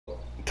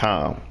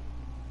time.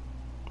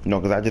 You know,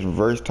 because I just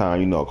reverse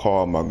time, you know,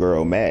 call my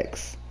girl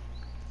Max.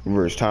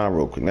 Reverse time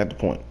real quick, not the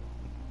point.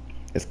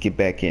 Let's get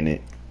back in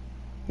it.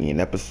 We in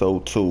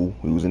episode 2.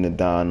 We was in the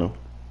diner.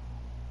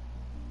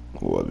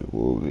 What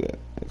was it?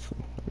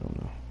 Actually, I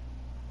don't know.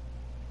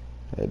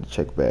 I had to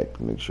check back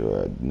to make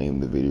sure I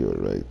named the video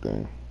the right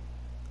thing.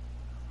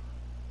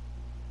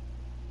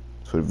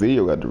 So the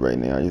video got the right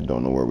name. I just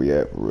don't know where we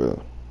at for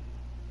real.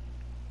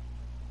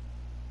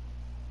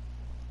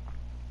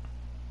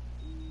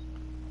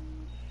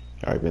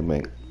 Alright, bang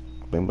bang.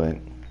 Bang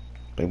bang.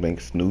 Bang bang.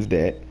 Snooze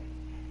that.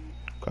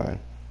 Okay.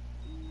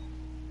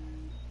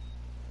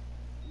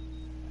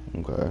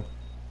 Okay.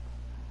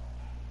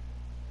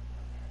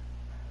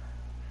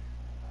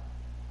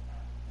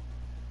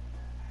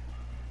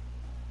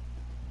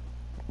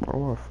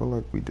 Oh, I feel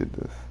like we did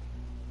this.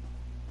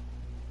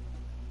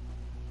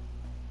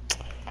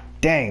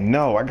 Dang,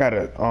 no, I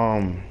gotta,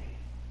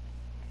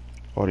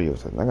 audio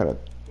setting. I gotta,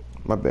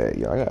 my bad,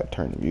 y'all. I gotta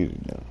turn the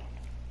music down.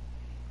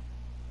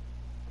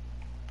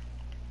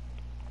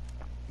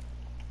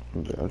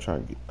 I'm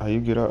trying to get, how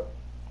you get up?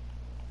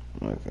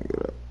 I can't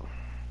get up.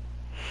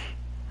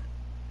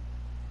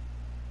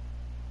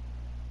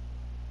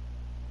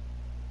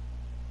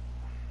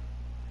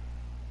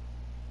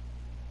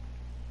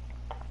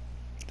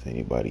 Does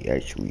anybody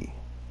actually,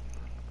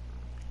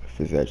 if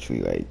it's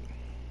actually like,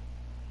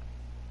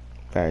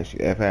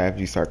 if I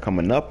actually start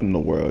coming up in the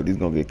world, it's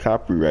gonna get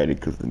copyrighted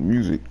because the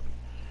music.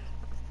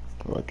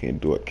 Oh, I can't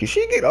do it. Can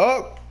she get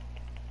up?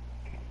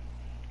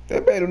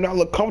 That bed do not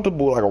look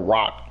comfortable like a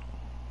rock.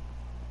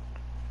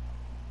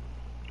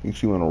 You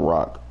see on a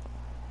rock.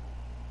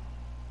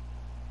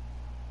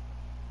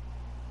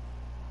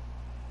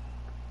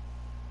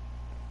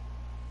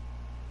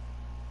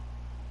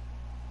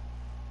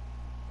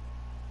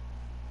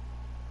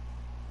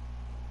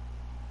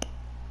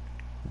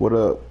 What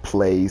up,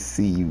 Play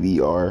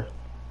CVR?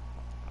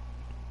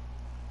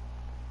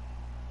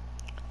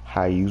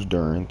 How use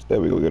Durns?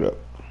 There we go, get up.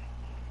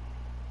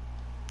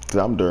 Cause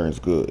I'm Durns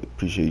good.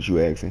 Appreciate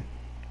you asking.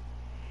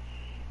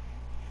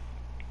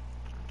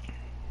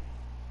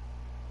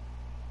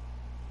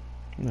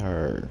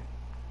 Her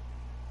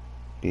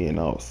being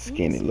all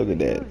skinny. Look at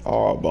that.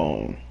 All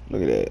bone.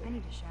 Look at that. I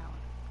need a shower.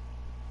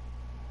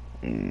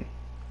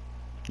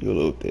 You're a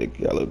little thick.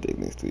 You got a little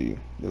thickness to you.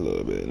 Just a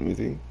little bit. Let me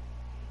see.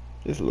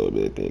 Just a little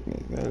bit of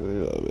thickness. A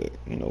little bit.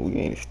 You know, we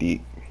ain't a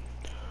stick.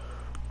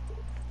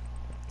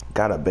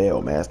 Got a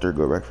bell, master.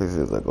 Good breakfast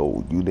is like,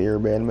 oh, you there,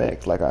 man,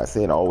 Max? Like I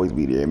said, always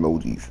be there.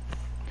 Emojis.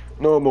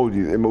 No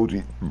emojis.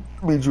 Emoji.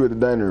 Meet you at the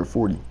diner at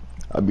 40.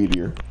 I'll be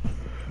there.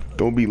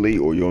 Don't be late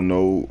or you'll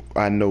know.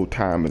 I know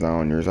time is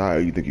on yours. How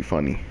you think you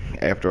funny?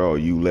 After all,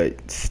 you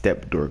let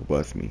Step Dork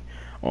bust me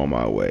on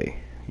my way.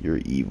 You're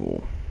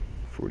evil.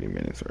 40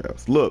 minutes or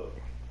else. Look,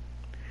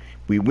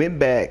 we went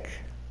back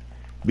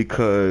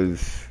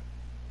because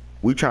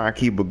we trying to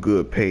keep a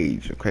good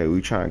page. Okay,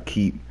 we trying to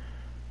keep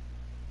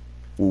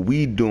what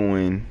we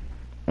doing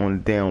on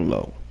the down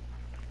low.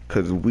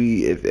 Cause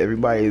if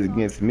everybody is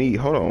against me,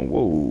 hold on,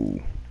 whoa.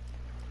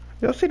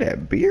 Y'all see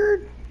that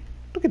beard?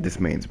 Look at this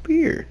man's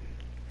beard.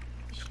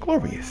 It's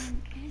glorious.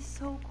 It is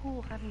so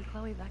cool having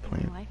Chloe back in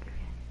my life again.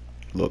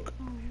 Look.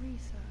 Oh,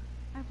 Lisa,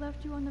 I've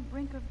left you on the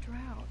brink of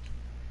drought.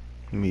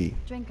 Me.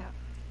 Drink up.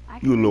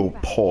 You a little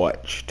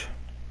parched.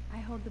 I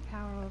hold the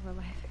power over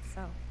life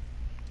itself.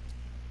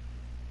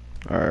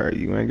 Alright,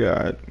 you ain't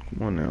got it.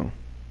 Come on now.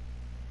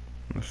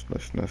 Let's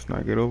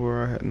not get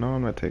over our head. No,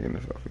 I'm not taking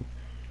this selfie.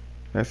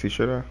 Nasty,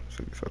 should I?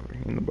 Take the selfie.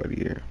 Ain't nobody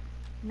here.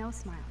 No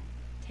smiling.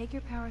 Take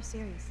your power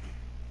seriously.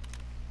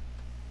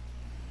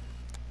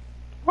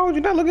 Why would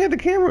you not look at the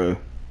camera?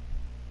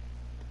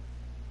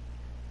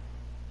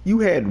 You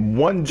had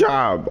one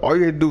job. All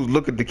you had to do was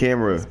look at the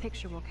camera. This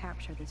picture will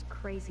capture this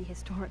crazy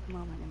historic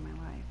moment in my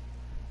life.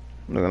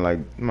 Looking like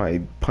I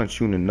might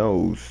punch you in the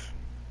nose.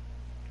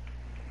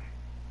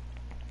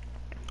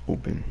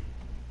 Open.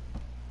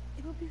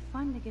 It will be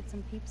fun to get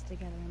some peeps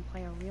together and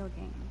play a real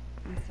game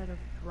instead of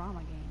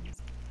drama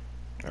games.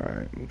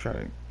 Alright, I'm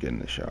trying to get in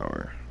the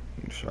shower.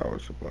 Shower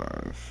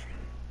supplies.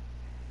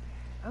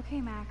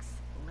 Okay, Max.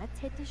 Let's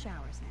hit the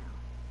showers now.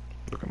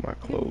 Look at my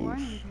Good clothes.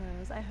 morning,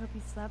 clothes. I hope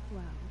you slept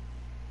well.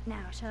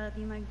 Now, shall it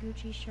be my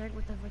Gucci shirt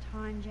with the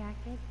Vuitton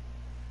jacket?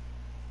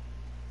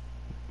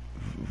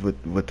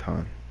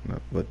 Vuitton.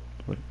 Not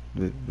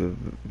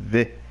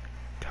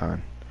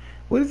Vuitton.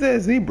 What is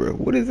that zebra?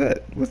 What is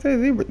that? What's that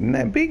zebra? And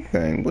that big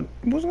thing?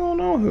 What's going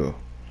on here?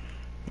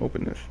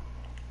 Open this.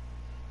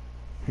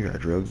 You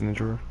got drugs in the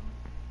drawer?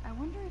 I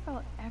wonder if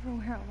I'll ever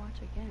wear a watch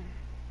again.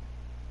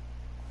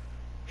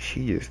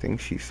 She just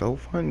thinks she's so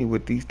funny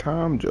with these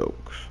time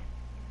jokes.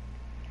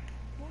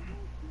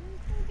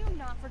 Do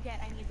not forget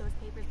I need those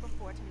papers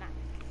before tonight.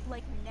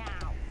 Like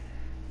now.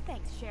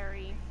 Thanks,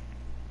 Sherry.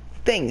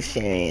 Thanks,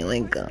 Shane.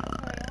 My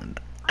God.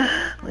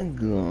 My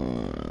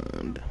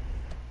God.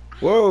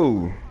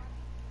 Whoa.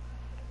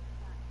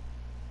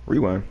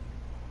 Rewind.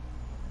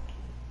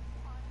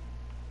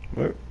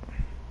 What?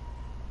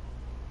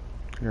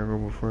 I gotta go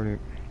before it.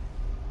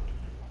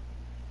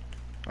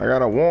 I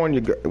gotta warn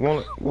you.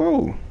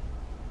 Whoa.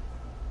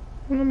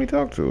 Let me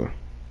talk to her.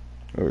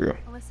 There we go.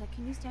 Alyssa,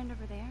 can you stand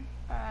over there?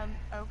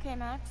 Okay,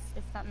 Max,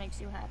 if that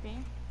makes you happy.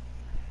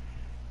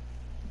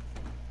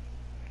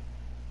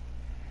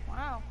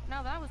 Wow,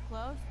 now that was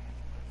close.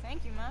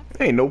 Thank you, Max.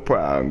 Ain't no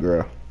problem,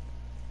 girl.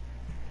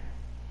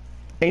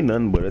 Ain't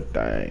nothing but a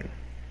thing.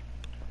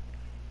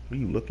 What are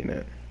you looking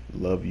at?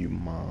 Love you,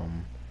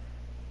 mom.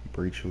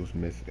 Rachel's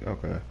missing.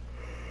 Okay.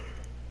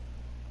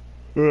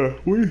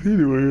 What is he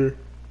doing here?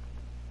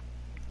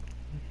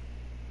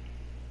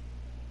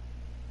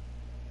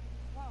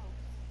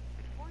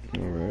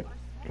 Alright.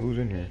 Who's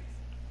in here?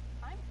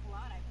 I'm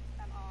glad I put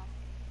them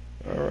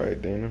off.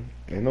 Alright, Dana.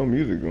 Ain't no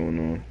music going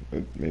on.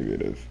 But maybe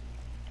it is.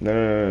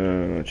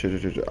 No.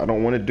 Chill. I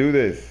don't want to do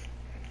this.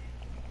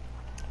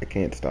 I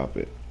can't stop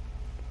it.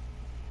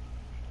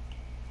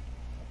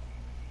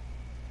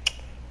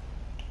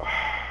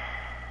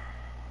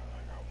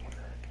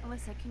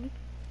 Alyssa, can you...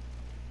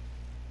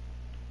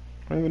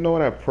 I don't even know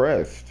what I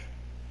pressed.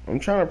 I'm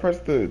trying to press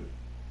the...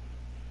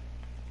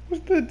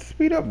 What's the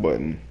speed up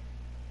button?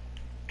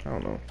 I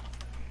don't know.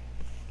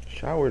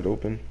 Shower's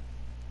open.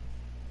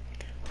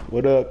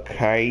 What up,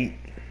 Kite?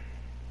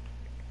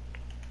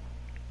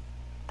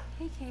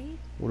 Hey, Kate.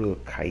 What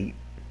up, Kite?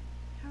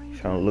 How are you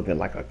Sound doing? looking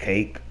like a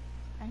cake.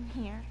 I'm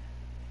here.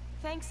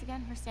 Thanks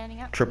again for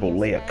standing up. Triple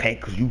layer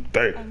cake, cause you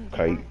thick, I need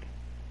Kate. help.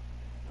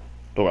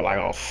 Looking like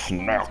a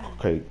snack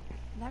cake.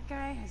 That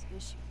guy has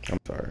issues. I'm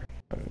sorry.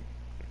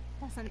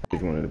 Doesn't I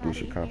just wanted to boost everybody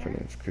your here?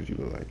 confidence, cause you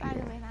look like, By you the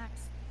know. way,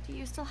 Max, do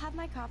you still have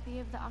my copy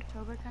of the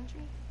October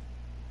Country?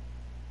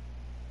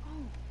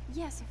 Oh,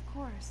 yes, of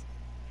course.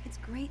 It's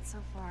great so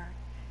far.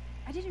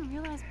 I didn't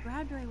realize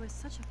Bradbury was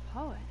such a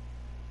poet.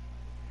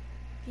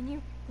 Can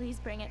you please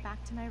bring it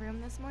back to my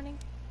room this morning?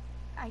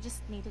 I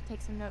just need to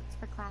take some notes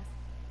for class.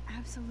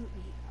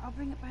 Absolutely. I'll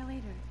bring it by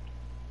later.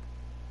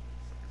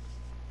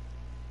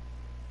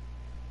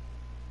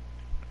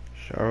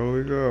 Shower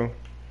we go.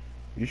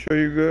 You sure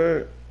you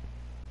good?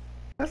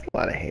 That's a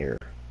lot of hair.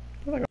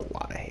 That's like a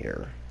lot of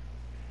hair.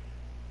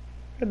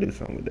 I do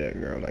something with that,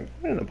 girl. Like,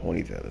 put in a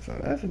ponytail or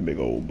something. That's a big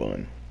old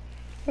bun.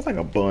 That's like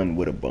a bun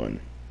with a bun.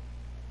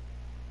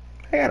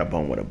 I got a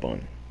bun with a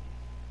bun.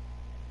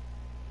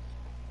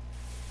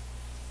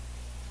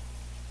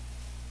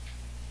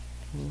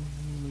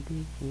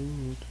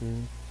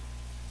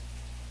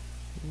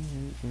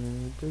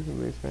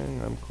 Basically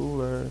saying I'm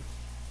cooler.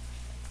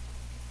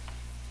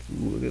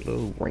 Ooh, look at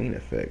little rain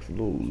effects.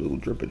 Little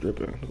dripper.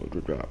 Little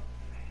drip drop.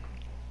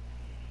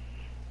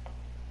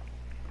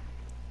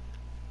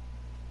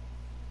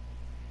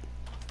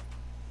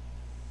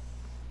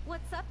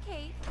 What's up,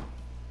 Kate?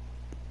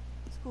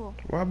 School.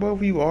 Why both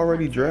of you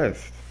already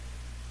dressed?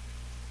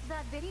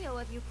 That video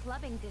of you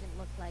clubbing didn't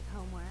look like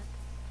homework.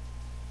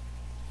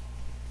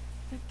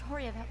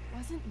 Victoria, that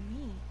wasn't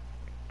me.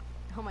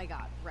 Oh my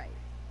god, right.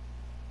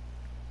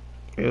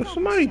 Yeah, Don't be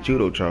somebody shy.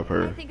 judo chop I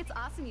her. think it's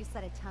awesome you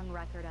set a tongue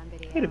record on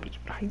video. Hit a bitch.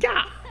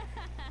 Yeah.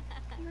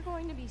 You're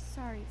going to be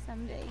sorry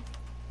someday.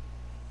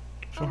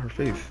 It's on her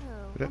face. Is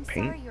that I'm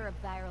paint? sorry you're a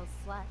viral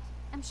slut.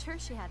 I'm sure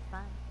she had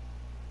fun.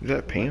 Is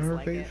that paint on her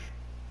Looks like face?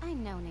 it. I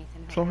know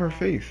Nathan. It's on her bad.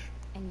 face.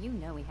 And you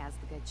know he has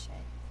the good shit.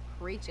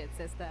 Preach it,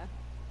 sister.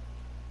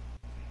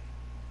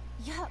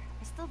 Yup,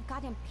 I still have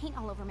goddamn paint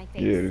all over my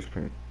face. Yeah, it is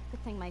paint.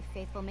 Good thing my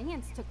faithful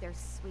minions took their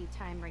sweet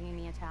time bringing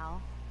me a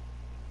towel.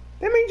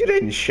 That means you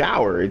didn't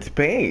shower. It's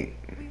paint.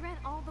 We ran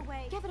all the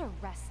way. Give it a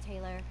rest,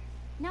 Taylor.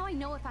 Now I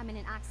know if I'm in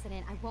an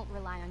accident, I won't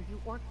rely on you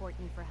or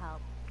Courtney for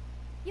help.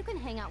 You can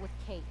hang out with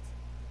Kate.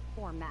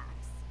 Or Max.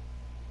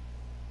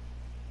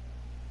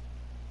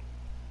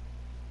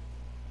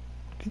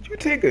 Did you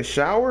take a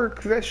shower?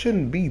 Because that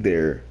shouldn't be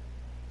there.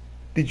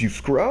 Did you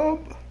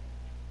scrub?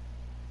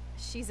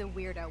 She's a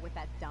weirdo with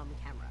that dumb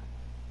camera.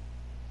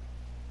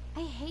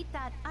 I hate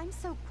that I'm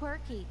so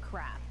quirky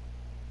crap.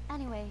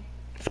 Anyway,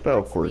 Spell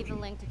let's leave quirky. a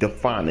link to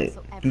Define Kate's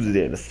it. video so Use it in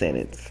a everyone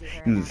sentence. gets to see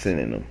her Use in a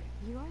synonym.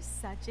 You are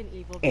such an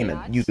evil And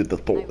biatch. use it I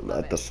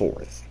love it.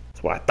 thesaurus.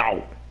 That's what I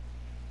thought.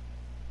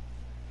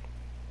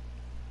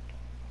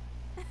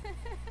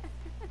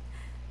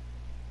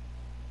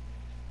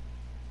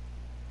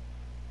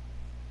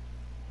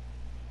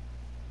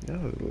 That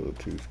was a little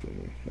too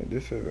skinny. Like,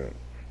 this isn't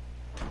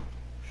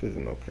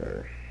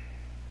okay.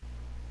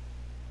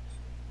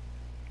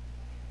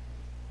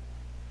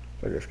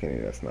 It's like a skinny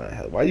that's not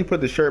healthy. Why you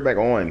put the shirt back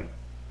on?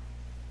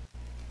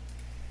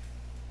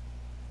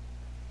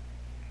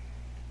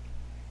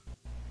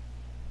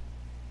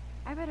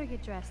 I better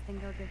get dressed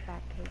and go give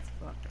back Kate's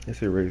book.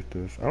 Let's erase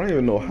this. I don't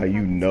even know how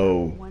you Nothing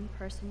know stopped one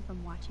person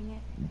from watching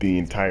it. the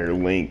entire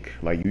link.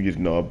 Like, you just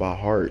know it by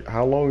heart.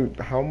 How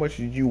much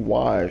did you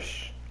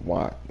watch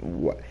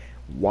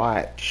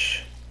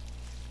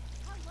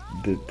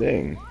the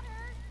thing?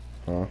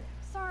 Huh?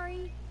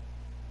 Sorry,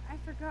 I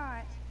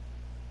forgot.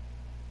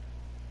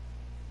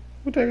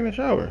 Who taking a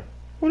shower?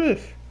 Who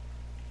this?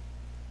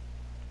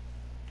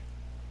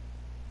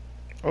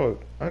 Oh,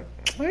 I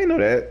didn't know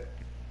that.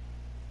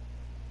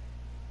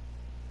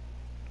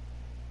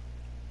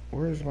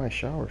 Where's my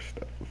shower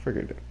stuff? I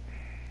figured it.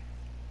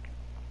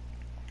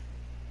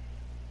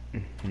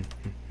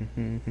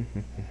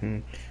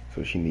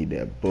 So she need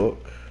that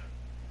book.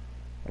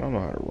 I don't know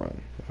how to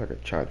run. It's like a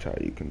cha-cha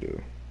you can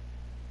do.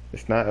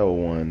 It's not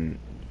L1.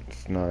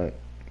 It's not.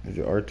 Is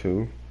it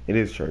R2? It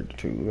is R2. Look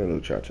at a little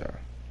cha-cha.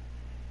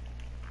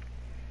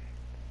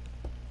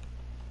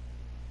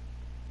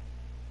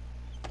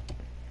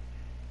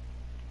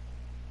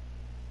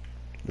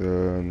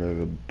 There's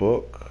a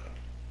book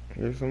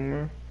here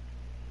somewhere.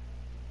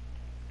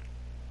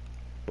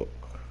 Book.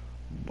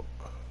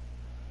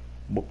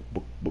 Book.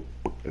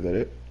 Is that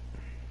it?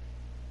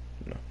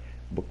 No.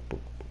 Book.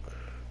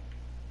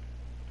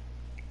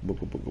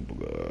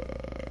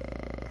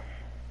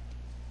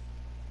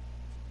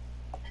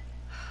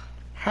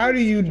 How do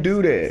you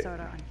do that?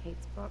 Soda on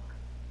Kate's book.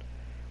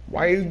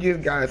 Why you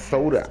just got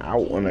soda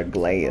out on a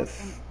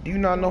glass? Do you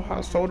not know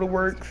how soda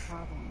works?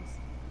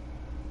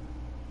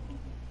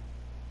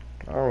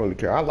 I don't really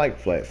care. I like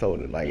flat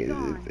soda. Like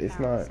it's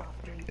not.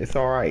 It's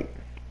all right.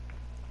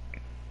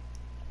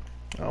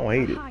 I don't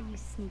hate it. Aha, you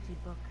sneaky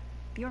book.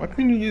 Why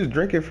couldn't you just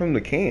drink it from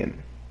the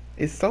can?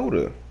 It's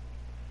soda.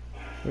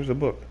 There's a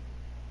book.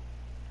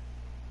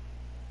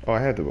 Oh, I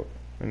had the book.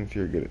 I didn't see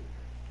her get it.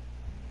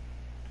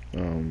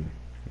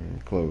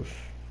 Close.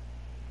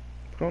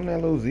 Put on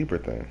that little zebra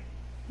thing.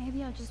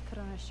 Maybe I'll just put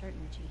on a shirt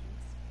and jeans.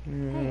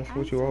 Yeah, Hey, that's I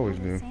what you still always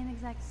have do. the same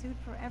exact suit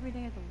for every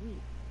day of the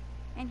week,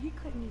 and he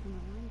couldn't even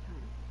align time.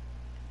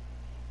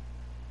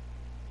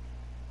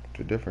 It's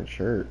a different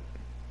shirt.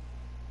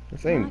 The Now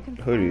I same can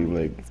hoodie,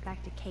 finally like. take this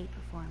back to Kate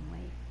before I'm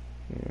late.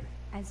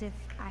 Yeah. As if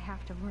I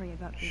have to worry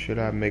about being Should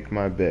I late. make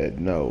my bed?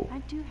 No. I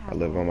do have I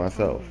live all on the time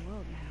myself. in the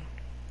world now.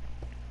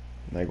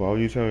 Like, why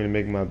would you tell me to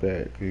make my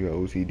bed? Cause you got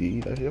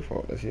OCD? That's your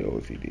fault. That's your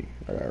OCD.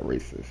 I got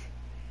erase this.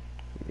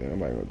 Yeah,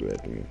 nobody gonna do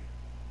that to me.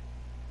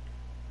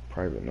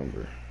 Private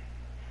number.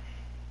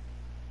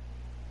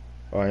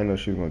 Oh, I didn't know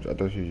she was gonna. I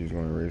thought she was just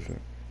gonna erase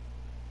it.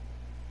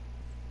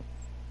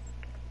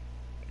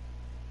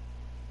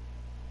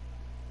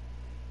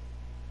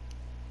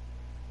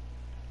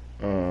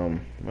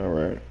 All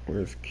right.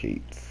 Where's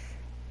Kate's?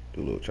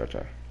 Do a little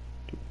cha-cha.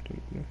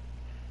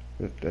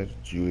 That's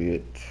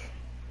Juliet,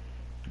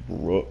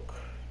 Brooke,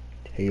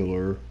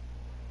 Taylor,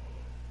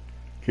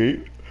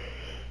 Kate,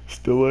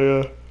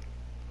 Stella.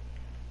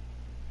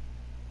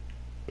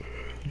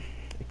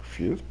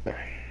 Excuse me.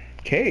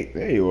 Kate,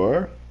 there you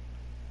are.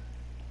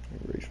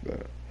 Erase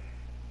that.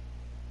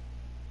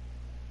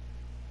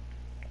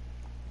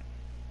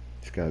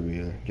 It's gotta be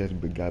a,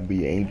 gotta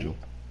be an angel.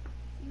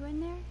 You in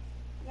there?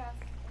 Yes,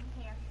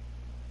 I'm here.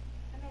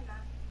 I'm in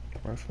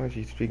that. Why sound like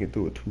she's speaking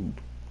through a tube?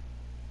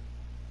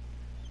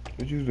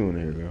 What you doing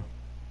here, girl?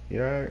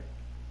 You alright?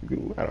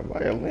 You got a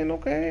violin,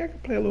 okay? I can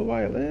play a little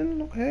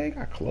violin, okay?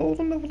 Got clothes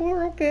on the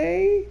floor,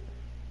 okay?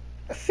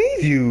 I see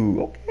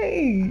you,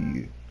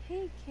 okay?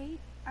 Hey, Kate.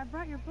 I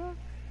brought your book.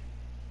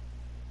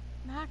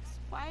 Max,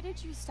 why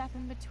did you step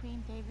in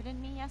between David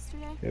and me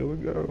yesterday? Here we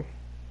go.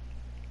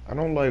 I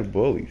don't like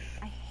bullies.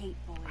 I hate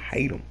bullies. I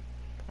hate them.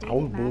 I David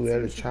was bullied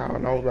as a Madsen should child, know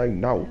and I was like,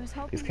 no, I was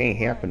hoping this can't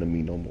you happen to would.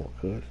 me no more,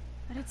 cuz.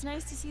 But it's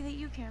nice to see that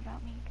you care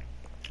about me.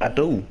 I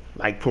do,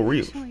 like for I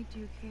real. actually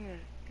do care.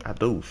 I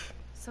do.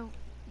 So,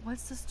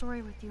 what's the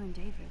story with you and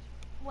David?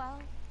 Well,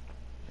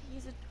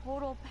 he's a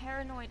total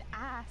paranoid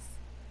ass.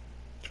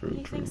 True,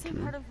 He true, thinks I'm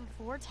true. part of the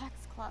Vortex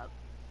Club.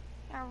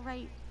 Yeah,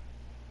 right.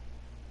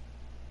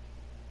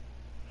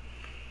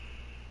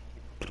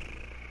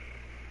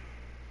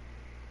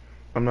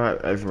 I'm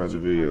not asking about the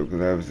video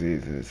because obviously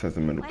it's a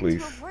sentimental Went to a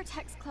place.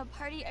 Vortex Club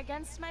party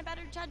against my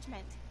better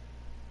judgment.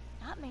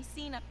 Not my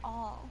scene at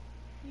all.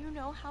 You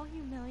know how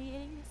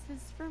humiliating this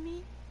is for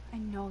me? I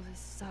know this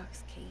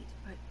sucks, Kate,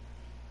 but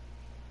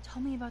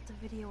tell me about the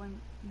video and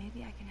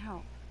maybe I can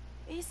help.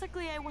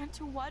 Basically, I went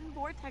to one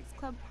Vortex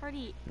Club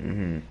party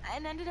and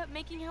ended up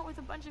making out with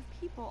a bunch of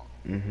people.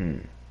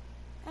 And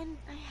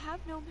I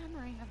have no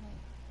memory of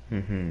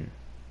it.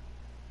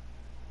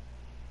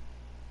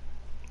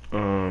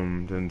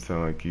 Doesn't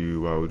sound like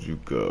you. Why would you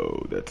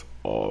go? That's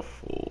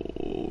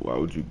awful. Why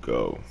would you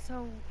go?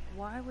 So,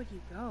 why would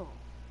you go?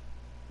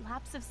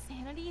 Lapse of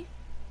sanity?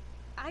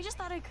 I just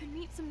thought I could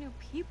meet some new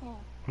people.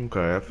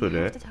 Okay, I feel You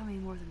have that. to tell me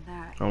more than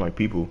that. I don't like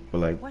people, but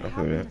like, What I feel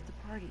happened that. at the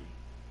party?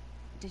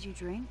 Did you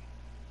drink?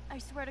 I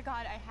swear to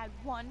God, I had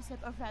one sip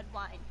of red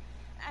wine,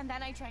 and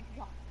then I drank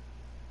water.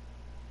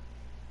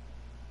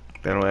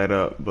 That don't add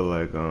up, but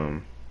like,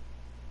 are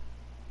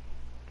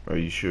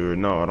you sure?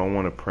 No, I don't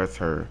want to press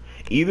her.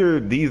 Either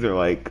these are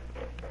like,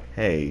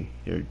 hey,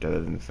 that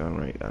doesn't sound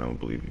right. I don't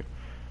believe you.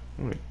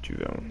 I'm gonna choose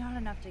that one. Not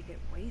enough to get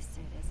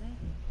wasted, is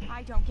it?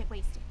 I don't get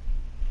wasted.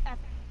 Ever.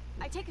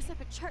 I take a sip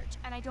at church,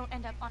 and I don't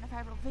end up on a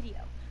viral video,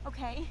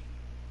 okay?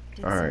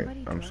 Did All right, somebody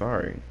I'm drug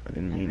sorry. I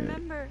didn't I mean it.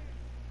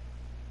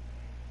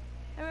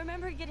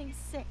 remember getting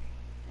sick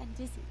and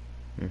dizzy.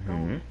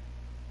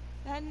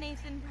 Then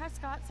Nathan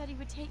Prescott said he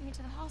would take me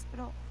to the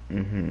hospital.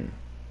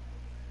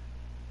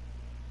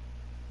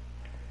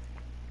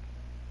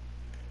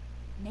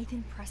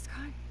 Nathan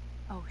Prescott?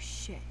 Oh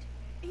shit.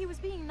 He was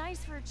being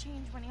nice for a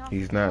change when he offered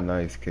He's to not help me.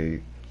 nice,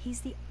 Kate.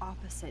 He's the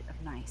opposite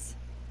of nice.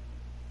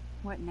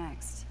 What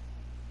next?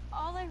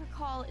 All I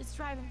recall is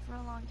driving for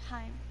a long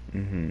time.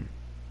 And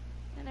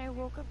I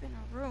woke up in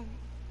a room.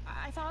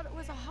 I thought it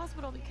was a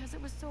hospital because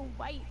it was so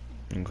white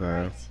and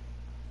bright.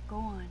 Go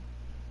on.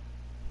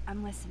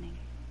 I'm listening.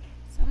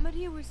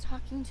 Somebody was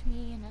talking to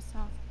me in a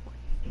soft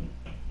voice.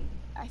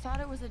 I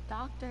thought it was a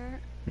doctor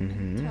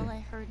until I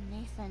heard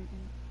Nathan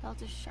and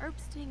felt a sharp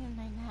sting in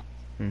my neck.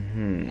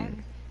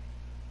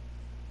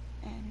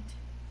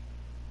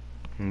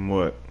 And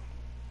what?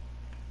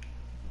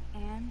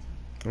 And?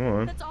 Come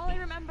on. That's all I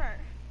remember.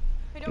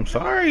 I'm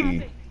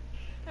sorry.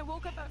 I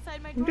woke up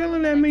outside my door. You're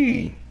yelling at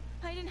me.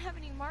 I didn't have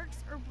any marks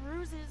or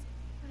bruises,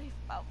 but I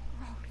felt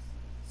gross.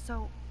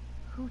 So,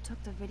 who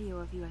took the video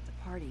of you at the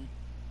party?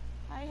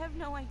 I have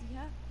no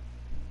idea.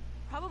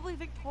 Probably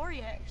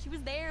Victoria. She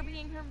was there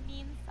being her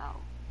mean self.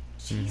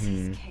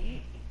 Jesus,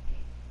 Kate.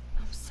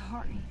 I'm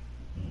sorry.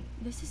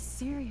 This is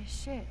serious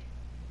shit.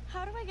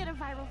 How do I get a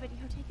viral video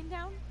taken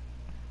down?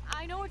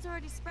 I know it's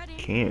already spreading.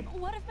 Can't.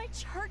 What if my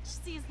church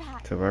sees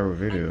that? It's a viral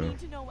video. I need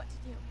to know what to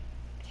do.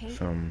 Kate,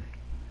 Some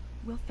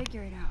we'll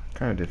figure it out.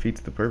 kind of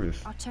defeats the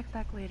purpose. I'll check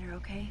back later,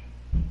 okay?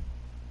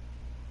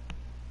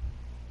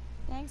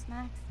 Thanks,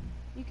 Max.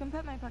 You can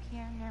put my book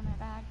here near my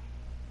bag.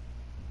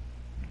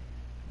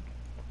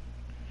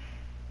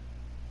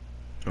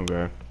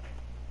 Okay.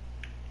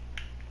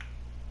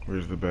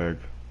 Where's the bag?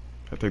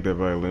 I take that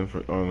violin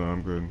for. Oh no,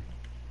 I'm good.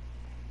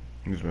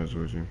 I'm just messing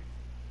with you.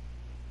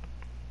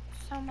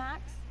 So,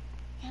 Max,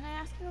 can I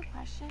ask you a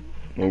question?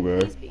 Okay.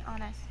 Please be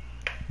honest.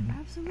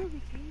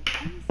 Absolutely, Kate.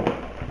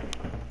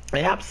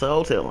 Anything.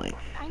 Absolutely.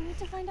 I need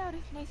to find out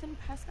if Nathan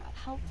Prescott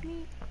helped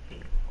me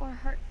or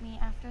hurt me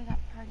after that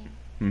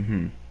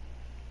party.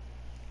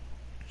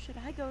 Should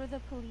I go to the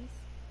police?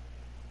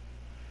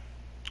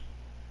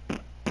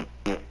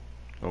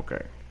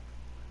 Okay.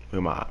 Here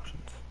are my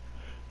options.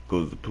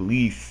 Go to the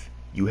police.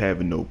 You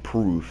have no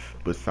proof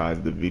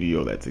besides the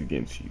video that's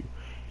against you.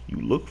 You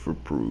look for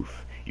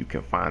proof. You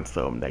can find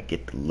something that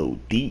get the little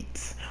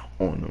deets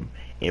on them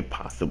and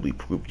possibly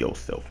prove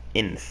yourself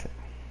innocent.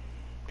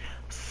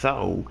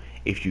 So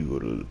if you go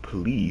to the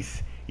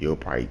police, you'll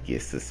probably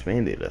get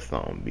suspended or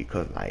something,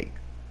 because like,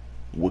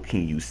 what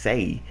can you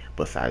say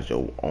besides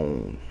your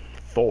own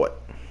thought?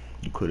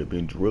 You could have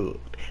been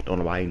drugged. Don't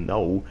nobody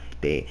know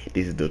that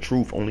this is the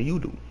truth, only you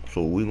do.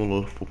 So we're gonna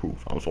look for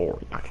proof. I'm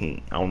sorry, I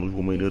can't. I don't know what you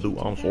want me to do.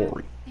 I'm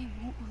sorry. They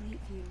won't believe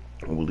you.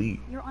 I won't believe.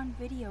 You're on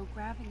video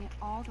grabbing at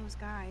all those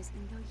guys,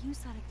 and they'll use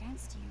that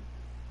against you.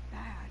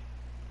 Bad.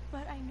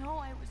 But I know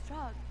I was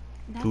drugged.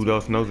 That's Who what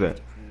else you knows have that?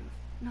 to prove,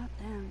 not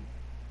them.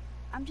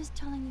 I'm just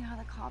telling you how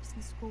the cops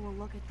in school will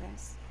look at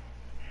this.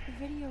 The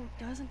video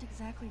doesn't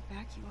exactly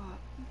back you up.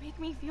 You make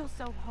me feel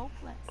so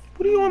hopeless.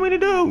 What do you want me to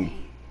do? Hey,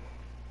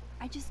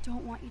 I just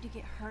don't want you to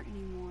get hurt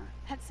anymore.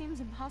 That seems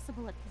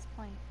impossible at this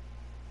point.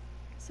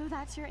 So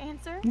that's your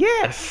answer? I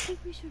Yes. think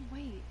we should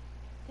wait.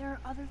 There are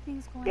other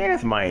things going on. Yeah,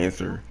 that's my that can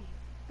answer. help you.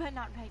 But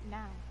not right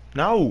now.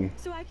 No.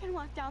 So I can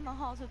walk down the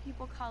halls with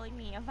people calling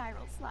me a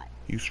viral slut.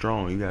 You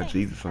strong. You got Thanks,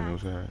 Jesus on your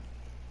Max. side.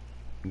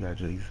 You got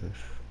Jesus.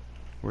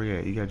 Where you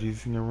at? You got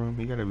Jesus in your room?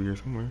 He gotta be here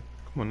somewhere.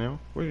 Come on now.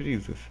 Where's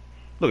Jesus?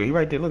 Look, he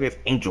right there. Look, it's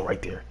angel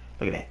right there.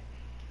 Look at that.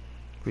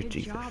 Where's Good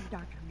Jesus? job,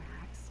 Dr.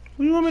 Max.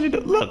 What do you want me to do?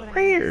 You know Look, what I right had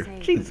to here. say,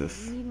 but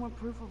Jesus. We need more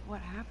proof of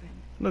what happened.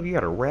 Look, you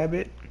got a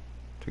rabbit.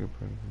 Take a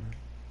photo.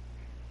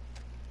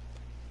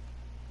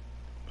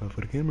 Put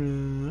for the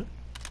camera.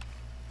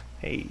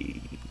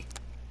 Hey.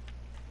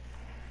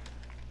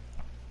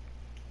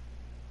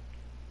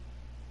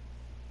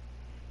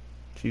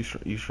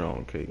 You strong,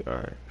 okay? All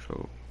right.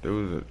 So there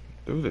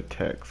was a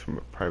text from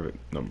a private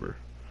number.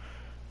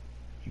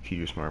 You keep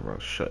your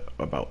smartphone shut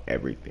about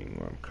everything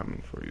when I'm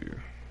coming for you.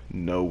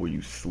 Know where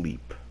you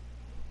sleep.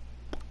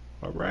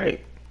 All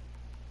right.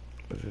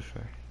 What's this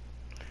say?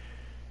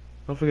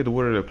 Don't forget to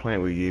water the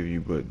plant we gave you,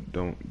 but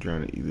don't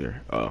drown it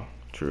either. Oh,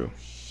 true.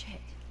 Shit.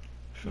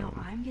 So, Now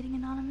I'm getting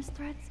anonymous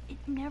threats. It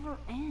never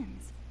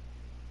ends.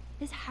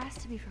 This has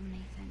to be from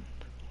Nathan.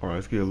 alright,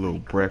 let's get a little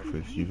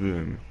breakfast. You feel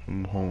me?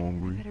 I'm I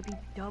hungry. better be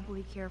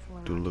doubly careful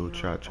around Do a little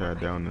here, cha-cha or I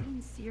down could the- be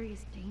in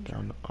serious danger.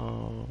 Down the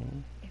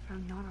If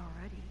I'm not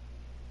already.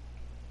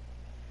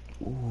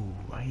 Ooh,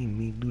 I ain't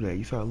mean to do that.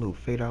 You saw a little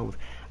fade out.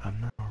 I'm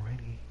not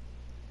already.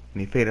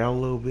 And it faded out a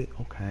little bit.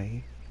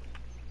 Okay.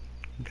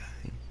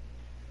 Okay.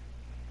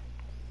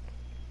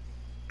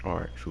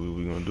 Alright, so what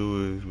we gonna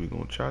do is we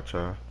gonna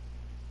cha-cha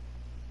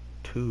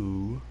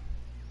to,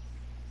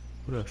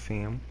 what up,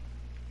 Sam?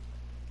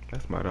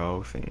 That's my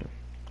dog, Sam.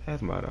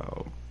 That's my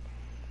dog.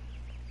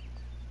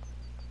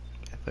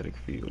 Athletic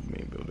field,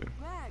 main building.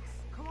 Max,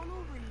 come on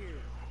over here.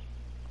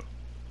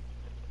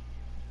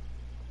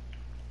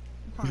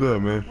 What's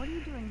up, man? What are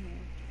you doing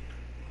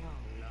here?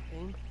 Oh,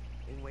 nothing.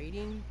 Been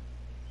waiting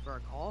for a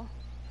call?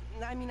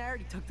 I mean, I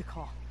already took the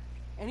call.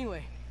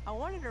 Anyway, I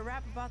wanted to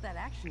rap about that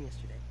action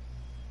yesterday.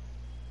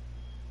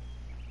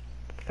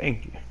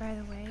 Thank you. By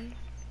the way,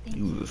 thank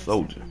You you was a for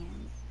soldier.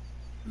 stepping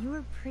in. You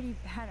were pretty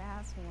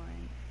badass,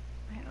 Warren.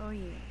 I owe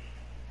you.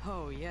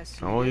 Oh,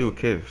 yes. I owe you a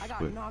kiss, I got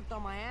but knocked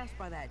on my ass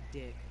by that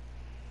dick.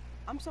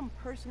 I'm some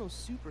personal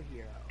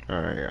superhero.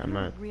 alright, I'm You're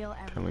a not real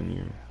telling everyday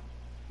you. hero.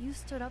 You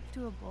stood up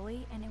to a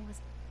bully and it was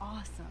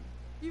awesome.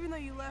 Even though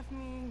you left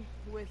me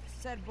with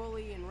said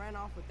bully and ran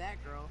off with that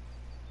girl,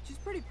 she's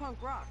pretty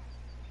punk rock.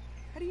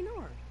 How do you know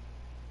her?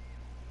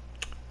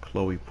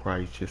 Chloe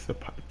Price, just a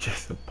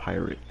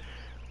pirate.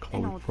 An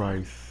Chloe old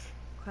Price. friend,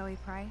 Chloe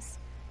Price.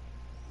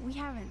 We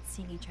haven't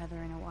seen each other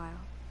in a while.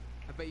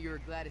 I bet you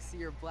were glad to see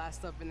her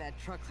blast up in that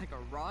truck like a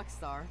rock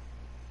star.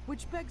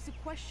 Which begs the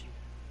question,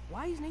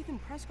 why is Nathan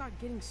Prescott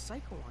getting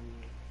psycho on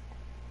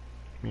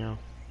you? Meow.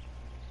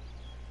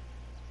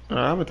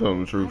 I'm gonna tell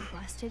him the truth.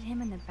 I busted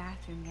him in the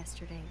bathroom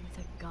yesterday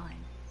with a gun.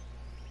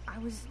 I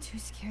was too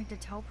scared to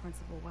tell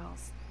Principal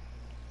Wells.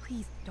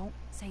 Please don't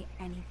say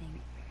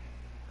anything.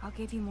 I'll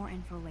give you more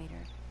info later.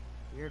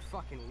 Weird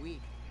fucking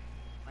week.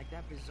 Like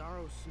that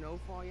bizarro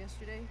snowfall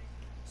yesterday.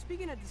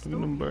 Speaking of Look at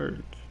them dystopian,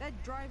 birds.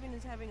 that drive-in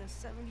is having a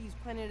 70s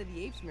Planet of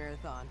the Apes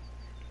marathon.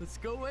 Let's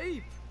go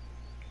ape!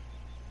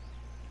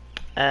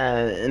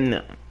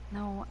 No.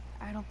 No,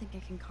 I don't think I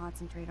can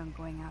concentrate on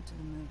going out to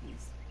the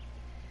movies.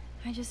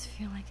 I just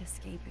feel like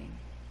escaping.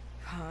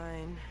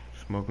 Fine.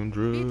 Smoking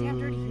Be a damn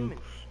dirty drugs. human.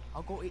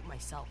 I'll go ape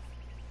myself.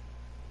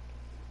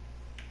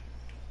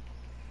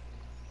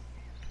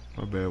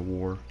 My bad,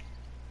 War.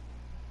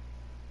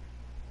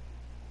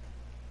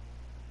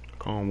 I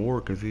call him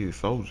War because he a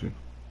soldier.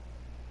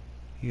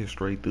 He a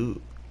straight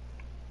thug.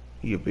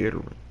 He a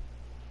veteran.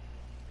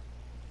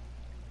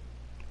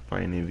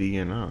 Fighting in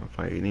Vietnam,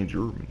 fighting in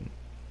Germany.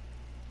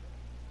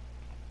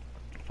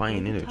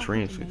 Fighting in the Talking to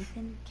trenches.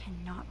 Nathan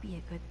cannot be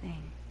a good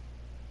thing.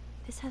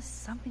 This has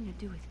something to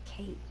do with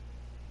Kate.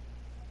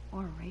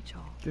 Or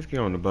Rachel. Just get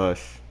on the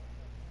bus.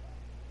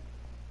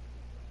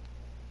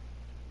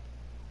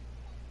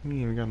 You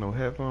ain't even got no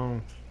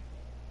headphones.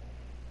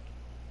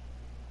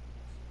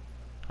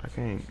 I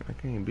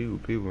can't be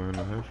with people in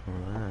no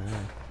headphones.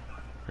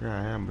 I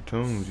gotta have my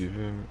tunes, you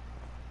feel me?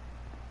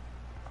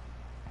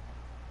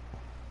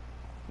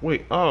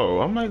 Wait, oh,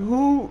 I'm like,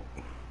 who's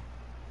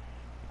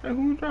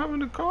driving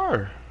the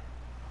car?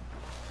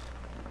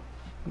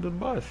 The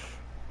bus.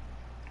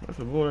 That's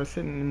a boy that's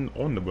sitting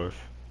on the bus.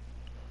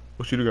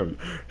 Oh, she do got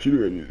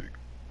music.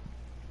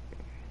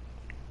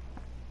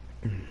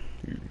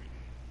 Excuse me.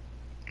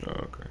 Oh,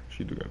 okay,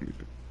 she do got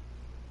music.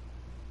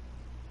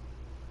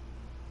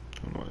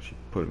 I don't know why she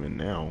put him in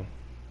now.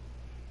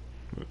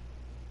 But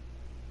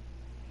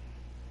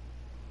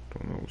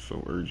don't know, it was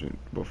so urgent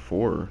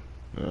before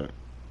that.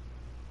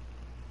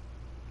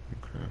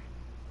 Okay.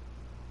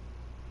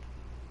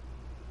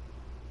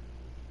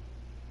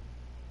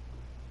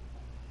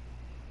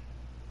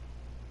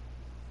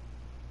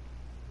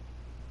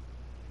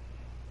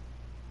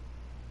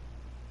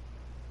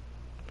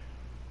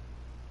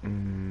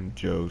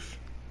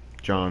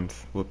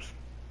 John's, whoops.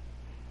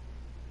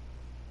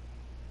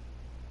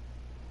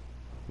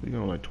 We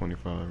going like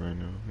 25 right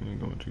now. We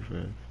ain't going too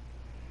fast.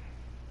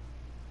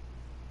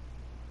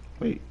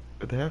 Wait,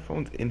 are the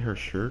headphones in her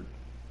shirt?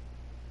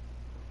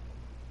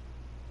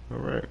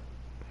 Alright.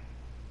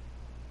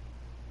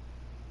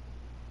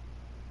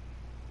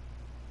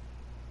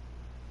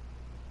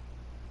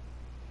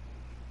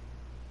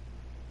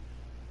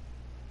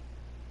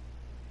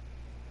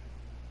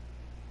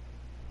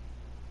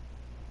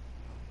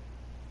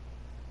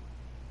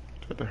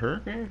 Is that the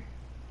hurricane?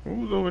 What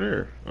was over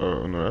there?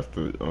 Oh no, that's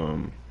the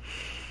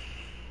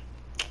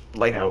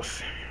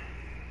lighthouse.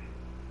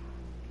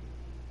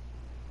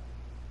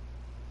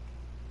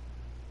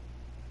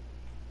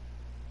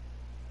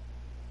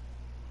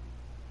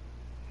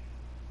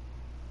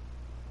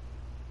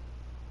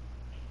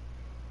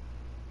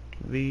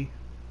 The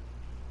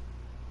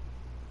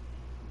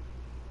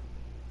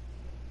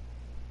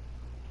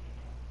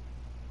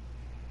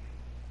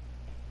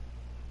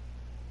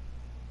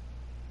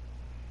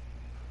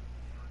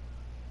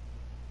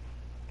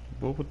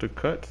what with the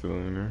cut still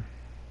in there?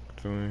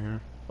 Still in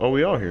here? Oh,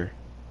 we all here.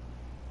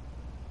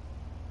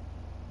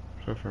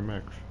 Except for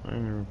Max. I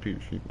ain't even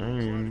repeat sheet. I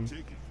ain't even. Take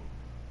it from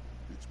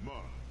me. It's mine.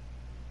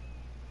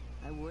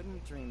 I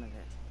wouldn't dream of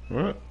it.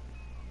 What?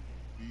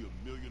 Be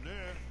a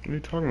millionaire. What are you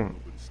talking about?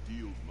 Nobody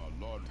steals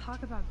my lottery.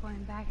 Talk about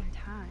going back in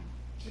time.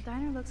 The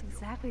diner looks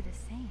exactly the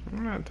same.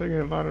 I'm not taking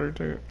a lottery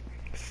ticket.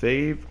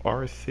 Save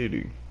our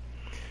city.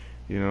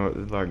 You know,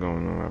 there's a lot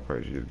going on. I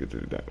probably should just get to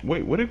the diner.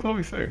 Wait, what did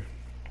Chloe say?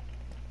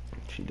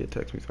 She did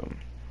text me something.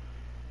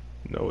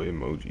 No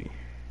emoji.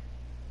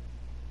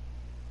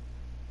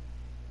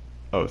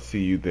 Oh,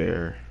 see you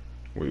there.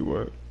 Wait,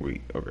 what?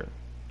 Wait, okay.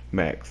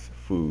 Max,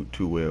 food,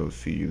 2 whales,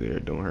 see you there.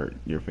 Don't hurt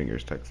your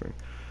fingers texting.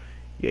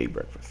 Yay,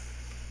 breakfast.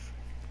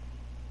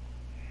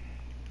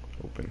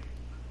 Open.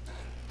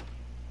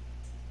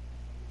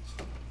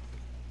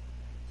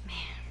 Man,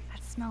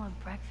 that smell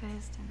of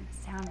breakfast and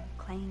the sound of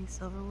clanging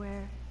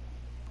silverware.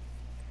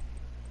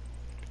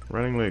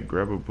 Running late,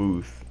 grab a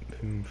booth.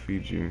 Then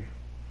feed you.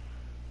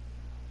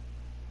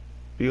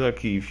 Be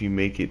lucky if you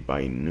make it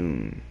by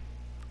noon.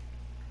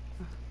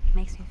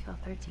 Makes me feel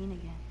 13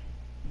 again.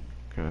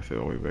 Can I sit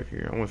all the way back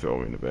here? I want to sit all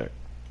the way in the back.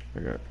 I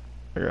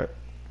got.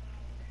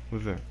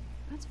 What's that?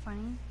 That's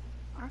funny.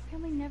 Our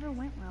family never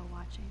went whale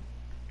watching.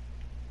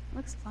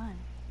 Looks fun.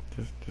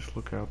 Just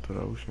look out to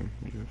the ocean.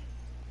 Just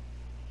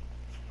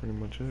pretty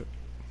much it.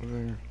 What's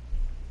in here?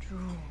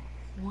 Drool.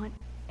 Want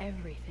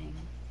everything.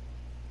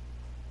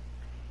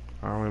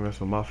 I don't really mess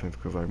with muffins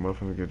because like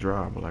muffins get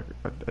dry, but like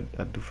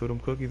I do feel them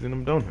cookies and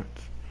them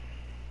donuts.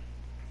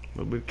 A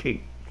little bit of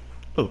cake,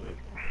 a little bit.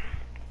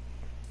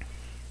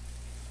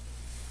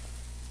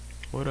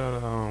 What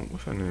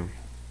what's her name?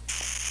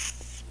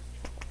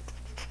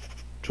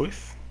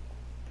 Joyce.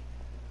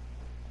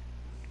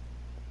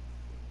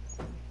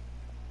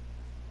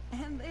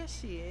 And there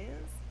she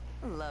is,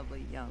 a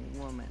lovely young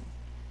woman.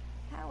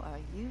 How are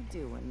you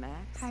doing,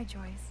 Max? Hi,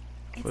 Joyce.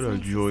 It's What up, nice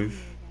to see Joyce? you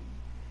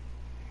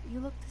again. You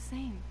look the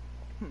same.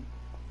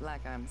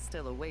 Like I'm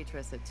still a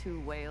waitress at Two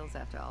Whales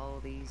after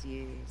all these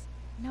years.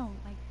 No,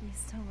 like you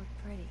still look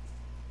pretty.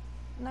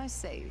 Nice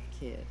save,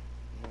 kid.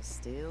 You're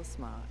still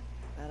smart.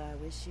 But I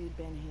wish you'd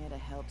been here to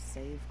help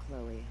save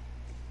Chloe.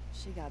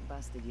 She got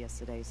busted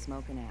yesterday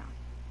smoking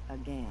out.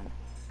 Again.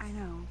 I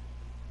know.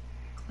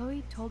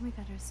 Chloe told me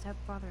that her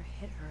stepfather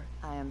hit her.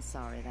 I am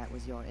sorry that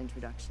was your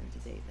introduction to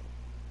David.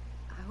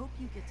 I hope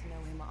you get to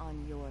know him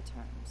on your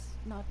terms,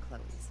 not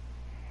Chloe's.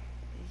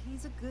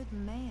 He's a good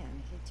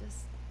man. He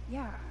just...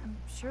 Yeah, I'm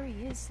sure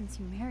he is since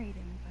you married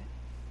him,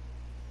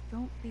 but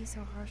don't be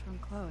so harsh on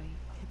Chloe.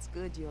 It's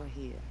good you're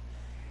here.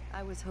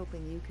 I was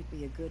hoping you could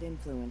be a good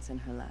influence in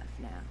her life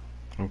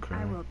now. Okay.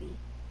 I will be.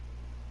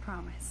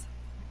 Promise.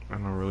 I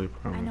don't really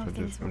promise. I know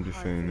things were I'm just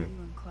hard saying for it. you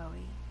and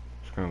Chloe.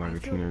 It's kind of like I a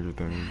feel teenager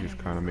thing. bad You just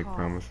I kind of didn't make call.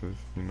 promises,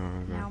 you know. What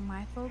I'm Now saying?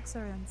 my folks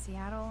are in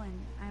Seattle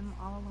and I'm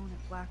all alone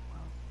at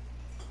Blackwell.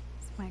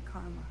 It's my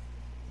karma.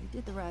 You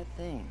did the right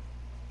thing.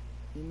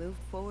 You moved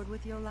forward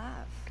with your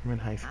life. I'm in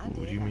high I school. did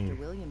What do you after mean?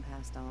 William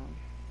passed on.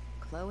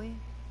 Chloe?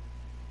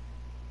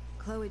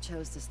 Chloe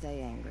chose to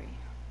stay angry.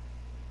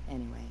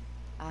 Anyway,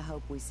 I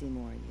hope we see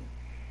more of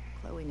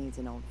you. Chloe needs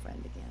an old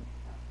friend again.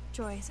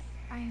 Joyce,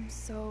 I am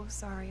so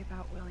sorry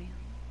about William.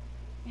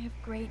 I have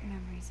great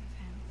memories of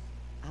him.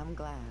 I'm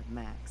glad,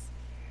 Max.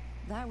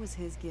 That was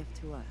his gift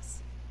to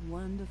us.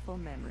 Wonderful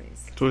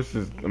memories. Joyce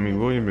is, I mean,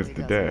 William is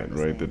the dad,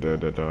 right? The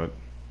dad that died.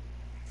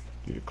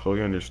 Yeah,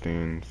 Chloe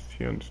understands.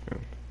 She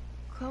understands.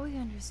 Chloe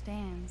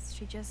understands.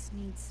 She just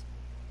needs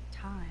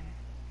time.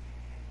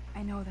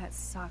 I know that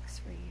sucks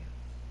for you.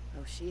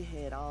 Oh, she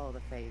hit all the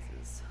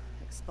phases.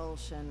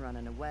 Expulsion,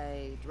 running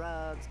away,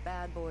 drugs,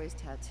 bad boys,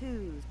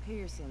 tattoos,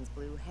 piercings,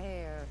 blue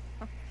hair.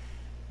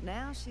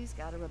 Now she's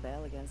got to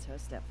rebel against her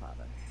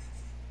stepfather.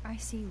 I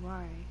see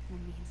why. I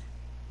mean,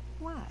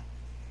 Why?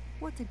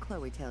 What did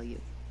Chloe tell you?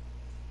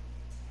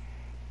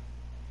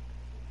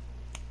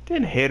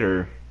 Didn't hit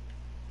her.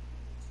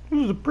 It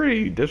was a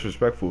pretty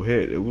disrespectful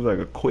hit. It was like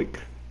a quick.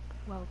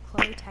 well,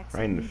 Chloe texted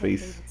Right in me the that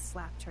face. David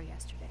slapped her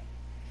yesterday.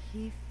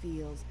 He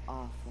feels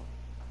awful,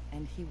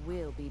 and he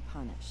will be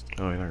punished.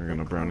 Oh, you're not gonna get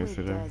no But brownies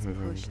Chloe today. does That's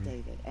what I'm push saying.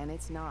 David, and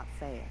it's not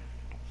fair.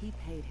 He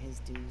paid his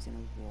dues in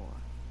a war.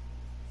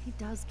 He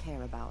does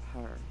care about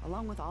her,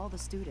 along with all the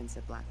students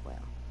at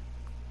Blackwell.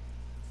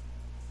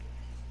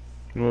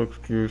 No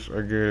excuse.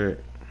 I get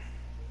it.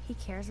 He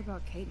cares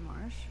about Kate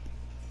Marsh.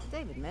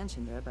 David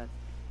mentioned her, but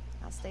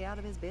I'll stay out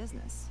of his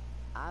business.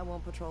 I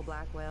won't patrol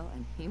Blackwell,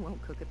 and he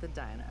won't cook at the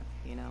diner,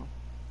 you know?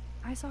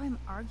 I saw him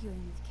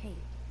arguing with Kate.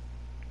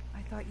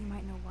 I thought you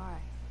might know why.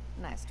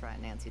 Nice try,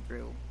 Nancy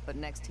Drew. But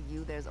next to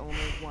you, there's only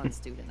one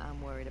student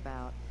I'm worried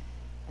about.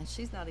 And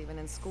she's not even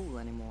in school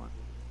anymore.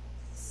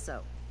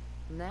 So,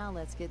 now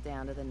let's get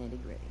down to the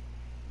nitty-gritty.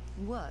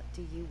 What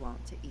do you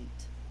want to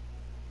eat?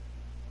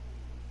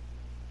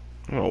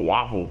 I'm a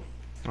waffle.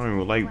 I don't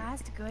even like. The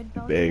last good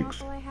eggs. Belgian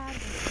waffle I had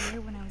was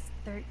here when I was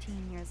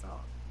 13 years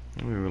old.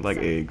 I don't even like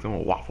So- eggs. I'm a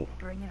waffle.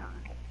 Bring it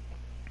on.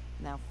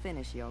 Now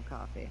finish your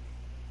coffee.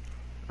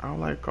 I don't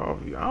like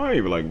coffee. I don't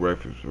even like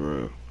breakfast for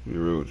real. To be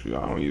real with you,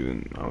 I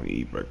don't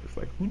eat breakfast.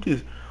 Like who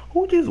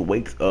just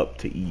wakes up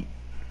to eat?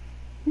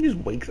 Who just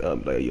wakes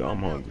up like yo, I'm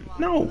hungry?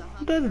 No,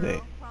 who does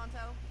that?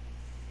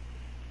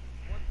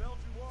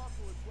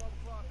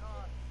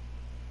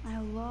 I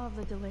love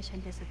the delicious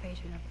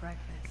anticipation of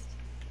breakfast.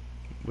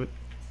 What?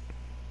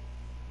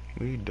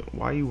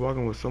 Why are you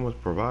walking with so much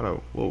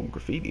bravado? Whoa,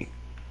 graffiti.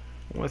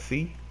 I want to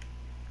see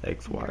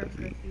X, Y, Nerd Z.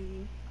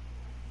 graffiti.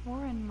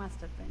 Warren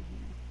must have been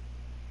here.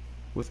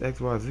 What's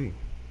X, Y, Z?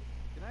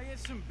 Can I get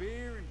some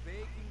beer and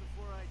bacon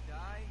before I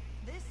die?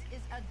 This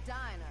is a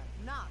diner,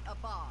 not a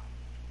bar.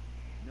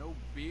 No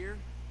beer?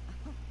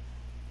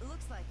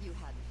 Looks like you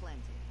had plenty.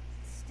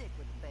 Stick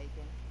with the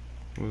bacon.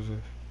 What's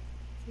this?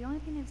 The only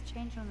thing that's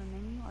changed on the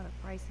menu are the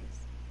prices.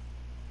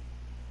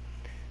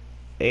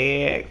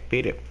 Egg,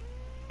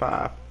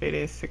 55,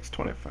 56,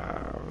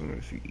 25. Let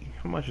me see.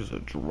 How much is a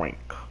drink?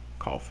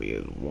 Coffee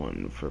is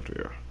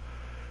 $1.50.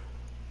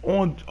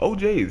 On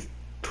OJ is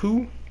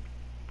 $2.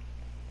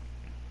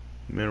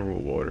 Mineral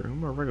water. How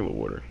about regular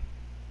water?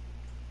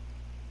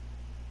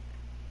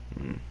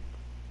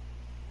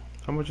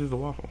 How much is the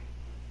waffle?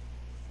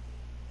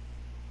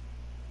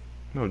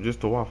 No,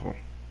 just the waffle.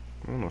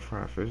 I don't know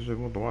fried fish. Just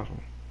want the waffle.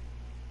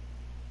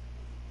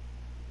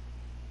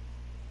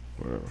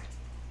 Whatever.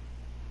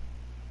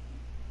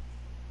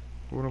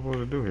 What am I supposed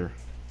to do here?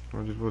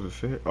 Am I just supposed to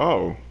sit?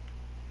 Oh.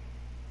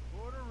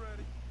 Order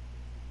ready.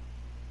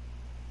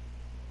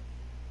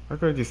 I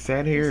could have just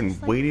sat here This and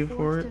is like waited for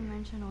fourth it.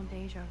 dimensional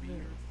deja vu.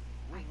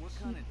 I What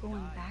keep kind of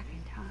going dye back is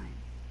in time.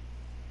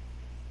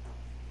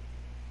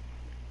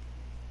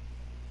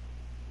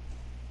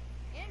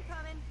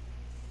 Incoming.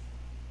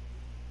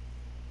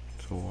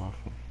 So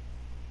awful.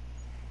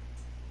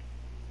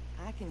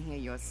 I can hear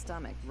your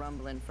stomach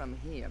rumbling from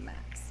here,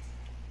 Max.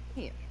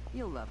 Here,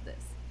 you'll love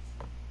this.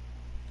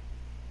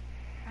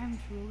 I'm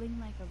drooling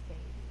like a baby.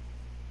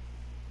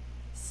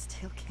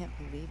 Still can't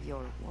believe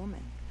you're a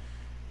woman.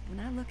 When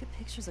I look at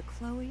pictures of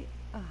Chloe,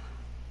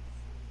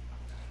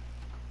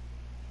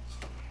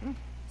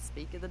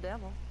 speak of the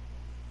devil.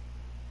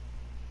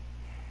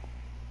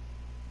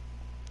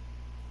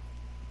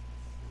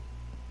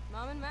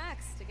 Mom and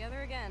Max,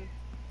 together again.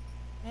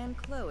 And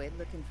Chloe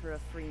looking for a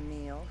free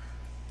meal.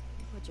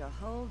 You put your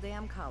whole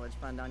damn college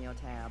fund on your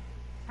tab.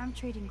 I'm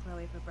treating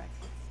Chloe for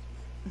breakfast.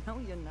 No,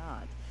 you're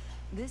not.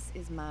 This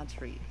is my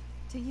treat.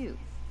 To you,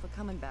 for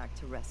coming back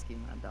to rescue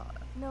my daughter.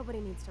 Nobody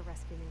needs to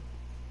rescue me.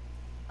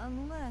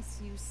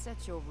 Unless you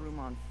set your room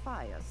on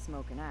fire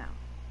smoking out.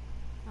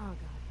 Oh god,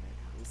 here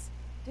it comes.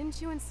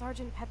 Didn't you and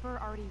Sergeant Pepper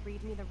already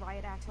read me the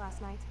riot act last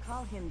night?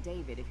 Call him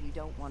David if you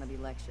don't want to be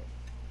lectured.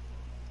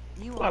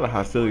 You A lot of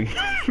hostility.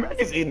 Man,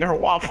 just eating her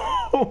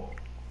waffle.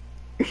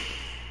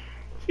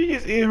 She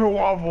just eating her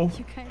waffle.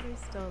 You guys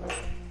are still the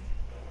same.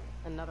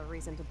 Another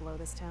reason to blow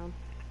this town.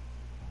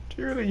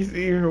 She really just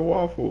eating her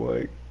waffle.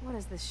 Like, What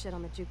is this shit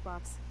on the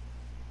jukebox?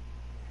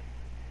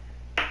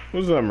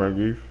 what's up, my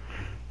grief?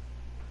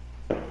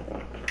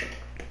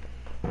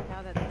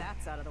 Now that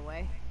that's out of the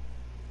way.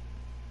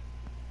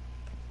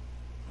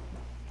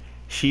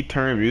 She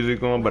turned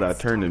music on, but I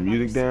turned the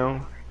music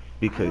down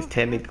because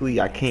technically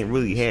I can't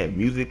really have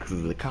music because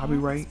of the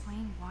copyright.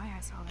 Explain why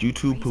I saw that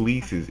YouTube crazy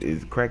police fucking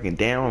is cracking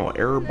down on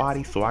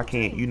everybody, so I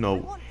can't, you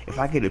know, if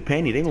I get a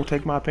penny, they gonna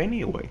take my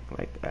penny away.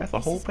 Like, that's a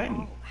This whole is penny.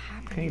 all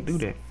happening Can't do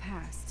so that.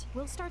 fast.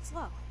 We'll start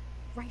slow.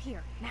 Right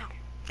here, now.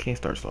 Can't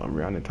start slowing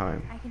around in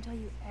time. I can tell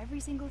you every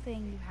single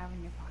thing you have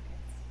in your pockets.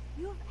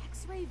 You have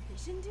X-ray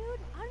vision, dude?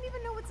 I don't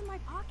even know what's in my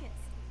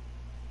pockets.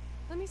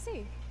 Let me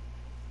see.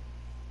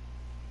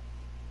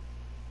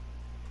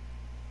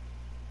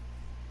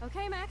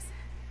 Okay, Max.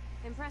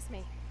 Impress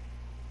me.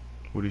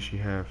 What does she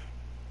have?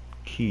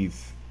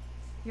 Keys.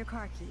 Your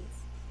car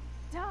keys.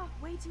 Duh,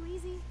 way too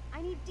easy.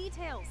 I need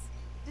details.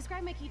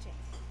 Describe my keychain.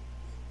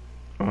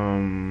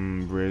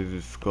 Where's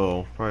the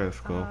skull? Probably a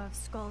skull.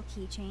 Skull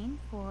keychain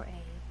for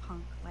a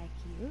punk like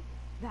you.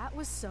 That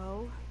was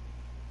so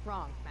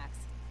wrong, Max.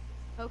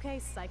 Okay,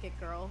 psychic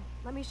girl.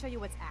 Let me show you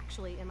what's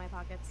actually in my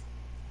pockets.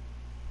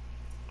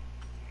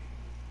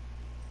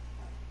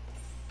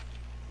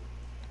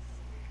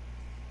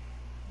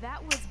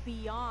 That was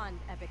beyond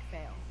epic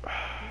fail.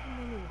 Even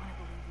made me want to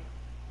believe you.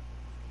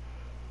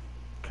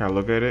 Can I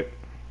look at it?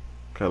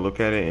 Can I look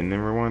at it and then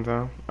rewind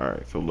time?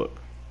 Alright, so look.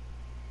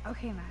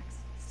 Okay, Max.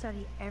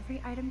 Study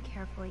every item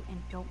carefully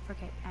and don't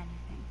forget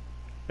anything.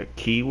 A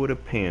key with a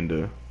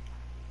panda.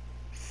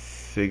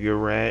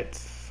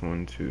 Cigarettes.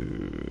 1,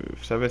 2,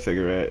 7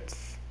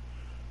 cigarettes.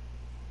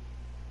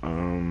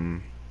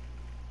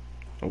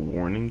 A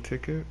warning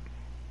ticket.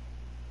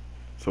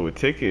 So a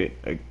ticket,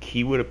 a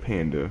key with a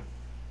panda,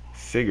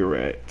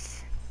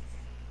 cigarettes.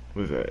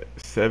 What is that?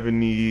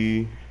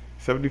 70,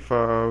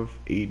 75,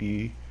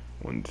 80,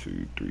 1,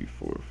 2, 3,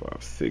 4,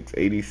 5, 6,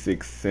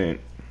 86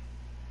 cent.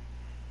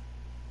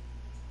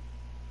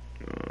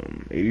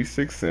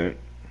 86 cent.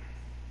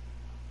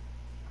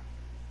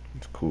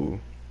 It's cool.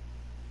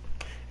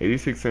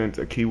 86 cents,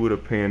 a key with a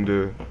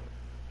panda,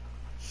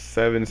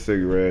 7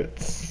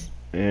 cigarettes,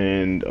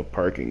 and a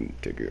parking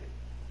ticket.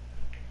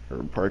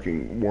 Or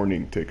parking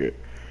warning ticket.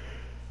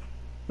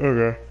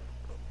 Okay.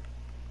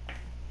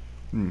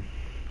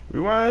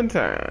 Rewind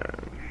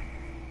time.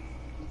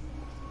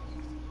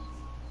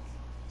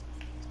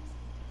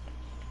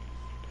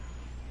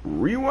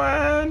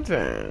 Rewind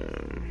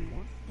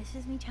time. This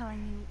is me telling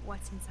you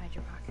what's inside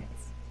your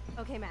pockets.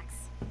 Okay, Max.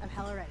 I'm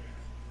hella ready.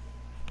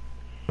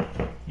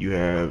 You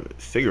have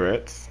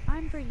cigarettes.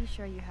 I'm pretty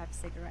sure you have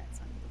cigarettes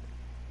on you.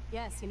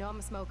 Yes, you know I'm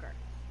a smoker.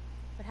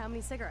 But how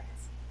many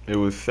cigarettes? It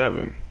was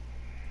 7.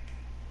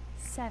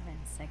 7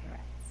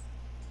 cigarettes.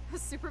 A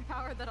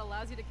superpower that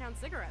allows you to count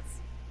cigarettes.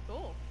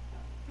 Cool.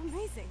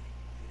 Amazing.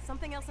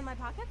 Something else in my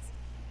pockets?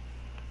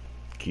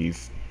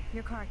 Keys.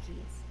 Your car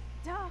keys.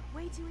 Duh,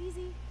 way too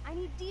easy. I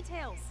need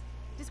details.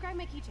 Describe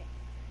my keychain.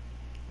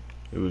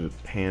 It was a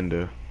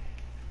panda.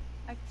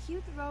 A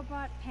cute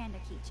robot panda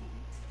keychain.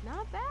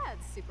 Not bad,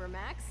 Super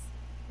Max.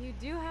 You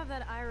do have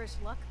that Irish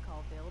luck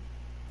call build.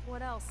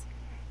 What else?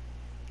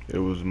 It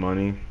was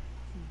money.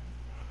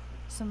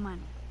 Some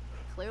money.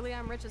 Clearly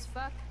I'm rich as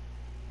fuck.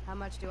 How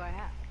much do I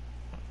have?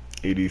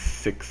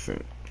 86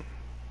 cents.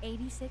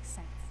 86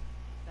 cents.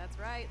 That's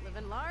right,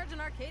 living large in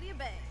Arcadia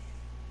Bay.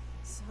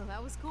 So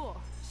that was cool.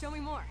 Show me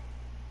more.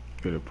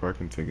 Get a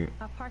parking ticket.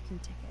 A parking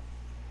ticket.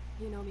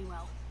 You know me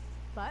well.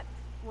 But,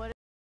 what is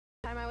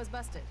the time I was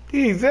busted?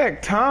 The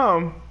exact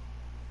time.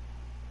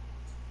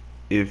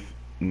 If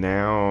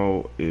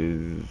now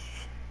is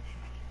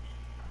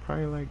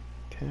probably like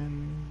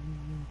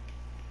 10.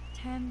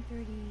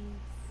 10:36.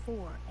 4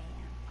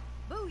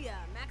 a.m. Booyah!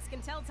 Max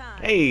can tell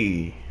time.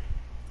 Hey.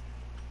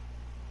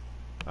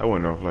 I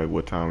went off like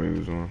what time he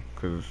was on,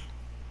 cause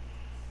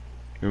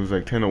it was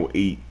like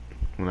 10:08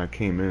 when I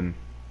came in.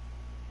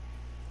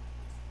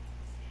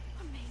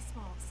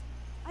 Amazeballs.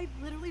 I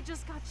literally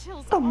just got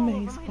chills all over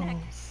my neck.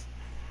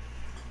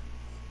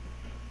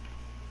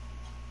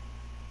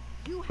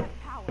 You have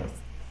powers.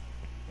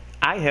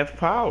 I have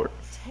powers.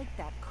 Take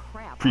that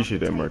crap. Appreciate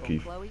off that, the Marquis.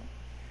 table, Chloe.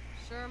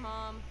 Sure,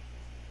 Mom.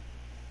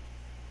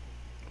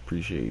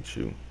 Appreciate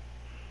you.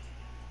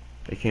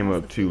 It came How's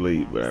up the too food,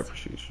 late, but I Max?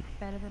 appreciate you.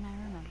 Better than I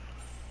remember.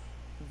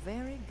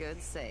 Very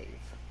good save.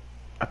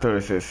 I thought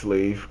it said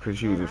slave because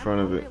she was in I'm front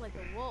of hungry it. like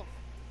a wolf.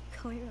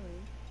 Clearly.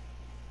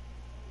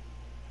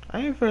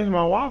 I didn't finish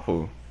my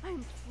waffle.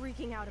 I'm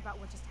freaking out about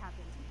what just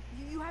happened.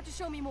 You have to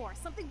show me more.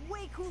 Something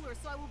way cooler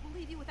so I will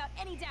believe you without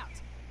any doubt.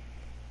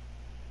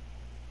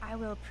 I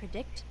will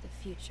predict the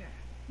future.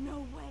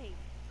 No way.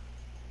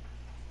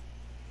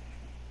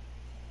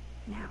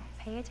 Now,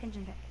 pay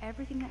attention to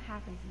everything that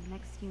happens in the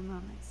next few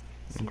moments.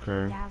 So you Okay.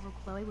 can dazzle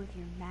Chloe with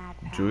your mad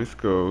power. Joyce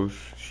goes,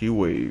 she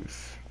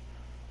waves,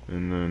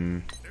 and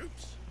then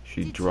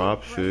she Did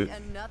drops you break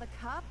it. Another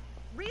cup?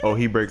 Really? Oh,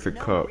 he breaks a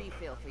No cup.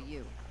 refill for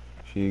you.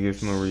 She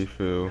gets no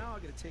refill. Now I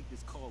gotta take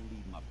this call and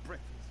leave my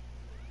breakfast.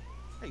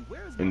 Hey,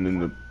 where's And my then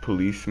the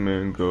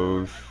policeman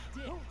goes,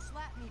 Don't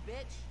slap me,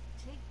 bitch.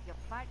 Take your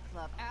fight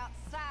club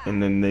outside.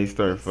 and then they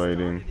start Started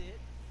fighting. it.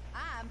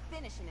 I'm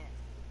finishing it.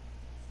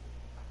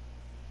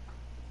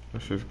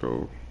 Let's just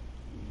go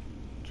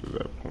to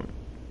that point.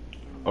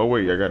 Oh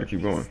wait, I gotta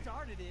keep going.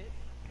 Started it.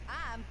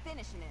 I'm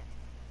finishing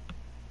it.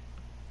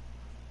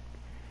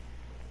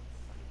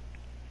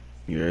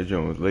 Yeah, that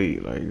joint was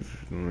late. Like, it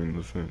don't make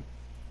no sense.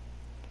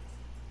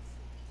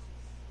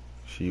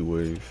 She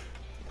waves.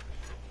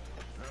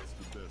 That's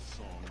the best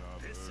song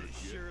I've This heard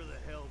is yet. sure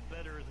the hell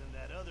better than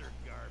that other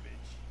garbage.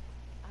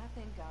 I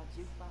think our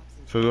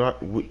jukebox is.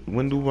 So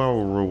when do I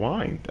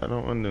rewind? I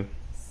don't under.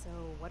 So,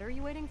 what are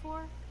you waiting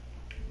for?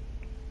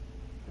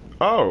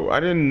 Oh, I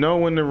didn't know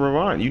when to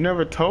rewind. You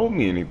never told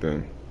me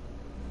anything.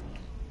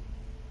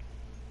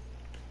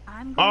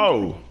 I'm going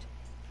Oh. to predict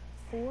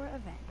 4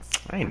 events.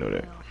 I didn't know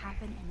that. Will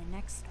happen in the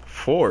next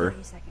 4.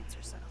 30 seconds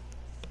or so.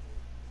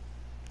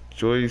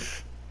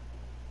 Joyce.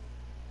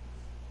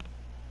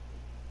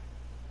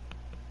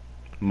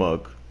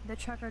 Mug. The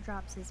trucker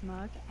drops his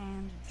mug,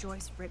 and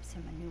Joyce rips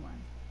him a new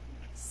one.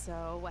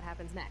 So, what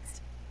happens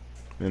next?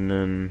 And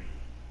then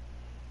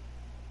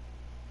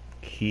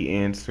he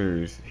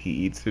answers, he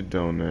eats a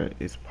donut,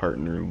 his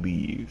partner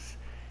leaves.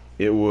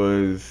 It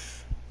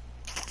was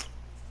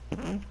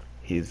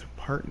his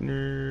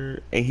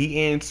partner, and he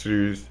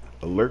answers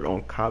alert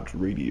on cops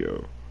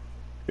radio.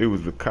 It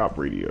was the cop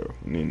radio,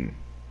 and then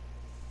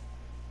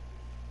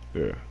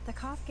yeah. The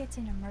cop gets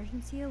an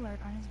emergency alert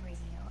on his radio,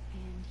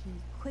 and he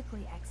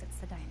quickly exits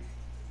the diner.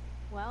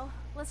 Well,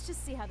 let's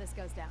just see how this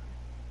goes down.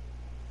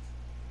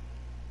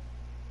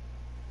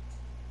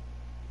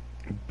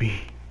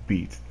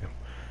 Beats them.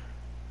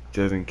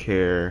 Doesn't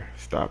care,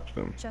 stops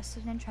them.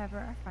 Justin and Trevor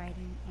are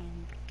fighting,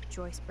 and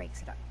Joyce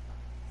breaks it up.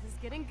 This is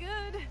getting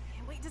good.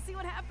 Can't wait to see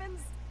what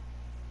happens.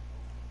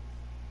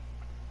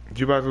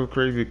 Jukebox go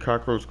crazy,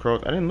 cockroach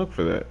crawls. I didn't look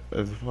for that.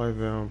 As it flies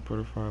down,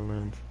 butterfly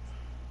lands.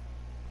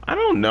 I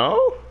don't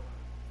know.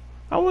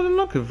 I wasn't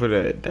looking for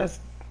that. That's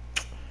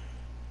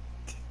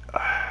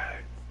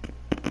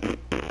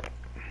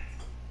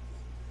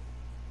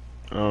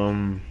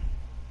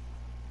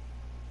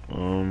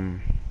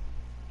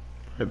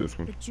I had this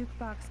one. The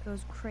jukebox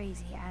goes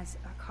crazy as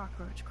a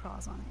cockroach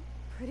crawls on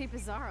it. Pretty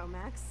bizarro,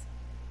 Max.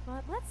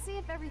 But let's see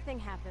if everything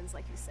happens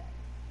like you said.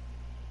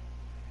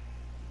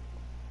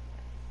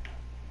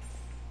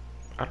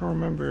 I don't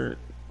remember.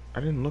 I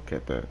didn't look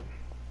at that.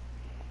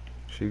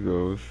 She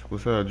goes,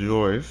 "What's up,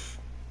 Joyce?"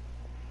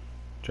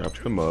 Drops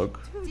the mug.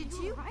 Did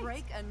you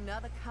break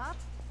another cup?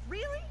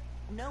 Really?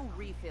 No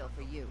refill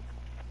for you.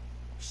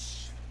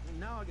 Shh. And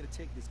now I gotta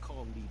take this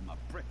call and leave my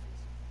breakfast.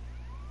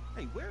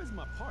 Hey, where's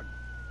my partner?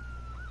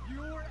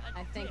 You're a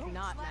I think dick.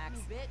 not, Slap Max.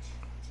 me,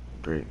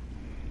 bitch. Great.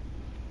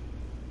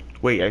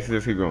 Wait, I see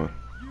this. Keep going.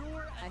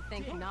 You're a I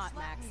think dick. not,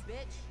 Slap Max. me,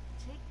 bitch.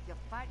 Take your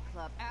fight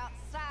club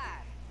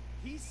outside.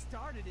 He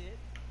started it.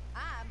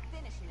 I'm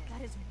finishing it.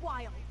 That is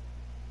wild.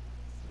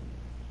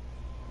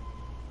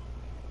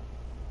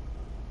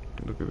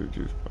 Look at the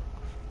juice box.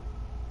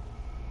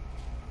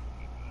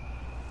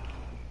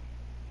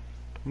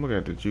 I'm looking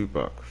at the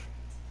jukebox.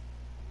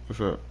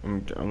 What's up? I'm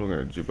looking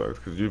at the jukebox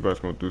because the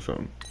jukebox gonna do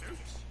something.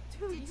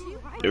 Did you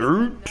break Dude.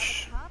 another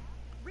cup?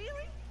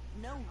 Really?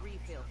 No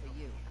refill for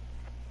you.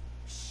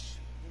 Shh.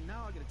 And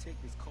now I gotta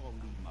take this call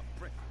and leave my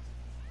breakfast.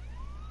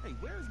 Hey,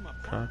 where's my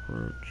partner?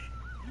 Cockroach.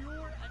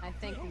 You're a I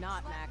think dick.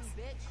 not, Slap Max.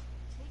 me, bitch.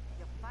 Take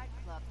your fight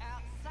club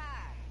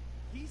outside.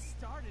 He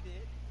started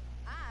it.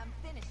 I'm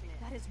finishing it.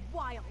 That is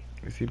wild.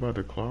 Is he about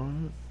to claw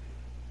on it?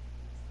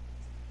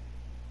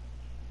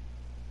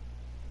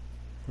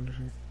 What is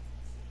he?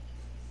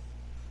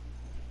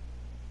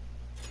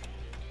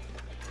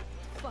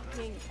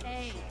 Fucking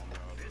A.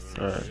 This is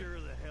Alright. sure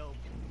the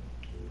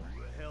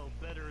hell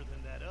better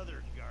than that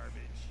other garbage.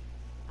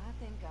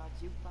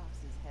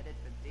 jukebox is headed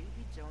for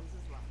Davy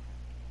Jones's locker.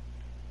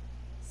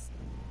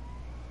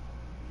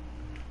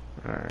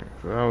 Alright,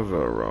 so that was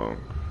wrong.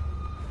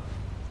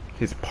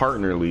 His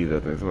partner leaves, I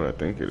think is what I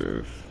think it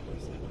is.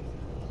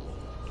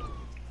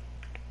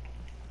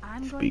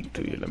 I'm Speak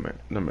to you, let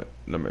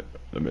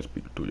me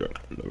speak to you.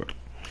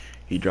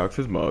 He drops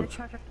his mug.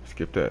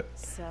 Skip that.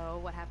 So,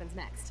 what happens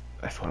next?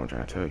 That's what I'm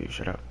trying to tell you.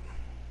 Shut up.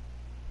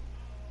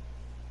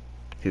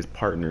 His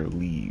partner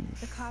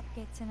leaves. The cop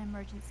gets an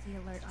emergency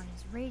alert on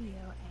his radio,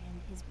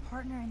 and his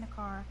partner in the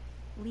car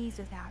leaves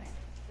without him.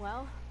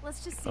 Well,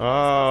 let's just see.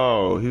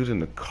 Oh, he was in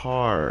the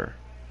car.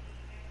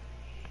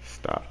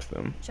 Stops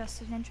them.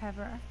 Justin and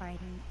Trevor are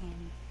fighting,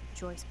 and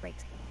Joyce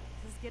breaks them.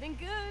 This is getting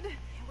good.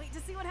 Can't wait to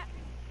see what happens.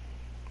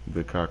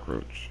 The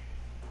cockroach.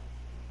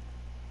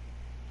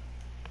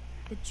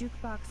 The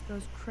jukebox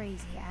goes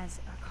crazy as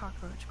a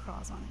cockroach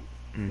crawls on it.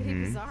 Pretty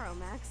bizarro,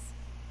 Max.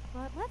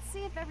 But let's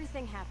see if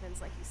everything happens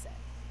like you said.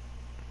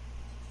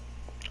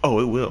 Oh,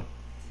 it will.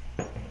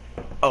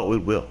 Oh,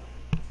 it will.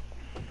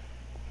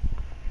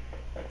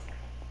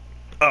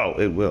 Oh,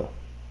 it will.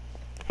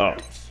 Oh.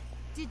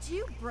 Did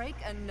you break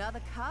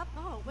another cup?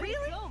 Oh, way to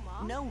go,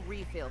 Mom. No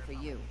refill for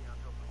you.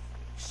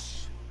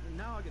 Shh.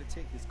 Now I gotta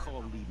take this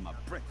call and leave my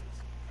breakfast.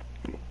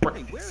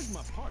 Hey, where is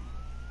my partner?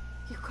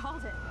 You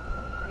called it.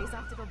 He's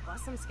off to go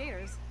bust some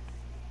skaters.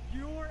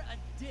 You're a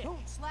dick.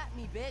 Don't slap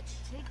me, bitch.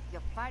 Take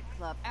your fight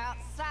club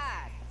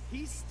outside.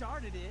 He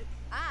started it.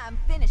 I'm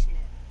finishing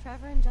it.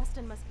 Trevor and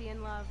Justin must be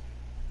in love.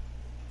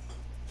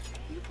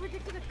 You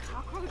predicted a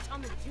cockroach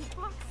on the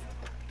jukebox?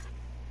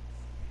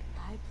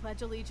 I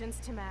pledge allegiance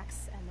to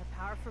Max and the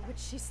power for which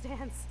she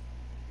stands.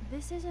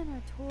 This isn't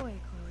a toy,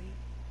 Chloe.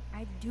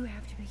 I do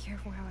have to be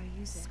careful how I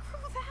use it.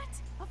 Screw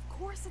that! Of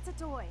course it's a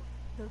toy.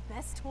 The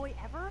best toy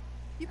ever?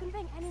 You can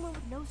bang anyone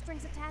with no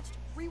strings attached,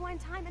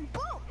 rewind time, and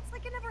boom! It's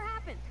like it never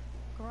happened.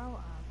 Grow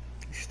up.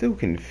 You still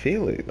can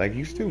feel it. Like,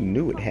 you still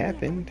knew it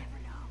happened.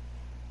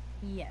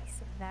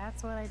 Yes,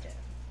 that's what I did.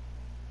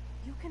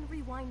 You can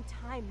rewind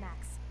time,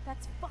 Max.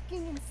 That's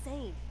fucking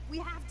insane. We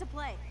have to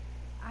play.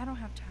 I don't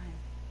have time.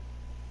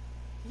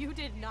 You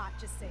did not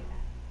just say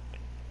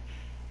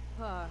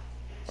that.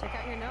 Check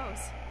out your nose.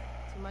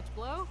 Too much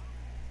blow?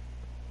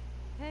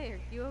 Hey, are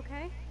you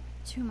okay?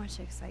 Too much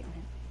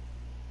excitement.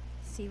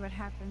 See what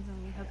happens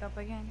when we hook up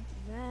again?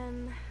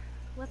 Then,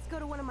 let's go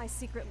to one of my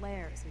secret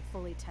lairs and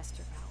fully test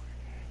your power.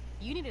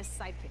 You need a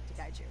sidekick to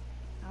guide you.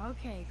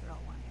 Okay, girl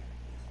wonder.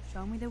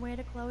 Show me the way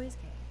to Chloe's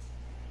cave.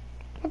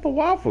 What the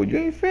waffle? You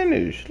ain't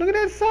finished. Look at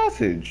that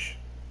sausage.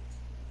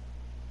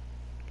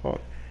 Oh.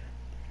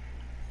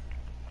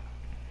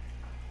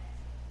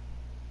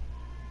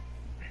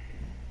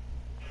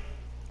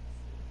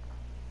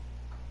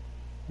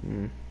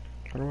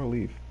 How do I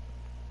leave?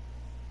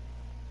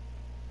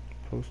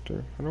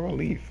 Poster. How do I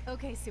leave?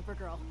 Okay,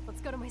 Supergirl, let's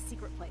go to my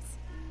secret place.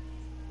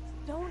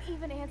 Don't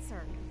even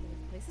answer.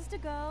 There's places to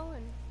go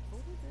and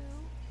what to do.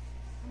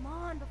 Come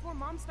on, before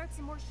Mom starts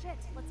some more shit.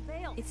 Let's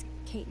bail. It's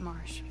Kate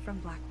Marsh from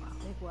Blackwell.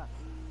 Big what?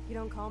 You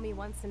don't call me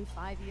once in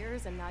 5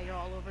 years and now you're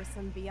all over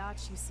some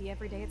biatch you see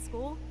every day at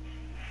school?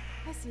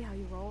 I see how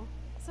you roll.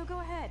 So go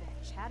ahead,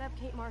 chat up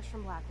Kate Marsh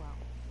from Blackwell.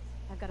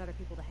 I've got other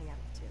people to hang out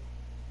with too.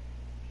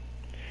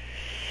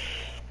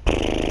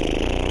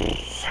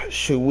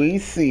 Should we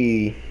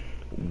see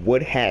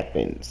what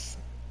happens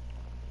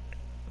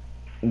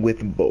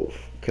with both?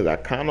 Because I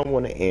kind of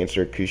want to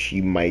answer because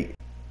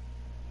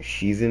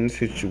she's in a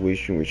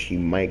situation where she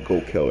might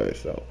go kill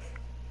herself.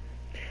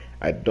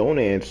 I don't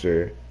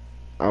answer,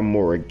 I'm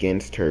more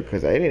against her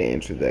because I didn't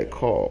answer that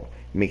call,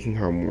 making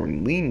her more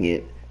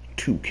lenient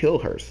to kill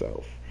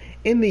herself.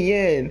 In the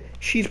end,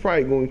 she's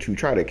probably going to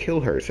try to kill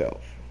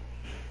herself.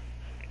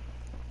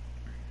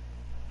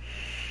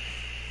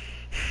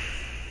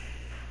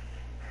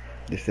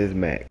 This is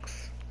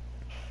Max.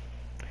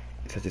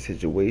 In such a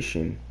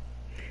situation,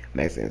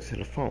 Max answered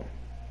the phone.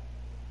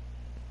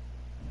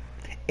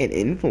 An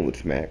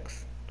influence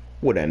Max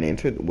would not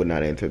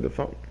answer the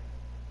phone.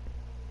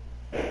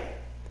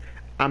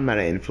 I'm not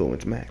an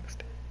influence Max.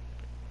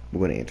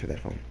 We're gonna answer that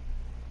phone.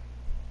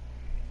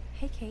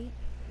 Hey, Kate.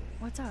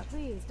 What's up?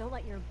 Please, don't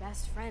let your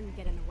best friend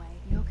get in the way.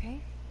 You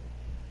okay?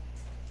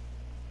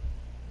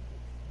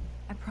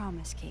 I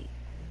promise, Kate.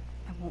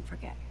 I won't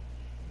forget.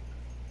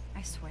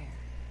 I swear.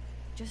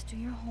 Just do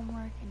your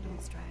homework and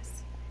don't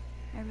stress.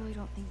 I really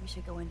don't think we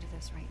should go into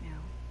this right now.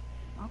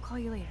 I'll call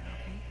you later,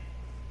 okay?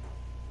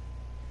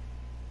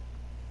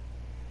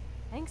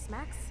 Thanks,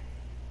 Max.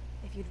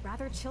 If you'd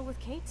rather chill with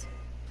Kate,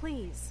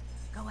 please,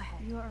 go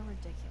ahead. You are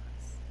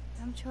ridiculous.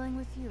 I'm chilling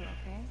with you,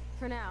 okay?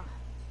 For now,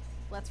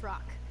 let's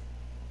rock.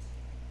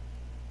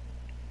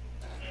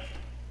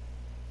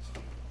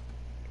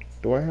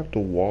 Do I have to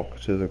walk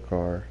to the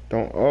car?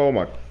 Don't. Oh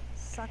my.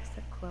 Sucks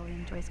that Chloe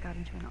and Joyce got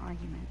into an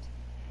argument.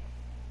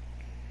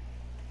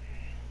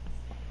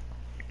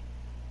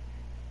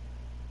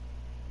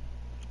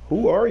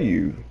 Who are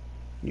you?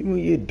 You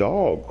and your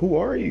dog. Who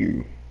are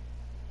you?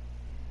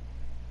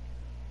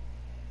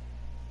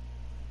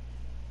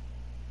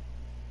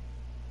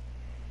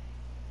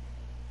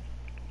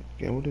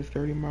 Again with this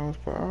 30 miles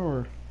per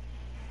hour.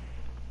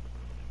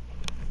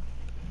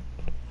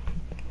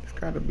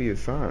 Gotta be a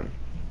sign.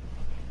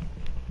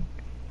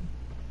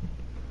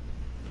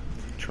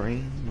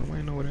 Train?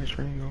 Nobody know where that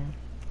train going.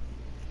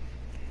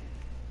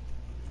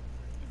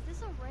 Is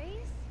this a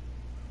race?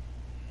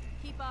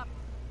 Keep up.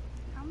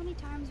 How many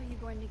times are you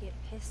going to get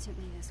pissed at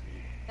me this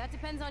week? That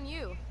depends on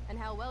you and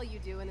how well you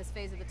do in this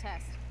phase of the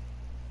test.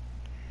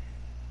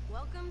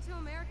 Welcome to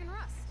American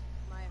Rust,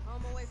 my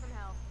home away from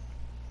hell.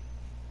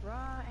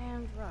 Raw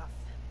and rough.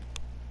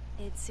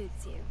 It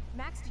suits you.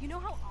 Max, do you know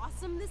how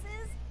awesome this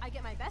is? I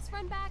get my best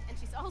friend back, and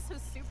she's also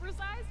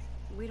supersized.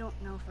 We don't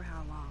know for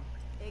how long.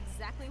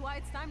 Exactly why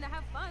it's time to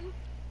have fun.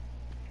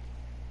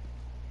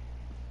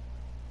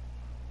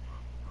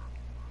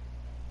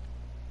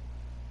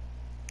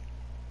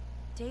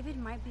 David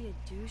might be a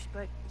douche,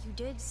 but you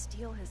did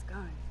steal his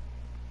gun.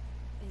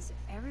 Is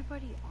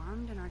everybody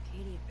armed in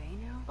Arcadia Bay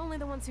now? Only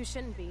the ones who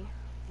shouldn't be,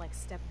 like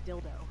Step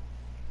Dildo.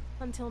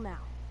 Until now.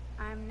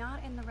 I'm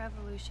not in the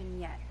revolution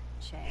yet,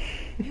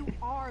 Shay. You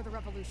are the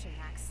revolution,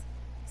 Max.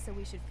 So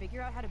we should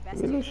figure out how to best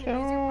use and abuse your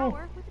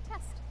power with a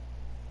test.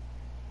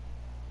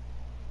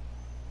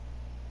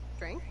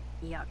 Drink?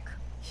 Yuck.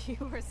 You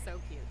are so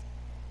cute.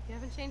 You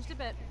haven't changed a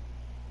bit.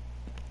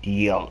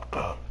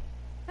 Yuck.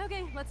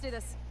 Okay, let's do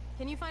this.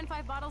 Can you find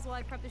 5 bottles while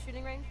I prep the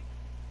shooting range?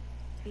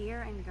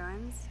 Beer and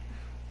guns?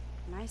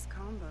 Nice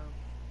combo.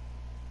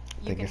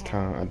 I think it's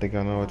time. I think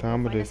I know what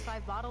time it Find is. us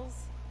 5 bottles,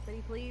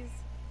 pretty please.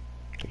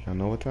 I think I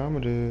know what time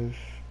it is.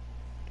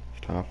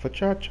 It's time for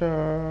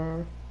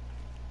cha-cha.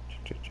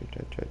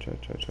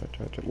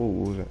 Cha-cha-cha-cha-cha-cha-cha-cha. Whoa,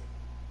 what was that?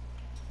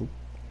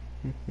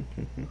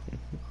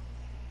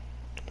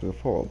 Look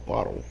for a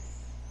bottle.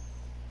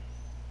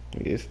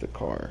 It's the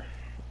car.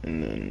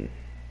 And then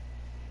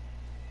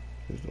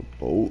there's a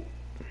boat.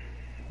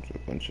 There's a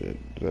bunch of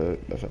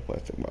that's a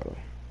plastic bottle.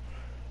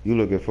 You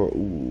looking for a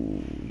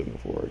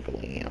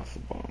glass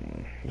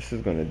bottle. This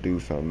is gonna do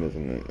something,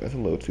 isn't it? That's a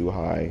little too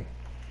high.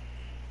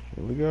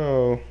 Here we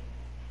go.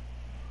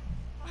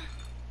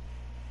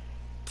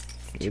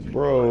 It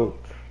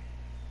broke.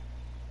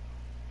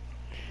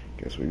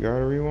 Guess we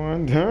gotta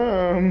rewind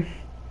time.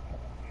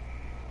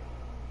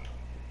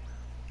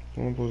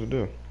 What am I supposed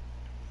to do?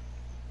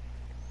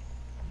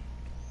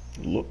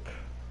 Look.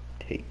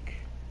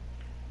 Take.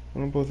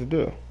 What am I supposed to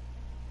do?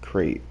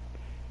 Crate.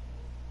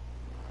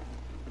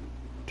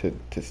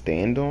 To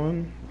stand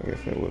on? I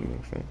guess that would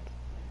make sense.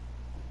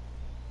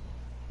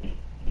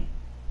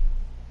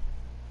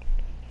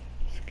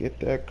 Let's get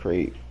that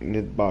crate in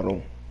this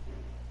bottle.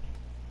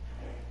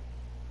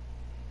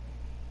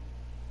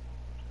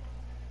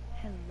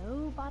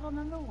 Hello, bottle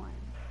number 1.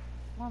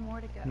 1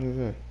 more to go. What is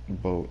that?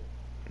 Boat.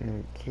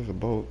 No, it's just a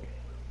boat.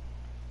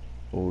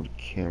 Old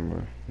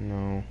camera.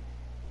 No.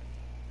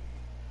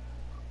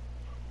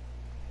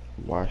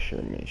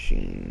 Washer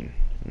machine.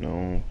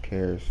 No.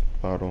 Cares.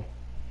 Bottle.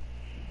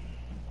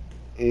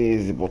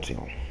 Is a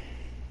bottle.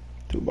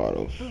 2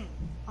 bottles.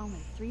 Only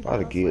 3 About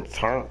to bottles get left.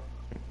 turned.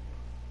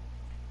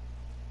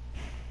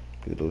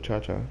 Good little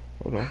cha-cha.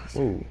 Hold on.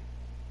 Whoa.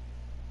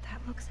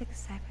 That looks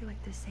exactly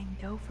like the same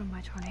dough from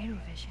my tornado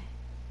vision.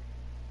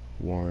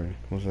 Warren,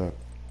 what's up?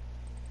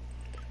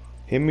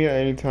 Hit me at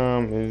any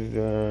time.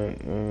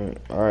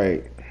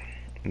 Alright.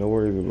 No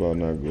worries about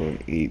not going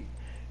to eat.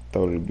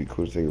 Thought it'd be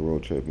cool to take a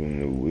road trip in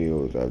the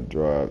wheels. I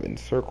drive in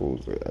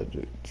circles.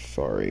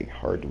 Sorry,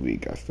 hard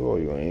week. I still owe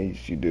you an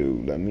age. You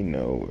do. Let me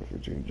know if you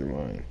change your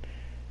mind.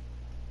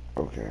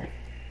 Okay.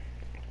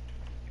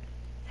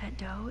 That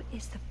dough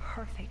is the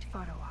perfect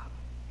photo op.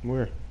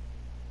 Where?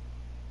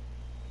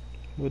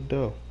 What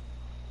dough?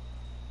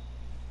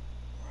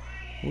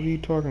 What are you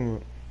talking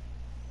about?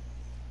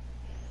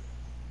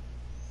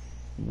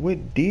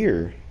 What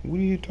deer? What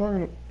are you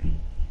talking about?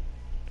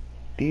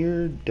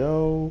 Deer,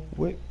 doe,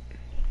 what?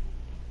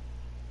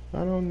 I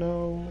don't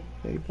know.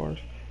 Hey, bars.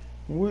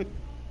 What?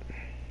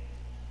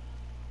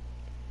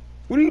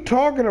 What are you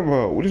talking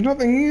about? There's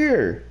nothing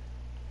here.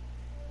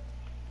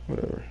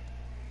 Whatever.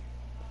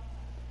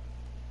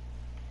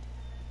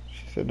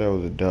 She said that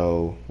was a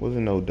doe.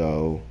 Wasn't no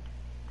doe.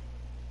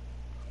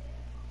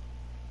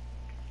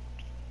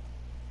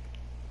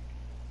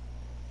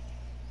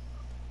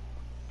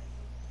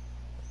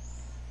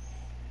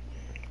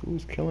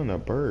 Who's killing a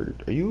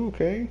bird? Are you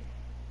okay?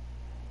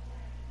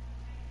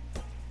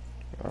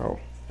 Oh.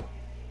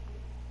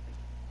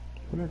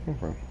 Where'd that come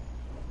from?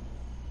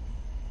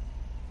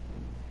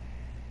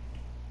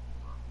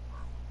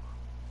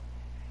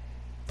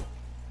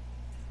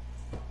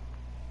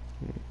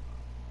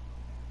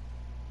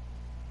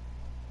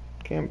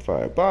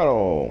 Campfire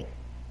bottle.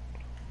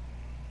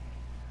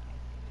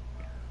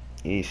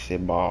 It's a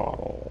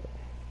bottle.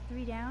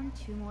 3 down,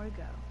 2 more to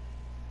go.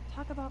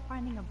 Talk about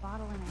finding a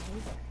bottle in a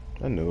hazer.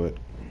 I knew it.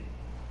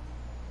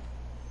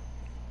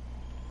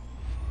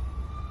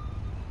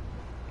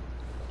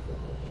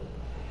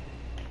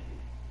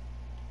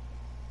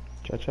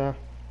 Cha-cha.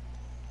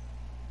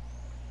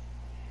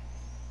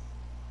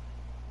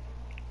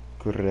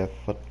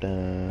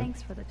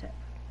 Thanks for the tip.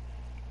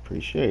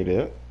 Appreciate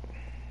it.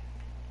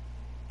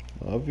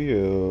 Love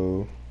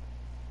you.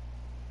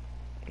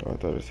 Oh, I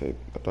thought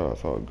I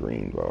saw a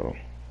green bottle.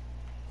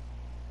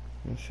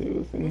 Let's see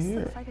what's in This here.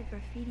 looks like a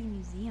graffiti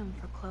museum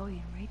for Chloe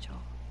and Rachel.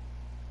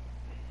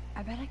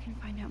 I bet I can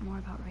find out more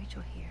about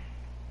Rachel here.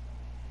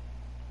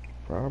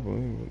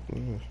 Probably. What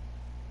is this?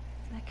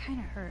 That kind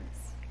of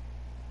hurts.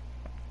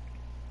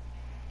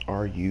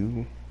 Are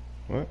you?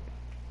 What?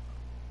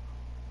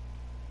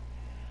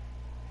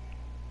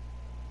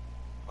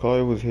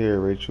 Chloe was here.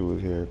 Rachel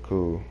was here.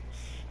 Cool.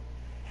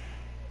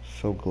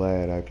 So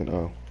glad I can.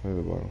 Oh, there's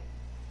a bottle.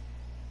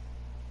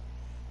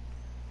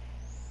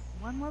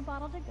 One more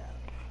bottle to go.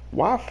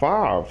 Why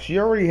 5? She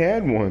already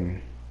had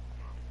one.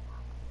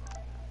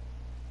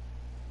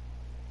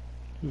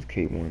 Who's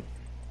Kate one?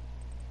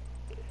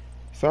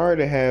 Sorry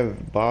to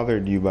have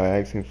bothered you by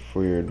asking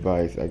for your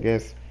advice. I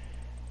guess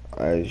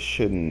I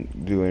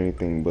shouldn't do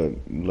anything but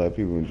let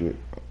people enjoy.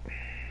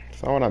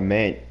 That's not what I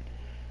meant. I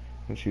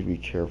want you to be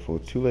careful.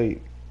 Too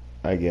late,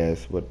 I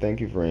guess. But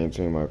thank you for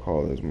answering my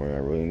call this morning. I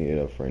really needed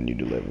a friend you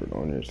delivered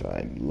on your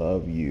side.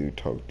 Love you.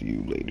 Talk to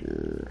you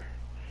later.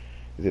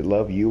 Is it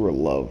love you or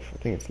love? I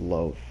think it's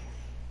love.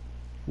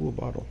 Ooh, a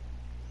bottle.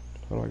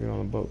 How do I get on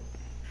the boat?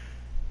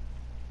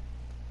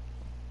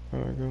 How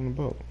do I get on the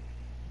boat?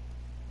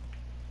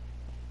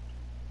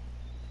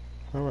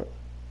 How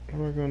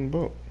do I get on the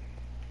boat?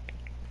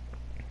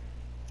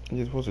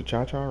 You supposed to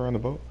cha-cha around the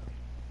boat?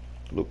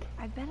 Look.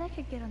 I bet I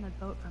could get on the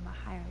boat from a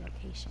higher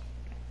location.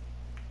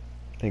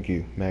 Thank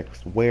you,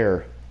 Max.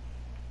 Where?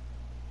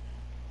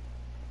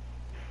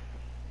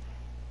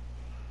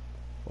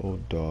 Oh,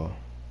 duh.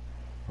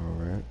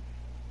 Alright.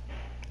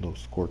 Little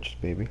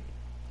scorched baby.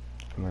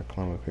 Can I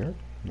climb up here?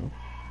 No.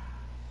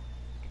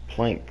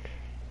 Plank.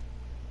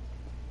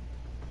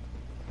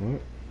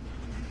 What?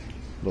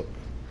 Look.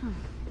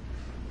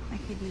 I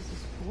could use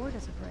this board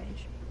as a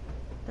bridge.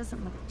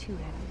 Doesn't look too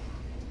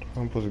heavy.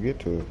 How am I supposed to get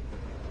to it?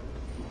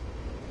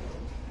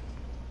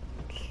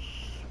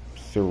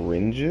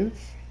 Syringes?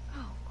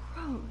 Oh,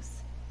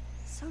 gross.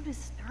 So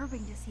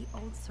disturbing to see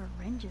old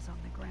syringes on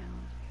the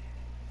ground.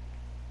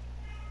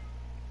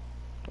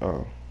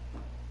 Oh.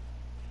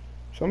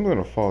 Something's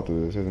gonna fall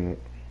through this, isn't it?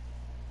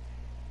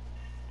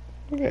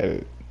 Look at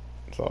it.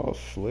 It's all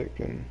slick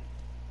and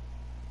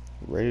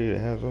ready to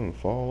have something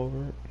fall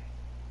over it.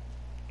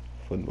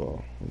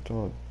 Football. It's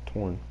all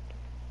torn.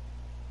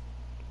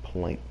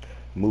 Plank.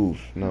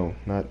 Move. No,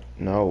 not.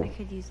 No. I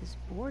could use this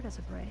board as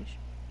a bridge.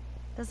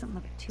 Doesn't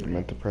look too I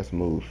meant to heavy. press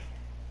move.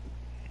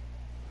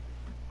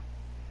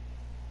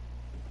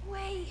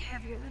 Way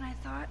heavier than I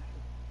thought.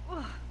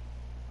 Ugh.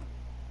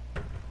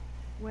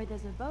 Where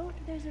there's a boat,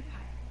 there's a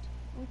pirate.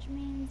 Which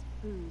means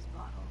booze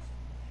bottles.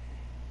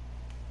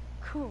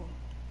 Cool.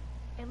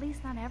 At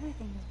least not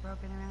everything is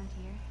broken around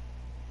here.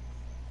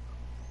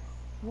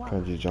 Wow.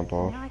 Can I just jump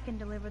off? Now I can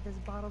deliver this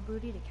bottle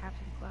booty to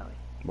Captain Chloe.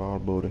 Bottle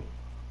booty.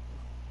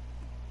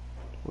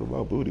 What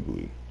about booty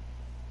booty?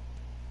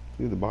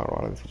 Leave the bottle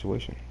out of the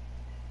situation.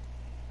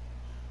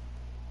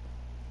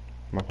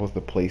 Am I supposed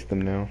to place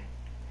them now?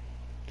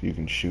 So you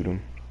can shoot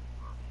them?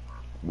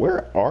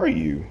 Where are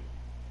you?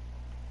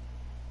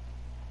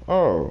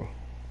 Oh.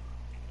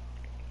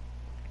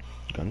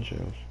 Gun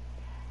shells.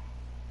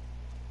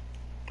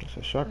 It's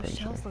a shotgun Those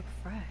shell. shells look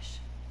fresh.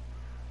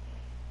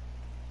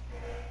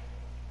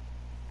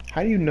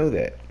 How do you know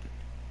that?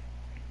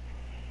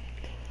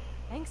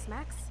 Thanks,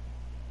 Max.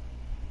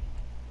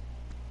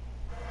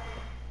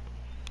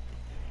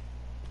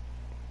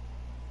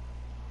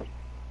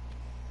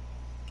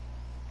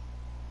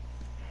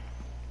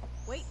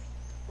 Wait,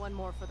 one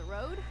more for the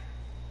road.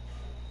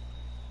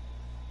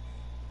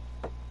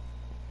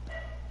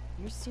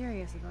 You're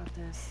serious about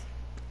this.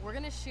 We're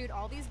gonna shoot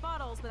all these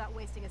bottles without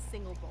wasting a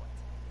single bullet.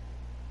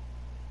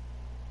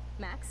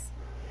 Max,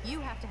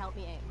 you have to help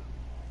me aim.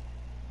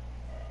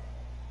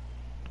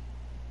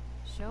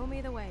 Show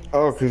me the way, Max.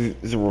 Oh, because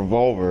it's a I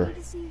revolver. need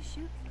to see you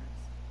shoot first.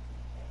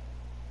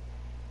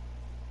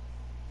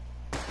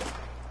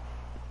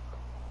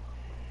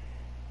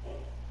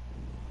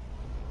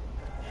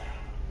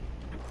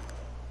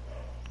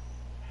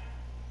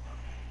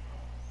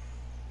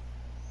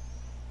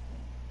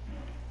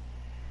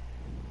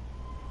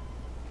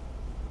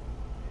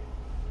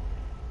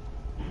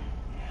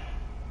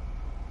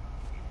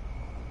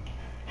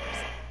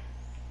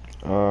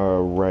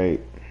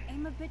 Right.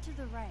 Aim a bit to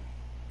the right.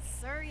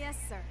 Sir, yes,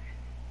 sir.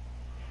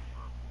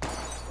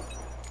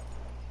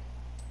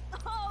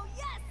 Oh,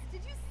 yes!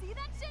 Did you see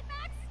that shit,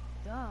 Max?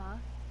 Duh.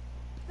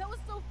 That was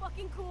so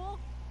fucking cool.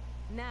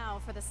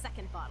 Now for the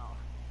second bottle.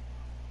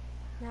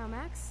 Now,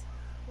 Max,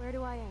 where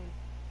do I aim?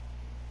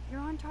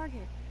 You're on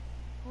target.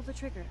 Pull the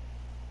trigger.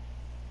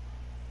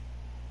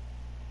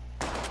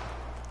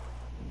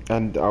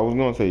 And I was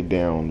gonna say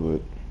down,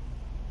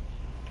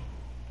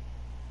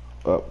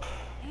 but up.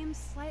 Aim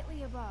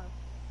slightly above.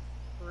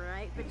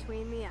 Right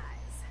between the eyes.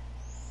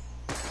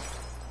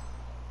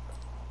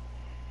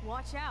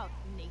 Watch out,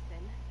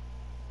 Nathan.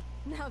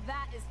 Now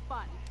that is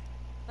fun.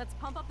 Let's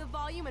pump up the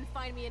volume and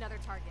find me another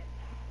target.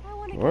 I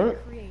want to get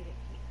What? creative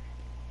here.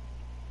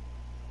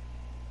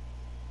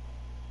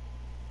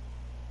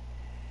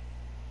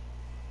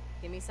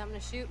 Give me something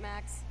to shoot,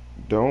 Max.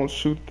 Don't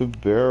shoot the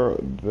barrel.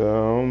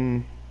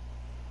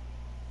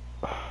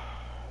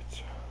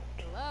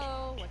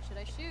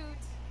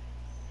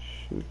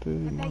 I bet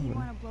you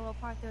want to blow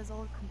apart those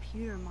old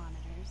computer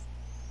monitors.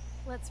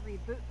 Let's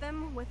reboot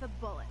them with a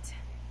bullet.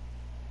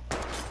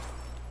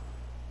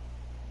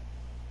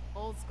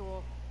 Old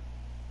school.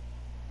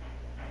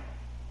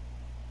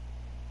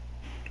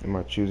 Am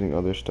I choosing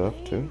other stuff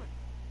too?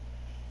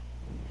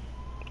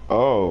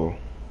 Oh.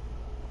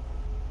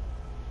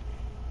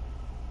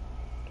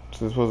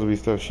 So it's supposed to be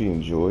stuff she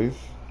enjoys?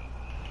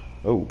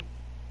 Oh.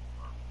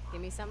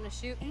 Give me something to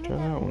shoot. Aim Try at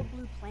that that old one.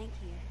 blue plank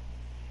here.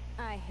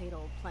 I hate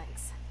old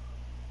planks.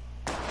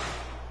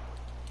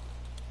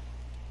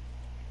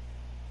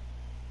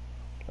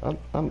 I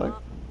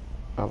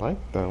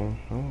like that one.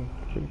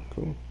 Oh, pretty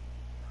cool.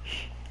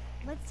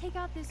 Let's take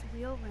out this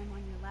wheel rim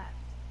on your left.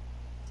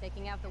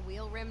 Taking out the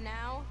wheel rim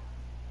now?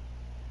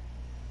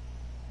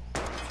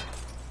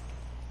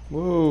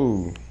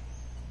 Whoa.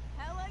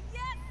 Hella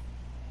yes!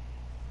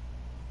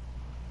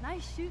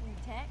 Nice shooting,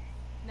 Tech.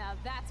 Now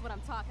that's what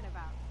I'm talking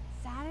about.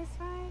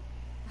 Satisfied?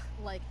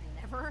 Like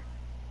never?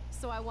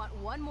 So I want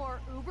one more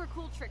uber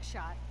cool trick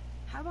shot.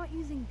 How about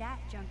using that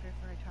junker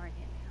for a target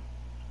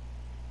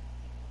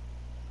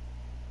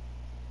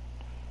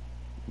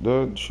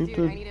now? Shoot Dude,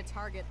 the. I need a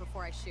target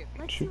before I shoot.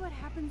 Let's see what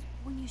happens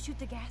when you shoot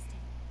the gas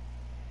tank.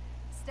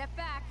 Step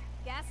back,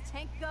 gas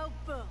tank go,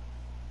 boom.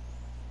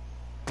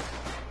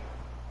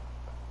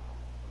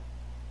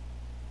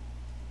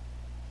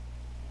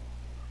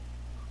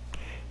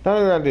 Not a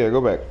good idea.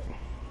 Go back.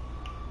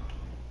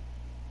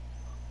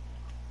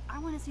 I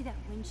want to see that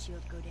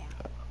windshield go down.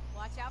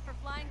 Watch out for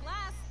flying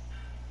glass.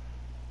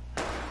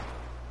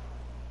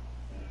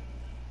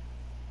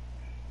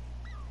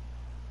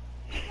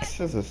 It's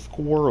just a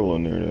squirrel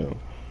in there now.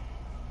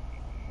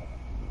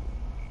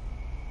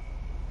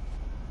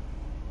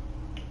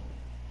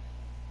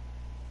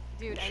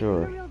 Dude,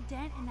 Sure. Put a real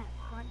dent in that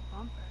front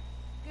bumper.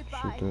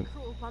 Goodbye, Shoot that.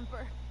 cool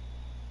bumper.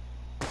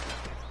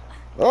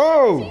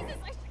 Oh! Jesus,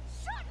 I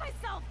shot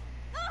myself!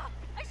 Ah,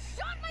 I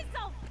shot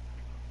myself!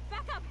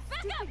 Back up, back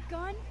up! Stupid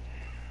gun.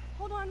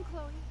 Hold on,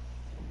 Chloe.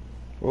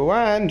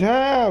 One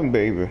time,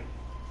 baby.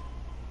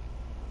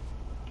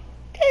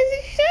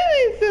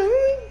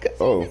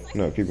 Oh,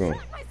 no, keep going.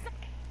 Shot myself.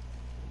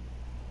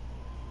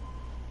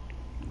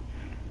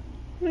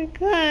 Oh my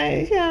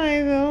god,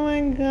 oh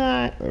my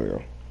god. There we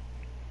go.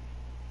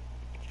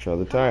 Try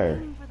the tire.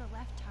 Aiming for the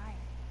left tire.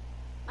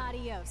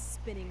 Adios,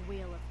 spinning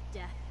wheel of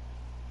death.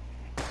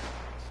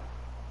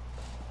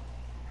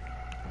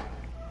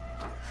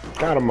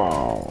 Got them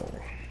all.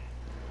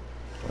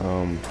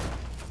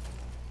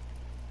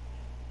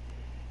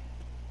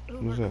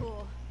 What's Uber that?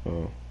 cool.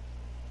 Oh.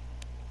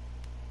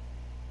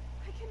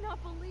 I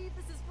cannot believe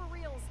this is for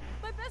reals.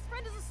 My best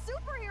friend is a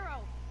superhero.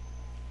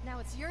 Now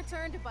it's your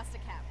turn to bust a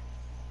cap.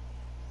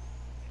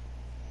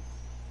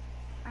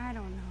 I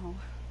don't know.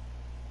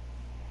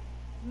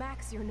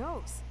 Max, your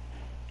nose.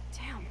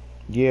 Damn.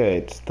 Yeah,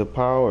 it's the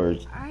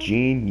powers.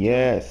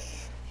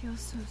 Genius. Feels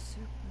so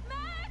super.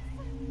 Max!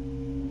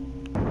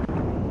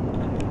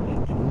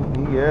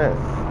 Yes.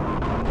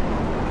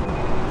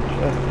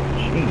 Just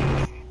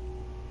genius.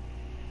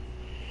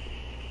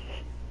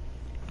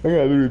 I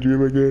gotta do the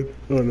dream again.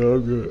 Oh no,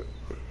 I'm good.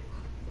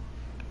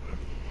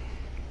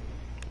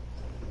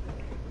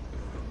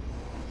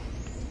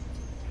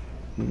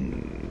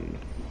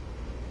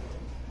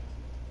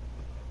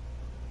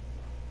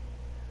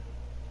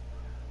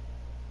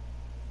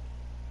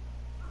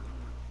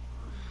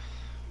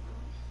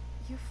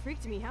 You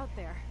freaked me out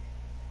there.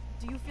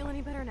 Do you feel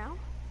any better now?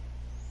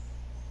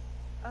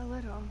 A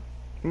little.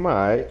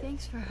 Might.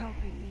 Thanks for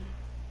helping me.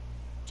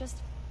 Just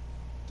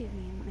give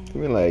me a minute.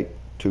 Give me like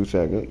 2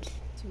 seconds.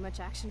 Too much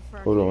action for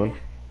Hold on.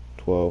 Arcadia?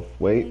 12.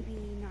 Wait. Maybe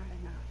not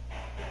enough.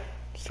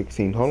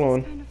 16. Hold This on.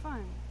 is kind of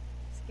fun.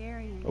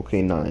 Scary and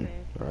Okay, 9.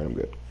 stupid. Alright, I'm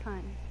good.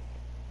 Fun.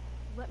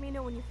 Let me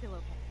know when you feel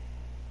okay.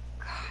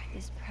 God,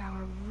 this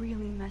power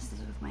really messes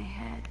with my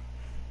head.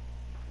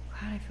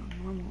 Glad I feel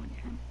normal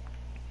again.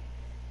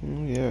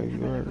 Yeah, I you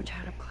better are. go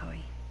chat up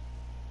Chloe.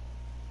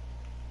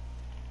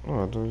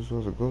 Oh, I thought you were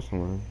supposed to go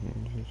somewhere.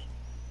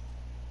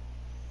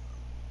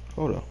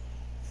 Hold on.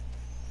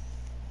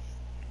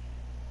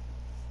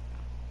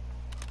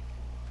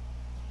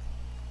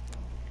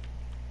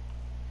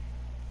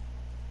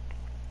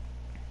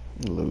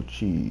 Little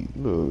cheese,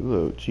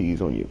 little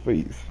cheese on your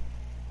face.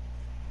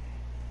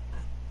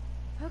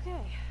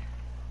 Okay.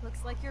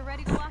 Looks like you're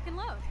ready to lock and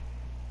load.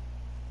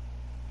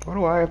 What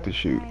do I have to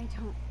shoot? I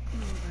don't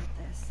know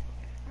about this.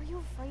 Are you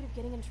afraid of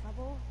getting in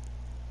trouble?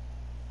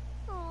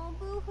 Oh,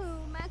 boo-hoo.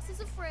 Max is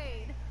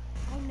afraid.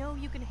 I know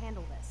you can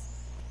handle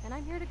this. And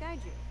I'm here to guide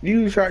you.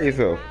 You shot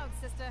yourself. Proud,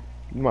 sister.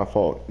 My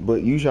fault,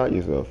 but you shot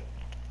yourself.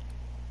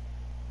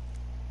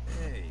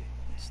 Hey,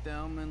 it's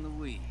Thelma and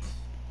Louise.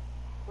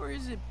 Or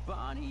is it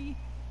Bonnie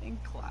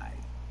and Clyde?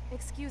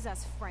 Excuse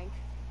us, Frank.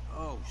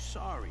 Oh,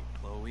 sorry,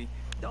 Chloe.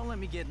 Don't let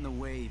me get in the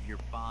way of your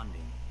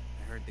bonding.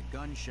 I heard the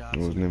gunshots.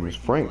 His and name is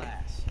breaking Frank.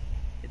 glass.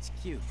 It's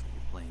cute that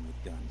you're playing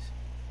with guns.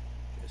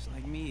 Just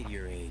like me at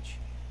your age.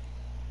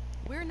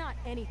 We're not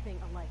anything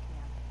alike,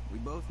 man. We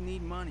both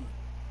need money.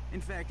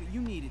 In fact, you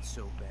need it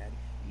so bad,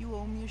 you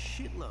owe me a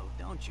shitload,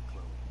 don't you,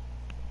 Chloe?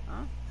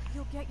 Huh?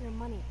 You'll get your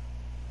money.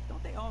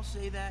 Don't they all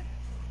say that?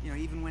 You know,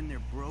 even when they're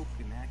broke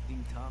and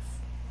acting tough?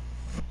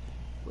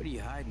 What are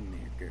you hiding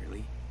there,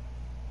 girlie?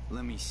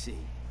 Let me see.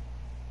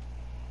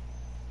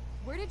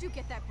 Where did you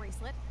get that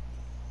bracelet?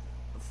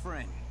 A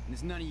friend. And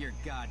it's none of your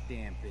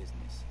goddamn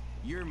business.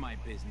 You're my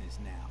business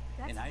now.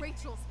 That's and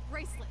Rachel's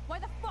bracelet. Why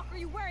the fuck are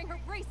you wearing her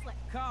bracelet?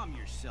 Calm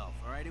yourself,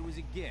 alright? It was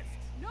a gift.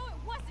 No, it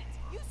wasn't.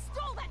 You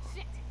stole that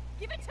shit.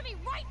 Give it to me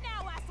right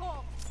now,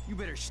 asshole. You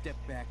better step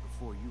back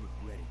before you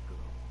regret it, girl.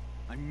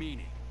 I mean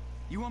it.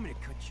 You want me to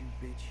cut you,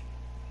 bitch?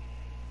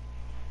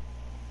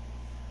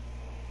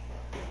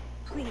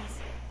 Please.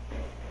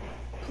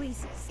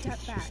 Please, step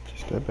back.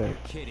 Just step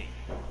back. Kidding.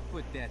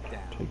 Put that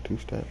down. Take 2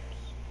 steps.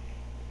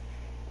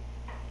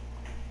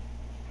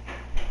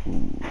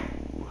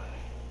 Ooh.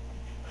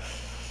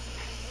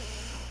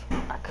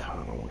 I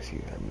kinda want to see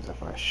what happens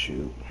if I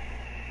shoot.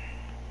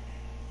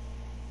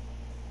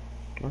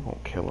 I'm not gonna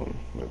kill him,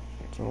 but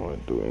I don't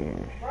want to do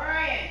anything.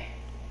 Brian!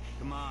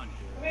 Come on, girl.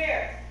 Come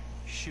here!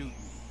 Shoot me.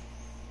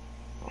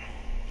 Bring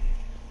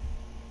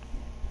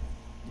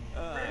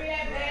me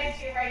that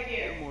basket right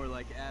here. You're more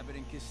like Abbott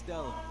and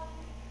Costello.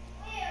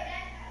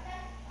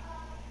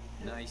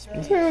 Nice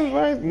This piece. was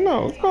like,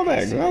 no, let's go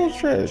back. That was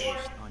trash.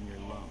 On your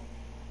loan.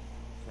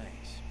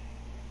 Thanks.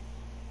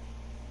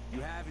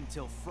 You have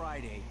until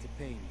Friday to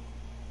pay me,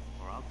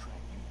 or I'll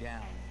track you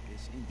down with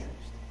this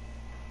interest.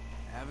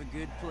 Have a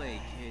good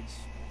play, kids.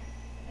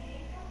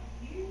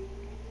 You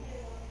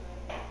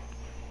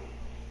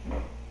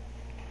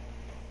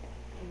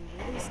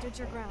really stood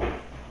your ground. I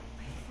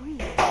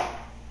freeze.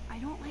 I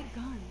don't like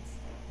guns.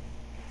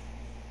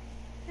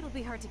 It'll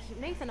be hard to keep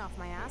Nathan off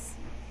my ass.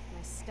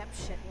 My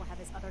step-shit will have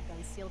his other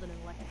gun sealed in an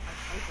electrified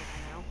paper by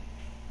now.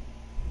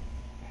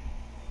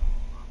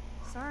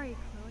 Sorry,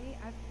 Chloe.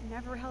 I've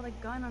never held a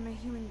gun on a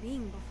human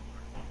being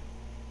before.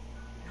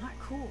 Not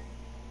cool.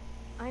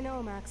 I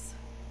know, Max.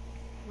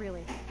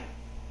 Really.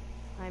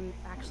 I'm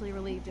actually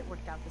relieved it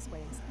worked out this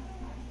way instead.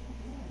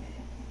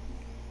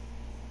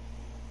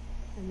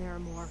 And there are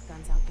more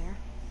guns out there.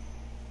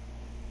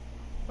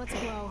 Let's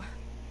blow.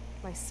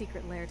 My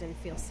secret lair didn't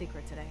feel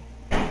secret today.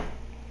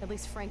 At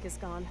least Frank is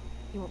gone.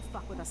 He won't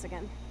fuck with us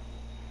again.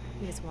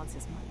 He just wants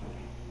his money.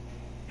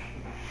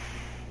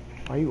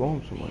 Why you owe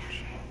him so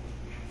much?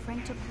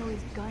 Frank took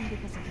Chloe's gun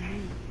because of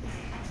me.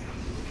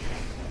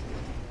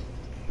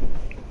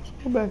 Let's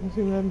go back and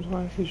see what happens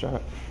when I see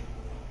shot.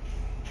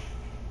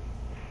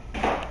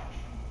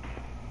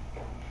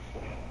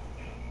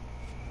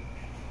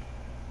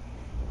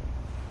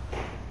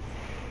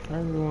 I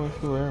really want to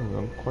see what happens.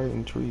 I'm quite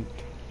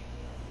intrigued.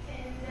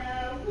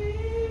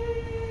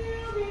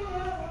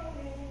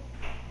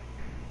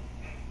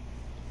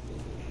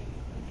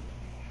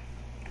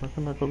 Why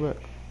can't I go back?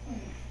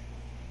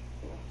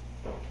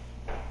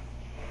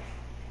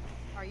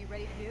 Are you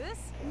ready to do this?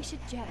 We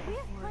should jet We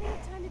have before. plenty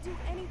of time to do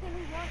anything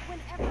we want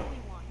whenever we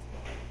want.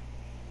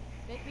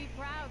 Make me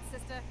proud,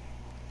 sister.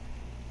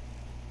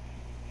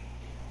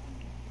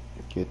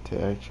 Get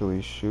to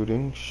actually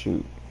shooting,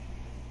 shoot.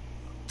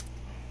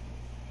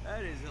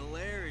 That is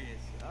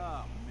hilarious.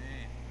 Oh,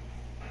 man.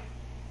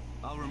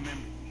 I'll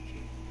remember you,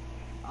 kid.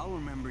 I'll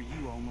remember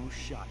you almost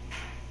shot me.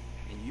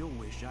 And you'll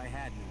wish I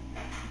had known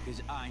that,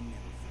 because I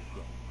never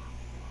forget.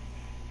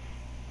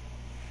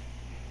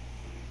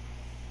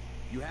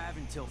 You have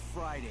until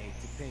Friday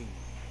to pay me.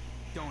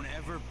 Don't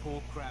ever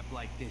pull crap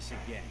like this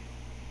again.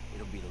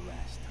 It'll be the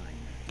last time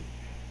you do.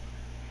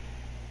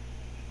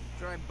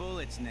 Try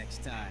bullets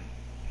next time,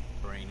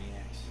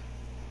 brainiacs.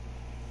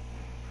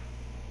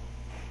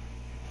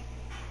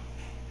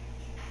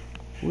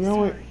 We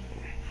always.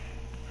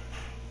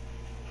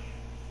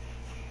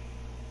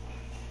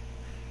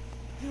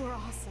 You are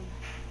awesome.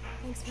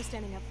 Thanks for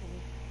standing up for me.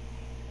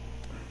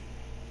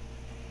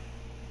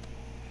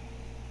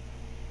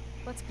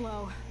 Let's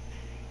blow.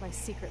 My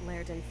secret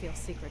lair didn't feel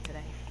secret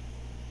today.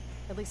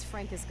 At least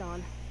Frank is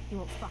gone. He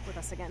won't fuck with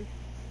us again.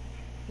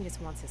 He just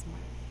wants his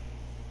money.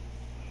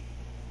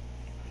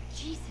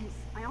 Jesus,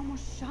 I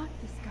almost shot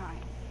this guy.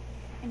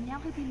 And now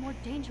he'd be more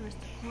dangerous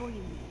to Chloe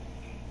and me.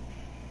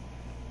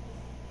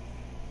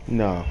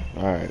 No,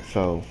 alright,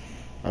 so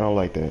I don't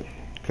like that.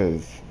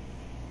 Because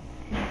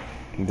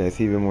that's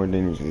even more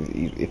dangerous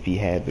if he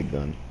had the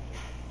gun.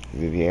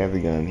 'Cause if he had the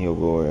gun, he'll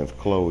go against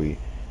Chloe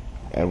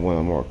at one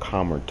a more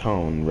calmer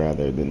tone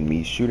rather than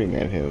me shooting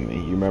at him.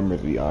 And he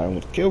remembers me, I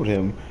almost killed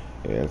him.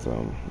 Yeah,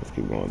 so let's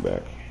keep going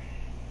back.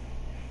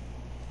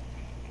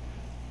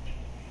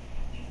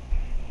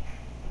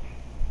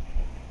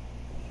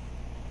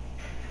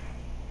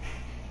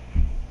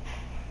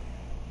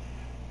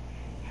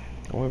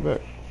 I went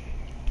back.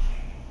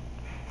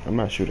 I'm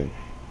not shooting.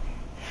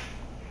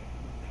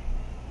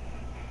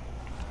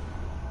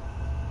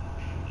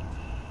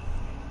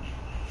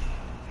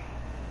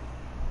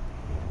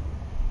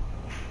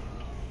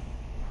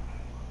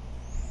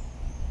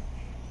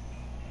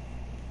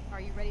 Are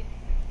you ready?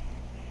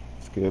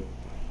 Skip.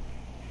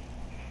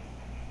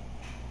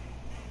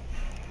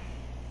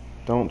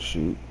 Don't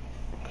shoot,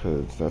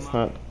 because that's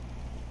not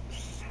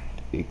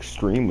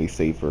extremely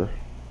safer.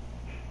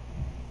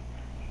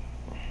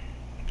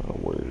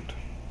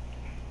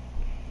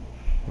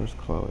 Where's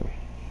Chloe?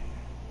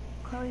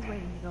 Chloe's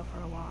waiting to go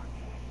for a walk.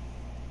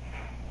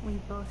 We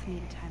both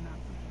need a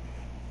timeout.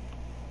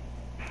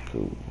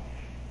 Cool.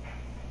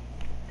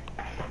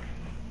 I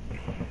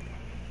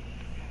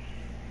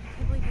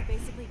can't believe you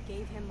basically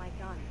gave him my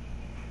gun.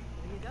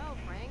 Here you go,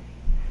 Frank.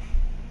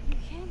 You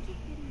can't keep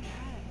getting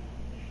mad at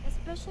me,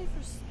 especially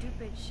for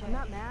stupid shit. I'm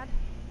not mad.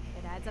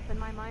 It adds up in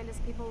my mind as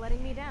people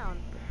letting me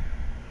down.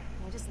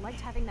 I just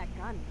liked having that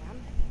gun,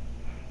 man.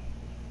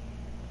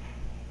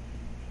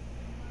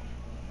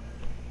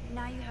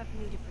 Now you have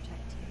me to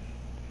protect you.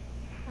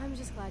 I'm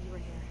just glad you were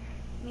here.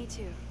 Me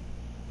too.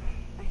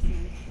 I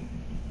think.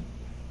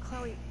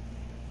 Chloe,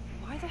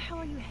 why the hell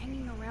are you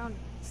hanging around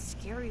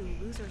scary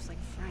losers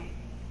like Frank?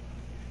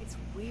 It's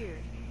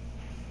weird.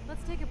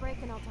 Let's take a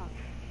break and I'll talk.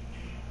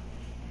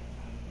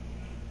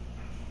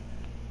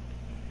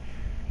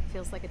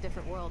 Feels like a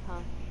different world,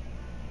 huh?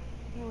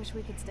 I wish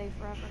we could stay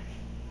forever.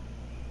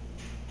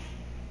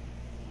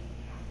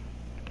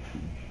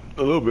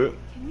 A little bit.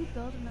 Can we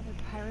build another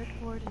pirate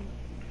port and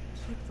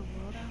keep the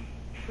world out?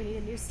 We need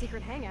a new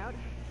secret hangout.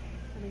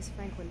 At least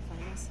Frank wouldn't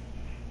find us.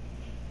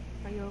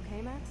 Are you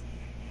okay, Max?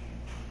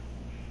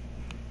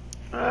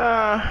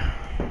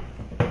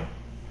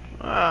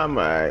 I'm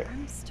alright.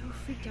 I'm still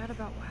freaked out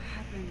about what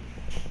happened.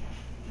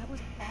 That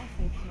was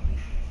awful, Chloe.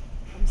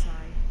 I'm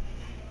sorry.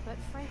 But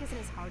Frank isn't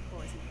as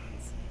hardcore as he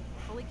thinks.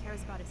 All he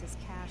cares about is his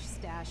cash,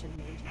 stash, and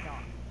mangy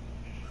dog.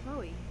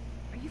 Chloe,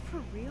 are you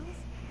for reals?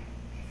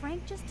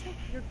 Frank just took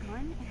your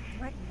gun and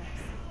threatened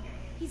us.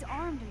 He's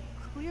armed and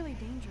clearly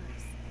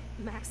dangerous.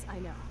 Max, I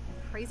know.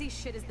 Crazy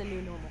shit is the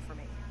new normal for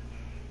me.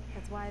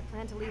 That's why I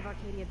plan to leave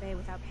Arcadia Bay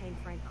without paying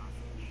Frank off.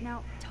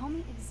 Now, tell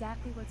me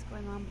exactly what's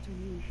going on between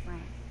you and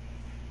Frank.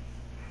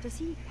 Does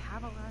he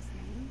have a last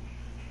name?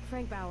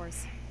 Frank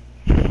Bowers.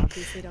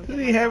 Obviously don't Does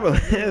get he have a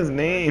last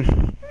name?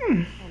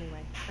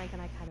 Anyway, Frank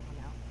and I kind of hung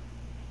out.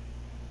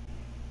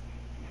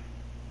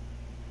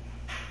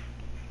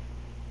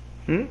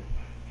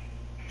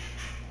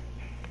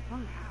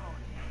 Hung out?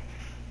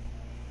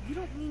 You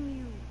don't mean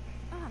you...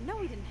 Oh, no,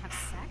 we didn't have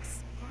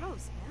sex.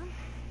 Gross, man.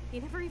 He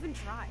never even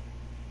tried.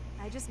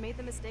 I just made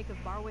the mistake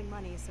of borrowing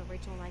money so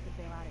Rachel and I could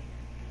bail out of here.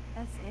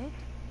 That's it?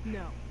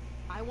 No.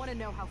 I want to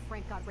know how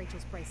Frank got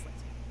Rachel's bracelet.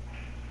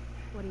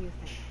 What do you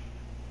think?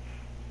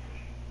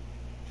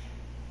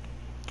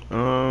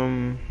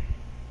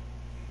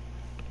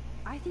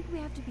 I think we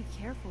have to be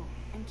careful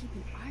and keep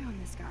an eye on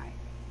this guy.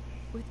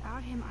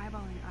 Without him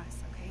eyeballing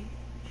us, okay?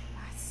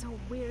 It's so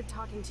weird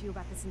talking to you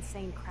about this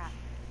insane crap.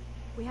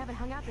 We haven't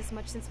hung out this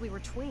much since we were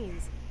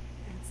tweens.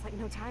 And it's like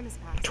no time has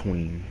passed.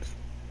 Tweens.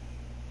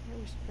 I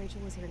wish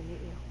Rachel was here to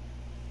meet you.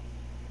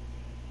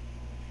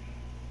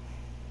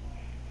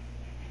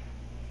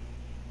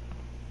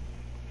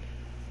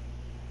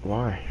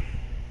 Why?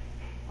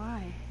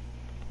 Why?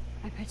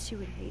 I bet she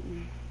would hate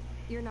me.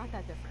 You're not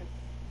that different.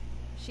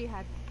 She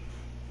has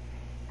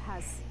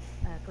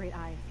a great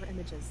eye for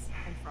images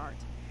and for art.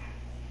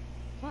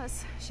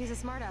 Plus, she's a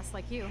smartass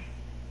like you.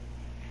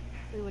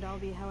 We would all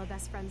be hella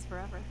best friends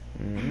forever.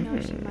 I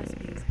know she must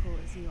be as cool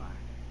as you are.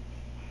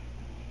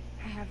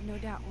 I have no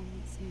doubt we'll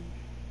meet soon.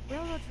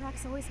 Railroad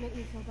tracks always make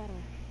me feel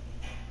better.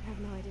 I have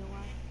no idea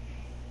why.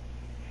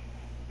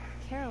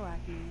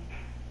 Kerouac knew.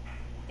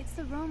 It's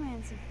the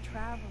romance of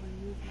travel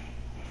and movement.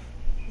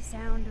 The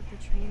sound of the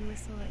train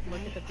whistle at night.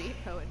 Look at the beat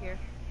poet here.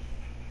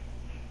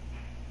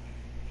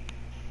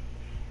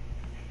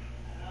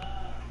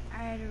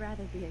 I'd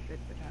rather be a good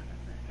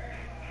photographer.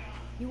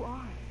 You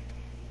are.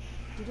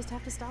 You just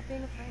have to stop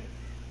being afraid.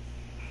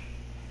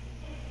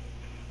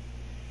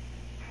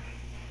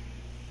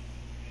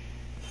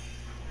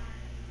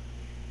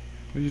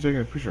 What are you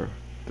taking a picture of?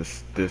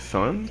 The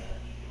sun?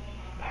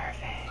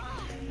 Perfect.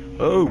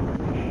 Oh!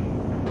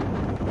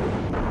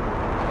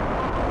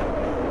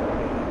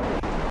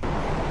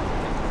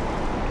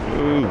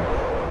 Ooh.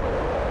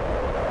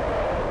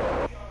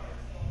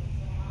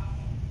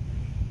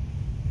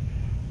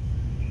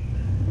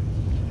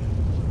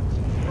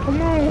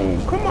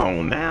 Come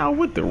on now,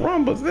 with the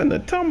rumbles and the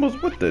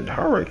tumbles, with the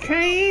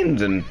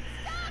hurricanes, and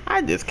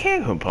I just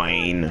can't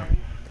complain.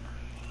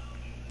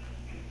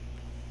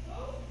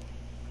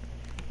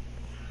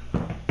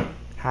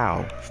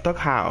 How? Stuck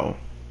how?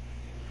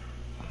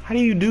 How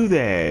do you do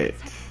that?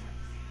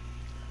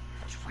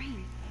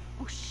 Train.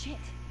 Oh shit.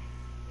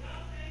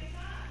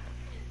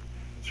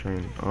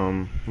 Train. What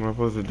am I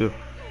supposed to do?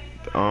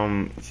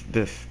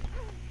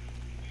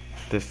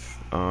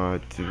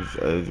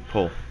 To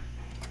pull.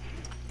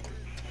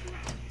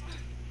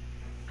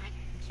 I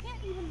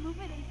can't even move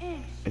it an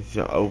inch. It's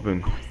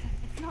open.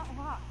 It's not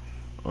locked.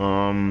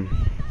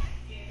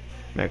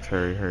 Max,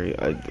 hurry.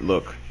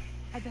 Look.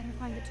 I better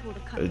find a tool to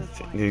cut those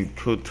The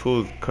lines.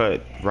 tool's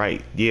cut.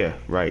 Right. Yeah,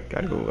 right.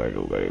 Gotta go.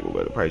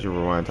 Gotta price your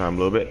rewind time a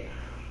little bit.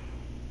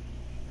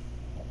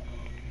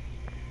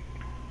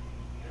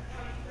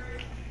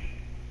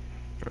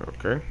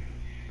 Okay.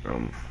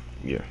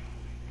 Yeah.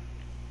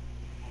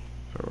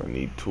 So I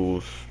need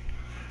tools.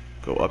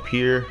 Go up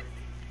here.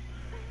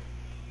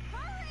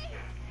 Hurry!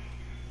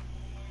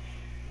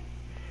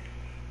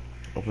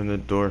 Open the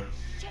door.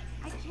 Shit,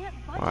 I can't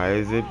Why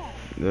is it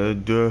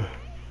the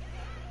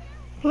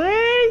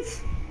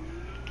please?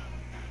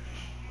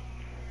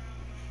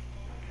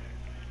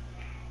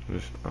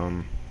 Just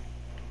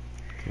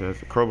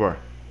that's a crowbar.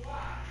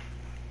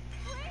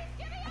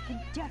 I can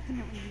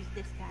definitely use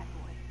this bad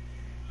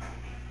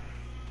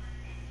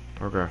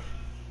boy. Okay.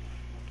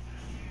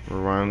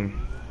 Rewind.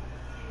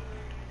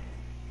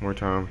 More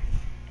time.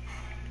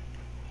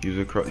 Use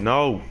a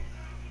no.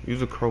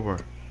 Use a crowbar.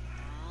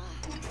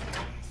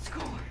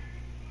 Score.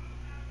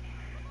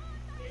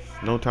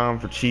 No time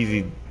for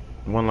cheesy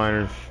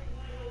one-liners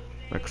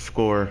like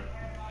score.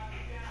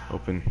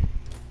 Open.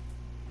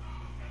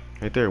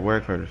 Right there, wire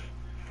cutters.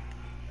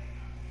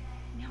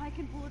 Now I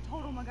can pull a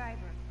total MacGyver.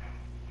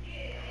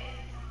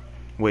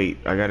 Wait,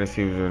 I gotta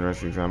see who's doing the rest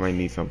of the exam. I might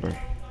need something.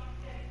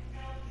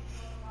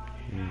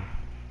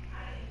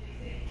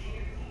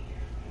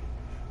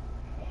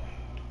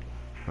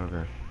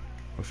 Okay.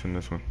 What's in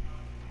this one?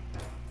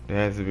 There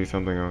has to be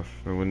something else.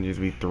 It wouldn't just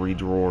be 3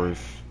 drawers.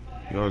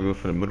 You always go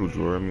for the middle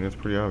drawer. I mean, that's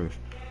pretty obvious.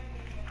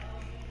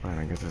 Alright,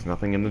 I guess there's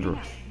nothing in the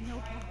drawers.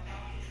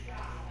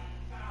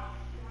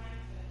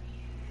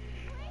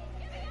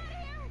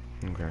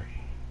 Okay.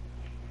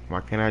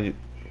 Why can't I just...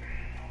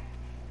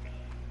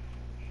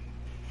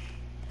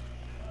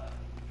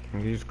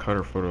 Can you just cut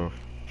her foot off?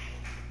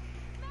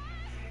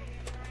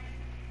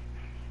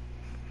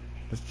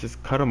 Let's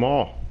just cut them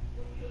all.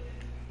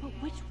 But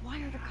which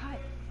wire to cut?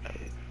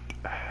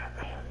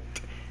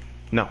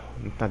 No,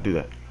 let's not do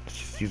that. Let's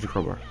just use the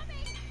crowbar.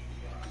 You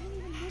can't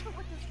even move it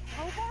with this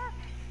crowbar?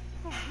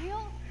 For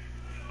real?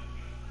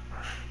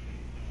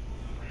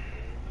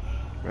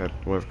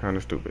 That was kind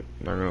of stupid.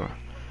 Not gonna lie.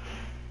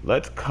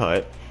 Let's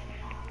cut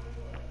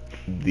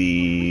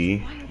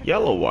the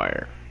yellow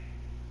wire.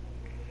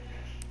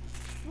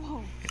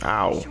 Whoa.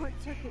 Ow. Short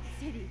Circuit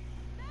City.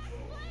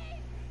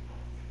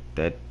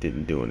 That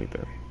didn't do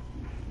anything.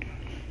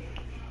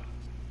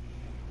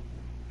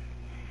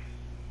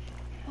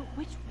 But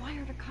which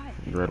wire to cut?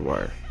 Red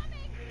wire.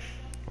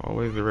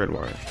 Always the red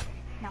wire.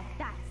 Now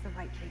that's the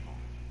right cable.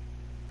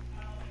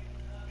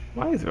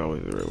 Why is it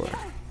always the red wire?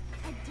 Yes,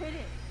 I did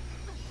it.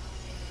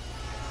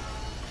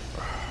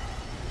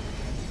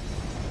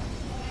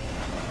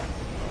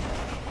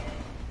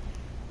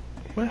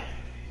 What?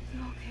 You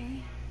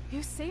okay?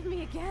 You saved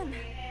me again.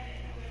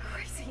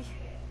 Crazy.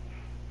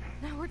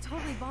 Now we're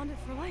totally bonded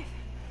for life.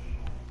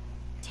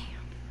 Damn.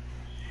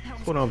 That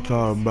was That's what I'm close.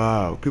 talking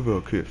about. Give her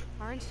a kiss.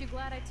 Aren't you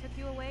glad I took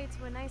you away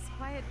to a nice,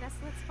 quiet,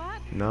 desolate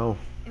spot? No.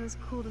 It was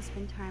cool to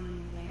spend time in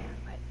your lair,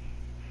 but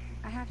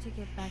I have to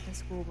get back to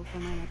school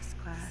before my next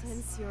class.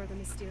 Since you're the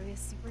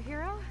mysterious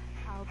superhero,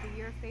 I'll be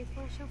your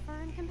faithful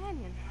chauffeur and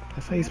companion.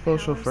 That's how you spell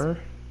chauffeur?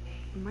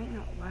 It might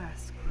not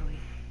last, Chloe.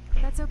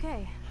 That's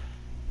okay.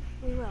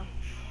 We will.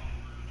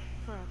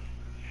 Forever.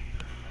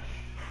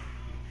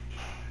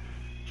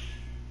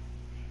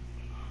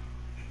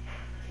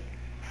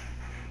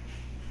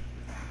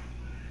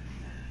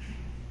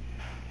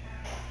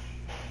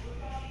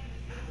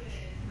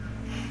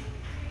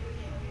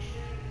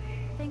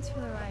 Thanks for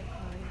the ride,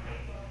 Chloe.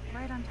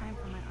 Right on time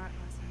for my art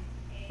lesson.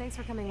 Thanks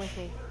for coming with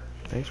me.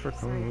 Thanks for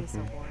Sorry coming to be with so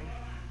me. boring.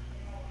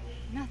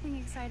 Nothing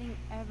exciting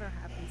ever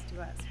happens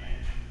to us,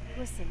 right?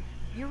 Listen,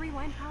 your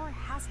rewind power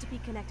has to be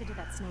connected to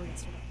that snow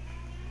yesterday.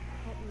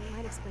 That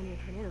might explain your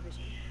tornado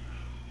vision.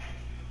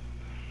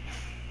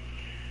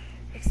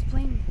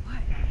 Explain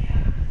what?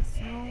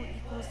 Snow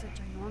equals the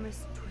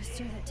ginormous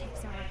twister that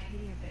takes out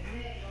Arcadia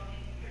Bay?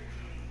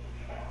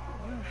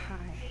 You're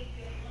high.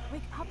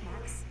 Wake up,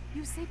 Max.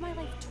 You saved my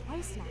life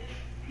twice now.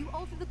 You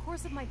altered the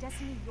course of my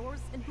destiny, yours,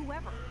 and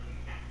whoever.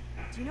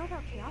 Do you know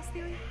about chaos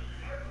theory?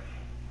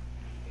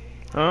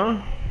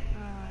 Huh?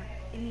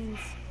 It means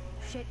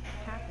shit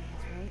happens,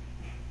 right?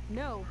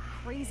 No,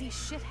 crazy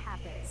shit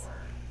happens.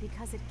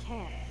 Because it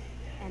can.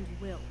 And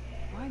will.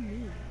 Why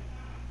me?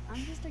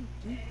 I'm just a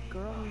geek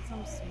girl in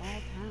some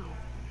small town.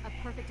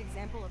 A perfect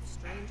example of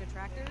strange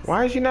attractors.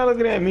 Why is she not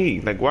looking at me?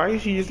 Like, why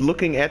is she just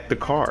looking at the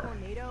car?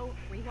 Tornado,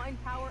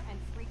 rewind power, and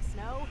freak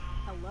snow.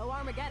 Hello,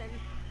 Armageddon.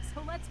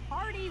 So let's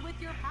party with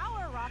your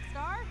power,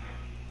 Rockstar.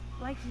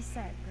 Like you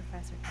said,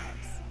 Professor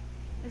Cox,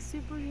 a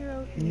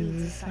superhero He's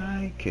needs a a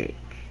sidekick. sidekick.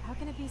 How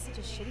can it be such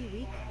a shitty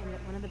week and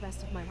yet one of the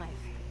best of my life?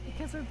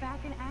 Because we're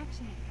back in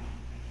action again.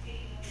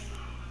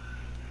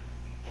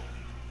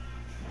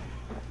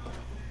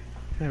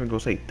 I'm gonna go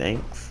say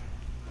thanks.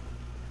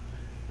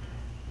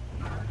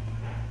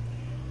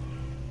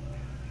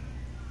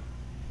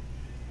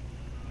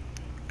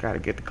 Gotta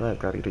get the class,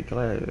 gotta get the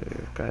class,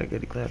 gotta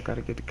get the class,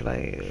 gotta get the class,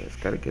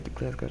 gotta get the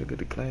class, gotta get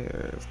the class,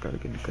 gotta get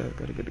the class,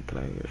 gotta get the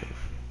class,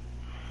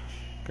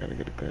 gotta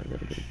get the class,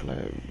 gotta get the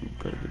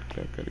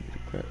class, gotta get the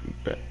class, gotta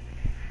get the class,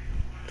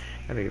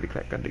 gotta get the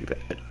class, gotta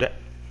get that.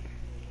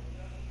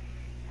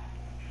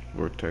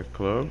 Vortex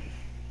Club,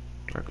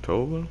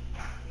 October.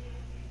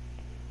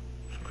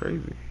 It's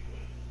crazy.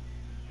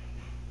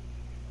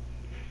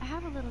 I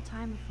have a little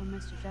time before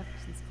Mr.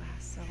 Jefferson's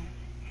class, so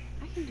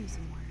I can do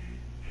some work.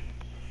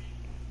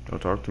 Don't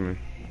talk to me.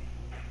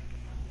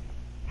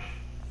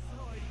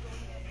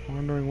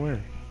 Wondering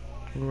where?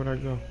 Where would I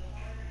go?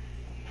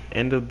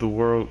 End of the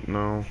world?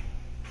 No.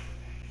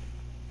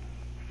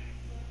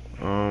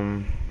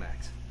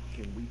 Max,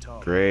 can we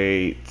talk?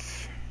 Great.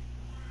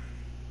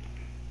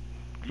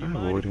 Do you I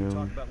mind avoid if we him.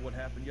 talk about what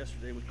happened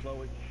yesterday with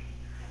Chloe?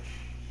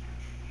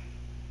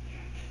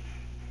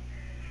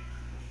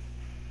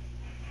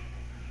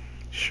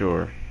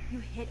 Sure. You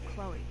hit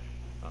Chloe.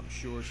 I'm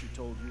sure she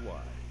told you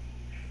why.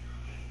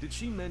 Did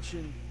she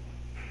mention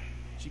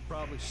she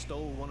probably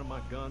stole one of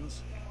my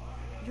guns?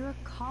 You're a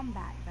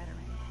combat veteran.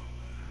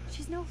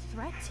 She's no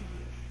threat to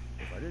you.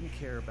 If I didn't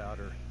care about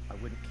her, I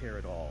wouldn't care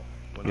at all.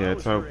 When Yeah, I that's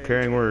was how her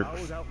caring age, works.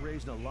 I was out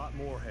raising a lot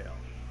more hell.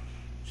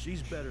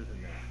 She's better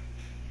than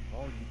that.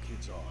 All you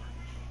kids are.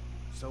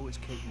 So is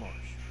Kate Marsh.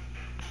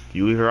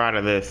 You leave her out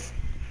of this.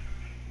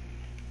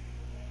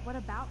 What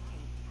about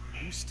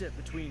Kate? You stepped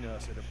between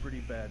us at a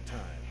pretty bad time.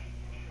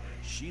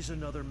 She's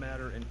another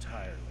matter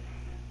entirely.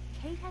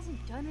 Kate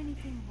hasn't done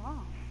anything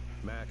wrong.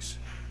 Max,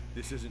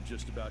 this isn't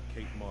just about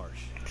Kate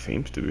Marsh.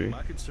 Seems to be.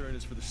 My concern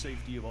is for the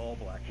safety of all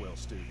Blackwell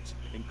students,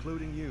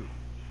 including you.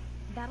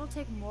 That'll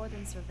take more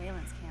than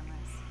surveillance cameras.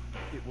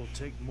 It will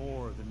take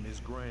more than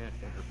Ms. Grant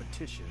and her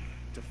petition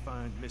to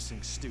find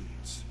missing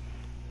students.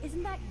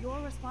 Isn't that your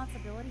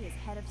responsibility as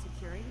head of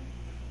security?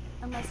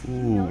 Unless you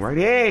Ooh, know right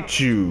something at about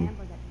you. Mr.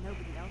 Ambler that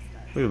nobody else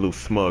does. Look at a little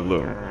smug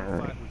look. I don't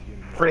want to fight with you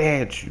anymore. Right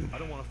at you. I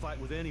don't want to fight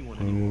with anyone I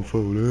don't anymore. want to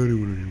fuck with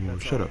anyone anymore.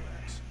 That's Shut all, up.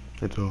 Max.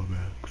 That's all,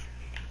 Max.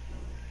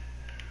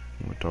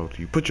 I want to talk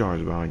to you. Put your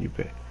arms behind your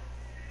back.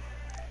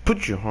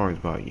 Put your arms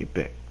behind your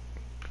back.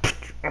 Put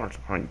your arms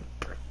behind your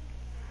back.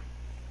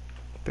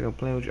 Think I'm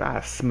playing with you?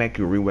 I'll smack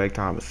you real back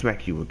time and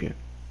smack you again.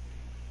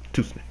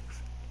 2 smacks.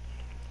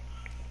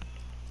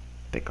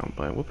 Think I'm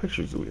playing. What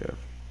pictures do we have?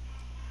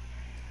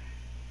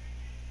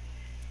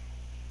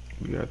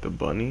 We got the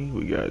bunny,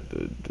 we got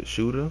the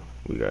shooter,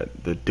 we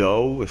got the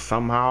dough.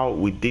 Somehow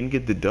we didn't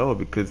get the dough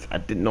because I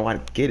didn't know how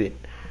to get it.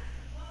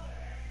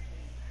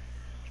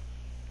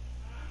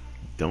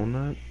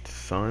 Donut,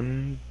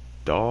 sun,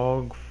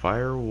 dog,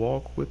 fire,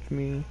 walk with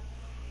me.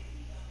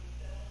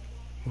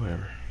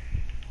 Whatever.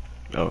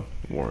 Oh,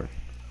 Warren.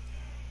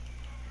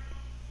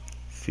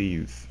 See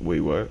you. Wait,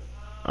 what?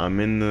 I'm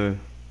in the.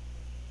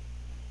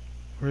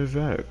 Where's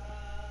that?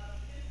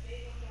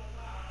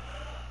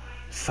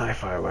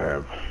 Sci-fi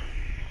lab.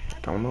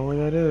 Don't know where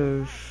that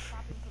is.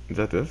 Is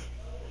that this?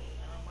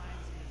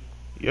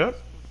 Yep.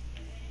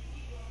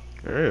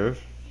 There it is.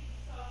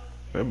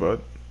 Hey,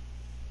 bud.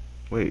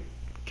 Wait,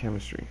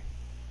 chemistry.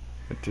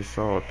 I just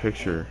saw a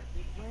picture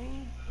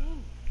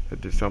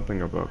that did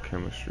something about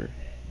chemistry.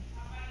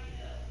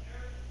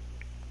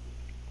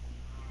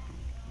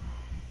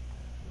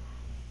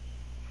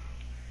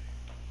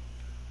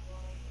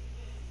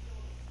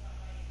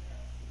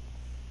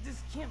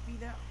 This can't be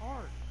that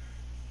hard.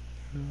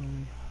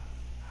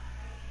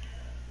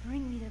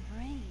 Bring me the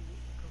brain.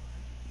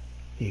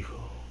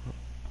 Ego.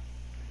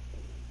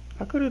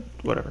 I could've.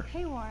 Whatever.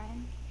 Hey,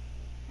 Warren.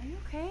 Are you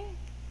okay?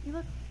 You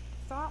look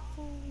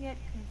thoughtful yet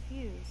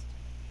confused.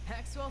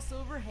 Maxwell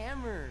Silver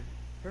Hammer.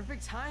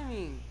 Perfect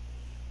timing.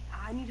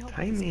 I need help with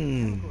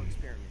Timing. this chemical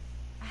experiment.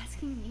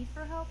 Asking me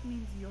for help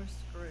means you're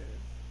screwed.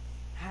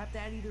 Have to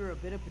add either a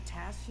bit of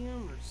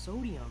potassium or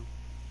sodium.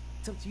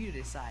 It's up to you to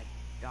decide,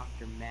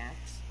 Dr. Max.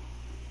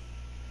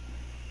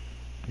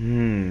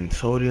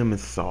 Sodium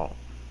is salt.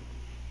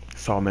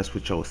 Salt mess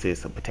with your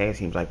system.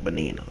 Potassium's like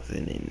bananas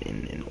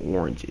and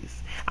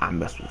oranges. I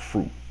mess with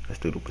fruit. Let's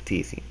do the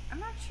potassium. I'm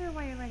not sure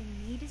why you're letting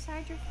me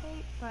decide your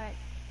fate, but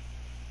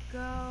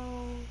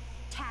go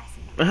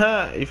potassium.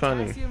 Haha, you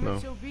funny. Potassium No.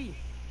 rich OB.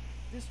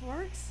 This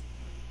works.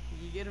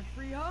 You get a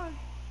free hug.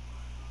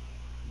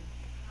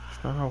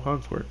 That's not how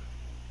hugs work.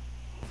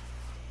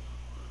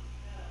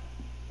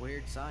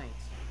 Weird science.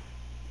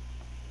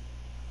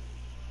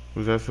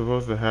 Was that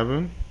supposed to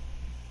happen?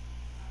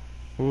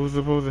 What was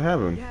supposed to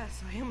happen?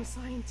 Yes, I am a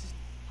scientist.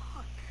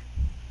 Fuck.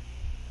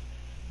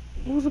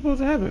 What was supposed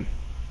to happen?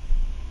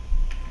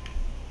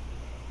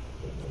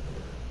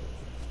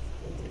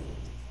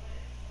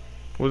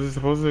 Was it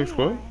supposed to Hey,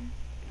 explode? Warren.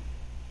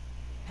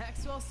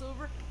 Maxwell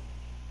Silver.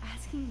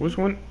 Asking Which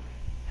me. one?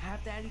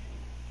 Half daddy.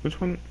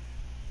 Which one?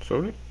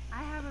 Sodium?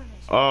 I have a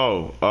vision.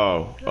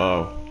 Oh.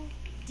 Go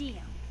DM.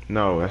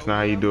 No, that's not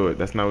how you do it.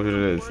 That's not what it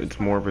is. It's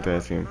more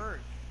potassium.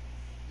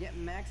 Yet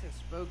Max has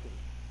spoken.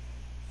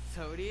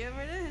 Sodium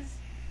it is.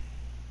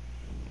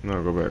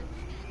 No, go back.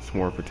 It's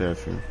more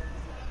potassium.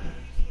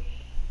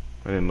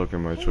 I didn't look at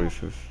my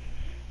choices.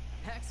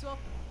 Maxwell.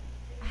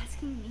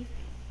 Asking me.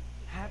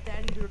 Half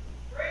daddy.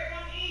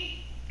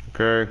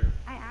 Okay.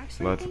 I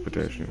actually Lots of think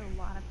you should potassium. use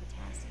a lot of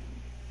potassium.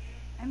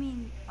 I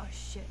mean, a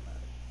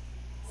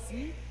shitload.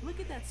 See? Look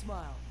at that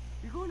smile.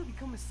 You're going to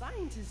become a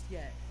scientist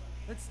yet.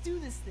 Let's do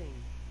this thing.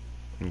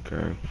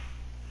 Okay.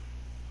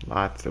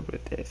 Lots of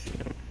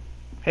potassium.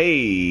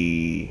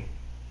 Hey.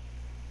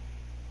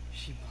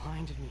 She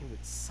blinded me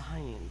with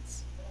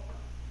science.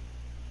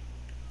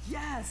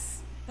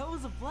 Yes! That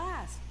was a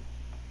blast!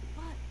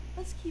 But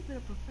let's keep it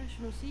a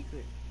professional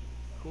secret.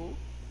 Cool?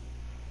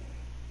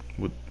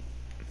 What?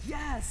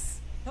 Yes!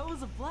 That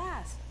was a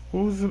blast!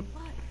 What was it?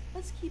 But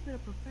let's keep it a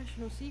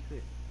professional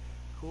secret.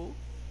 Cool?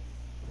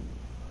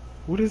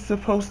 What is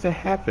supposed to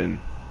happen?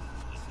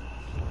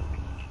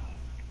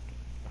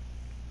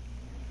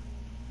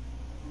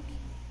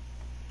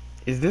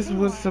 Is this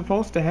what's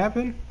supposed to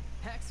happen?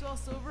 Maxwell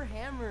Silver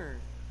Hammer.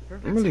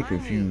 Perfect I'm really timing.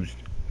 confused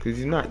because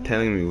you're not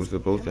telling me what's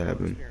supposed to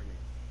happen.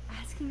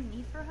 Asking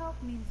me for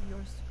help means you're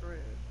screwed.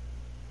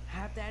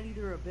 Have to add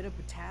either a bit of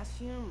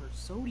potassium or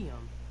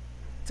sodium.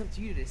 It's up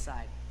to you to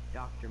decide,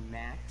 Dr.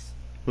 Max.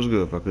 What's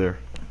good, fuck there?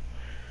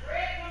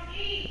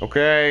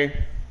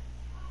 Okay.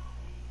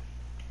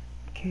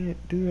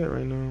 Can't do that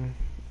right now.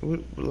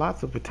 With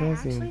lots of I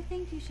potassium. actually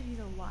think you should eat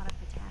a lot of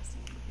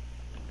potassium.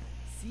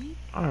 See?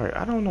 Alright,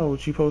 I don't know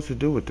what you're supposed to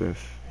do with this.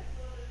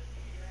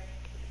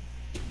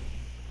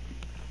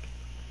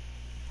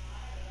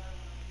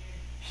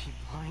 She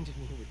blinded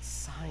me with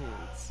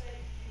science.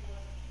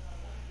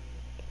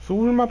 So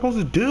what am I supposed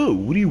to do?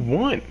 What do you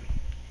want?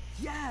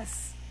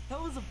 Yes! That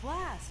was a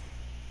blast!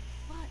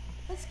 But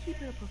let's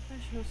keep it a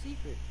professional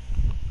secret.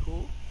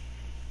 Cool?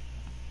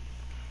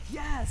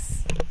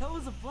 Yes! That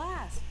was a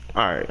blast!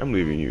 Alright, I'm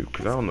leaving you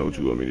because I don't know what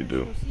you want me to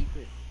do.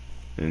 Secret.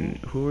 And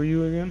who are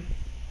you again?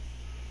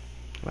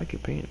 I like your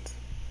pants.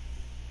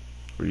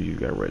 Or you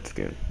got red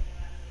skin?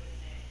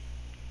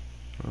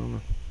 I don't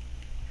know.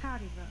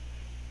 Howdy, Brooke.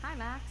 Hi,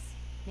 Max.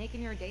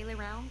 Making your daily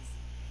rounds?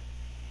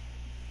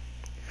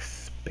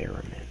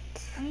 Experiment.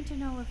 I need to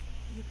know if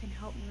you can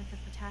help me with the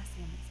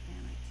potassium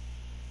experiment.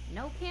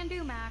 No can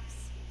do, Max.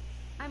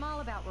 I'm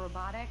all about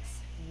robotics,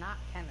 not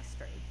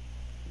chemistry.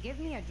 Give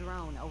me a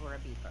drone over a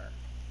beeper.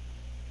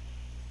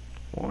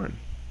 Warren.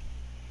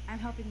 I'm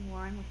helping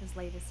Warren with his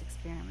latest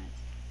experiment.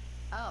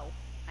 Oh,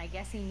 I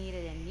guess he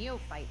needed a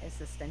neophyte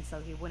assistant so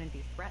he wouldn't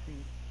be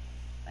threatened.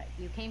 But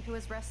you came to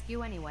his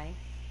rescue anyway.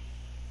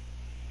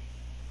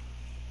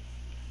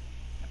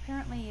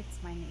 Apparently,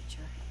 it's my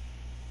nature.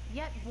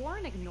 Yet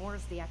Warren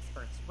ignores the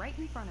experts right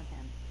in front of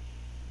him.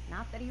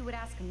 Not that he would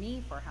ask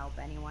me for help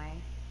anyway.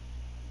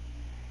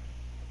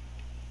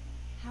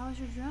 How is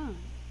your drone?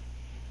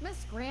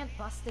 Miss Grant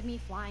busted me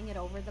flying it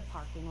over the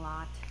parking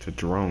lot. It's a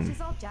drone. She's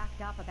all jacked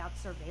up about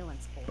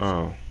surveillance bullshit.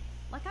 Oh.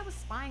 Like I was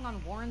spying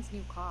on Warren's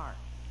new car.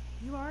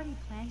 You already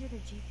planted a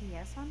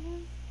GPS on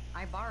him?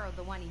 I borrowed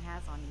the one he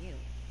has on you.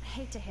 I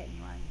hate to hit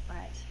anyone,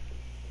 but...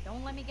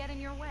 Don't let me get in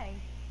your way.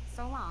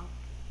 So long.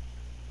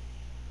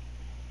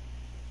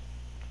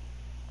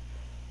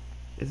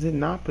 Is it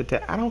not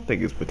potassium? I don't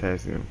think it's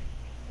potassium.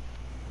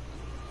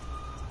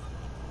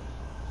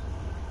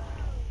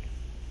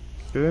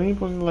 Cause then he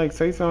supposed to like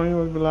say something, he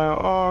supposed to be like,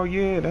 oh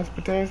yeah, that's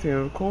potassium,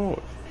 of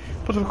course.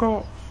 But of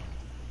course.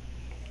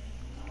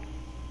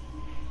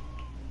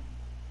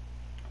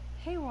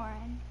 Hey,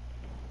 Warren.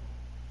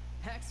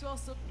 Maxwell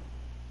Silver.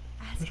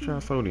 Let's try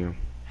sodium.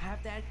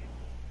 Have that.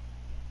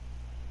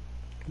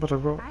 But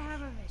of course. I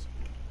have a vision.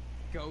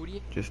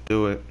 Cody. Just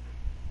do it.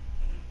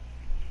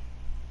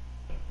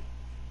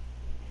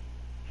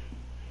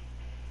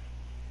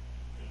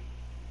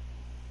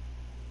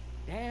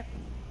 Damn.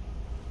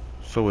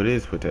 So it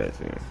is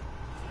potassium.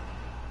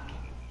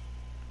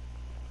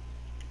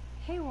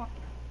 Hey, Warren.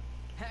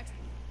 Max.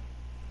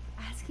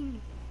 Asking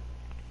you.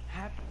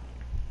 Have.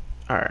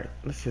 Alright,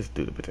 let's just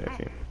do the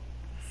potassium.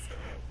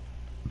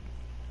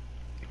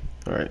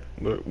 Alright,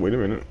 look, wait a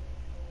minute.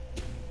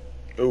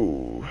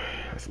 Oh,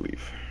 let's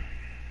leave.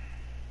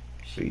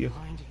 See ya.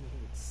 Blinded me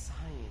with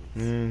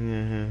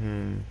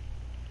science.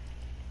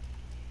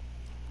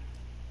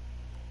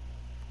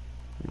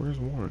 Where's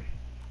Warren?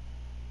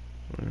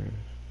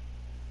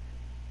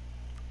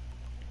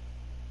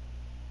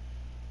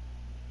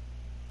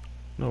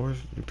 No, where's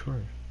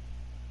Victoria?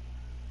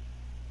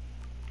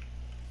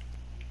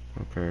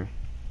 Okay.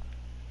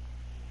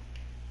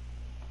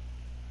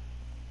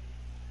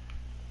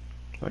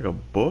 Like a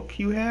book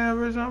you have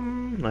or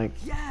something? Like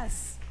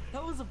Yes!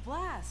 That was a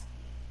blast!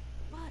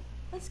 But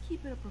let's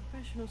keep it a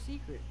professional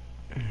secret.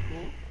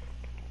 Cool?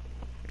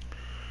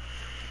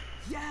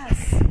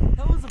 Yes!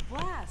 That was a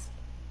blast!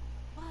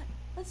 But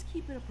let's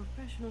keep it a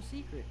professional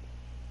secret.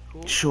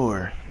 Cool?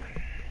 sure.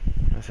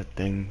 That's a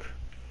thing.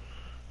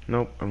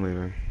 Nope, I'm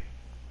leaving.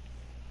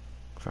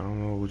 Cause I don't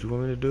know what you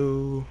want me to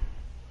do.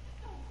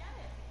 Don't get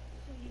it.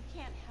 So you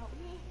can't help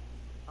me?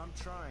 I'm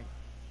trying,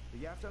 but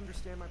you have to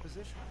understand my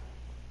position.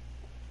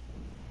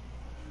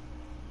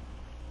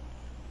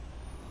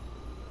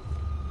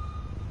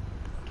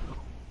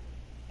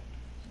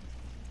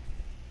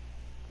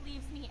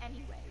 Leaves me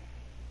anyway.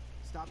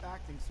 Stop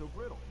acting so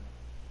brittle.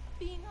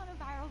 Being on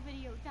a viral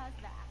video does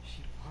that.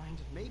 She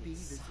blinded me. Maybe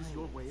this is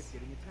your way of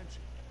getting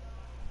attention.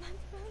 That's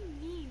really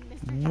mean, Mr.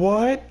 Jefferson.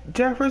 What,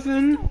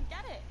 Jefferson? Don't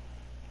get it.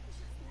 Just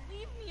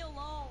leave me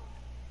alone.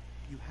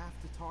 You have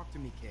to talk to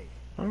me, Kate.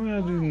 I'm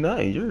gonna do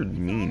nothing. You're It's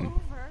mean. all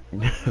over.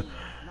 Please.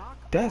 Knock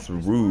That's off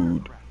this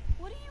rude. crap.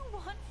 What do you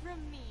want from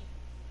me?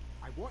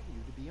 I want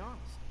you to be honest.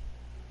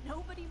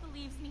 Nobody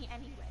believes me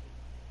anyway.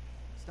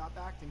 Stop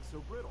acting so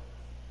brittle.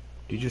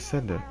 You just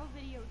said Being that. on a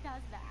viral video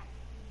does that.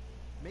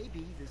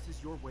 Maybe this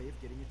is your way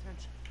of getting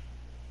attention.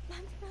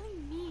 That's really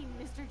mean,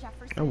 Mr.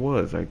 Jefferson. I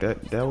was like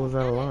that. That was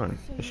out of line.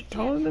 So Is she you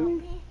taller can't than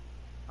help me? me?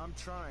 I'm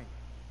trying,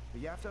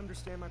 but you have to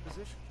understand my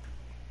position.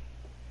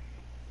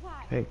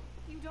 Why? Hey.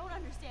 You don't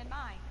understand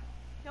mine.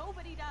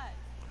 Nobody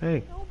does.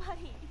 Hey.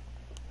 Nobody.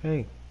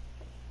 Hey.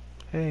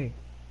 Hey.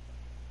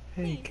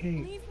 Hey, Please,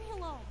 Kate. leave me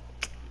alone.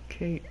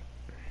 Kate.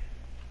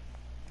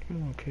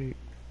 Come on, Kate.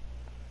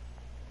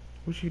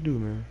 What you do,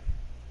 man?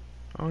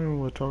 I don't even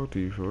want to talk to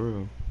you for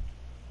real.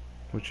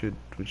 With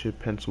your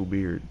pencil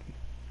beard.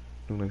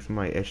 Look like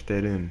somebody etched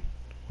that in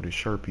with a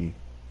Sharpie.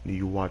 Then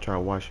you watch how I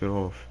wash it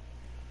off.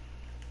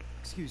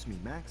 Excuse me,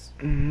 Max.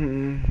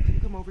 Mm-hmm. Can you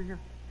come over here?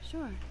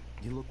 Sure.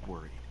 You look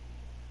worried.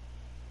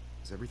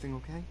 Is everything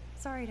okay?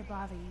 Sorry to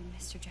bother you,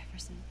 Mr.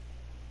 Jefferson.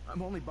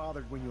 I'm only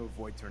bothered when you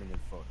avoid turning in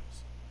photos.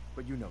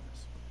 But you know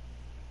this.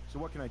 So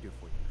what can I do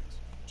for you, Max?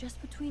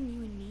 Just between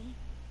you and me,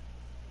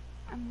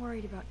 I'm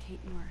worried about Kate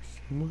Marsh.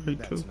 I'm worried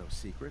That's too. no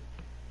secret.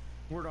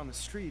 Word on the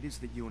street is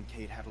that you and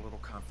Kate had a little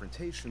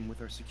confrontation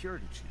with our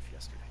security chief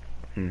yesterday.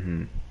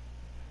 Mm-hmm.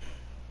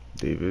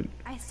 David.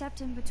 I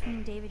stepped in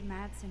between David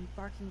Madsen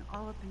barking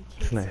all up in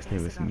Kate's His last name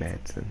face is about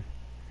Madsen. something.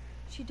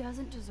 She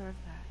doesn't deserve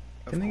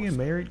that. Didn't they get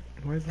married?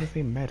 Why does it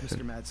say Mr.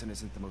 Madsen? Madsen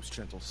isn't the most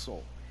gentle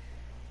soul.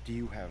 Do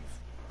you have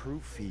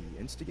proof he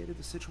instigated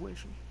the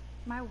situation?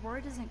 My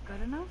word isn't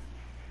good enough?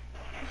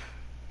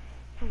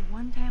 The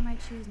one time I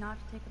choose not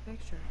to take a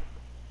picture.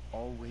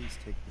 Always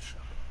take the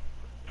shot.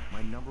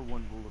 My #1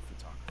 rule of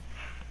photography.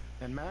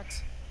 And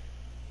Max,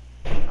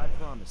 I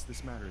promise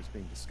this matter is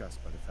being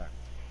discussed by the faculty.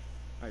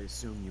 I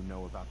assume you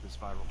know about this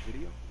viral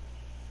video?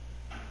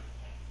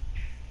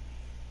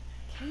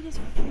 Kate is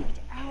freaked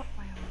out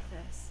by all of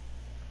this.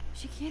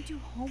 She can't do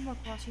homework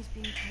while she's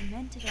being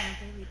tormented on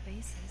a daily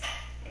basis.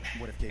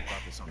 What if Kate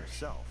brought this on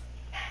herself?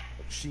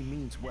 She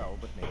means well,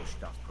 but maybe she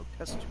does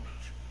protest too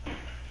much.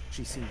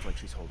 She seems like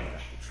she's holding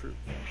back the truth.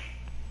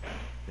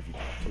 Have you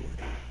talked to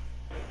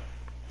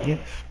her?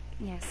 Yes.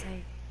 Yes,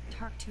 I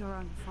talked to her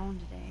on the phone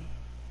today.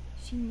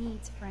 She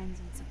needs friends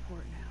and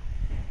support now.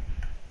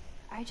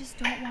 I just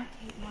don't want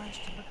Kate Marsh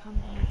to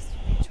become the next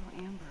Rachel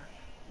Amber.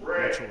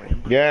 Rachel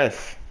Amber?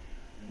 Yes.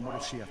 What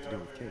does she have to do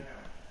with Kate?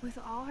 With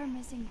all her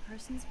missing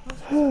persons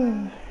posters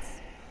around,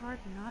 it's hard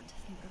not to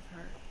think of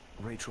her.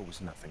 Rachel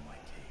was nothing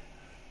like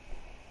Kate.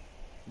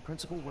 And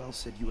Principal Wells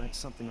said you had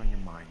something on your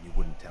mind you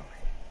wouldn't tell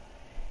her.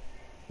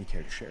 You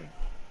care to share?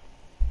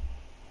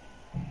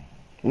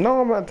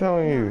 No, I'm not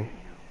telling you. No.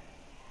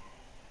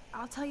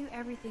 I'll tell you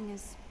everything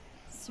as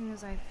soon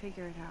as I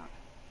figure it out.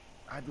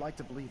 I'd like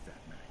to believe that,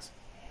 Max.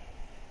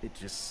 It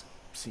just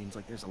seems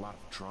like there's a lot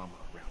of drama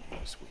around here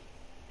this week.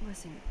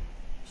 Listen,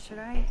 should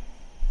I?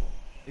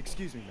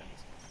 Excuse me,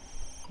 Max.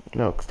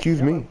 No, excuse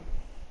Hello? me.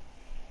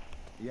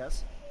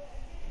 Yes?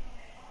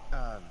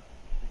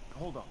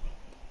 Hold on.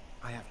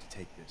 I have to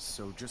take this,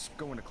 so just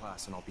go into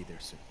class and I'll be there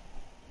soon.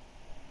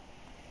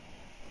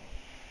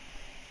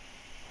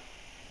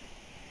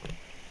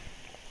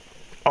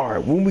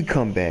 Alright, when we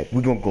come back,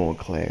 we're gonna go in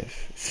class.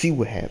 See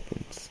what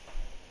happens.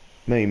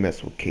 Maybe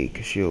mess with Kate,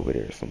 cause she over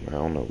there somewhere. I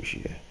don't know where she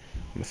at.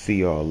 I'm gonna see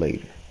y'all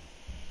later.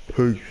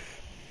 Peace.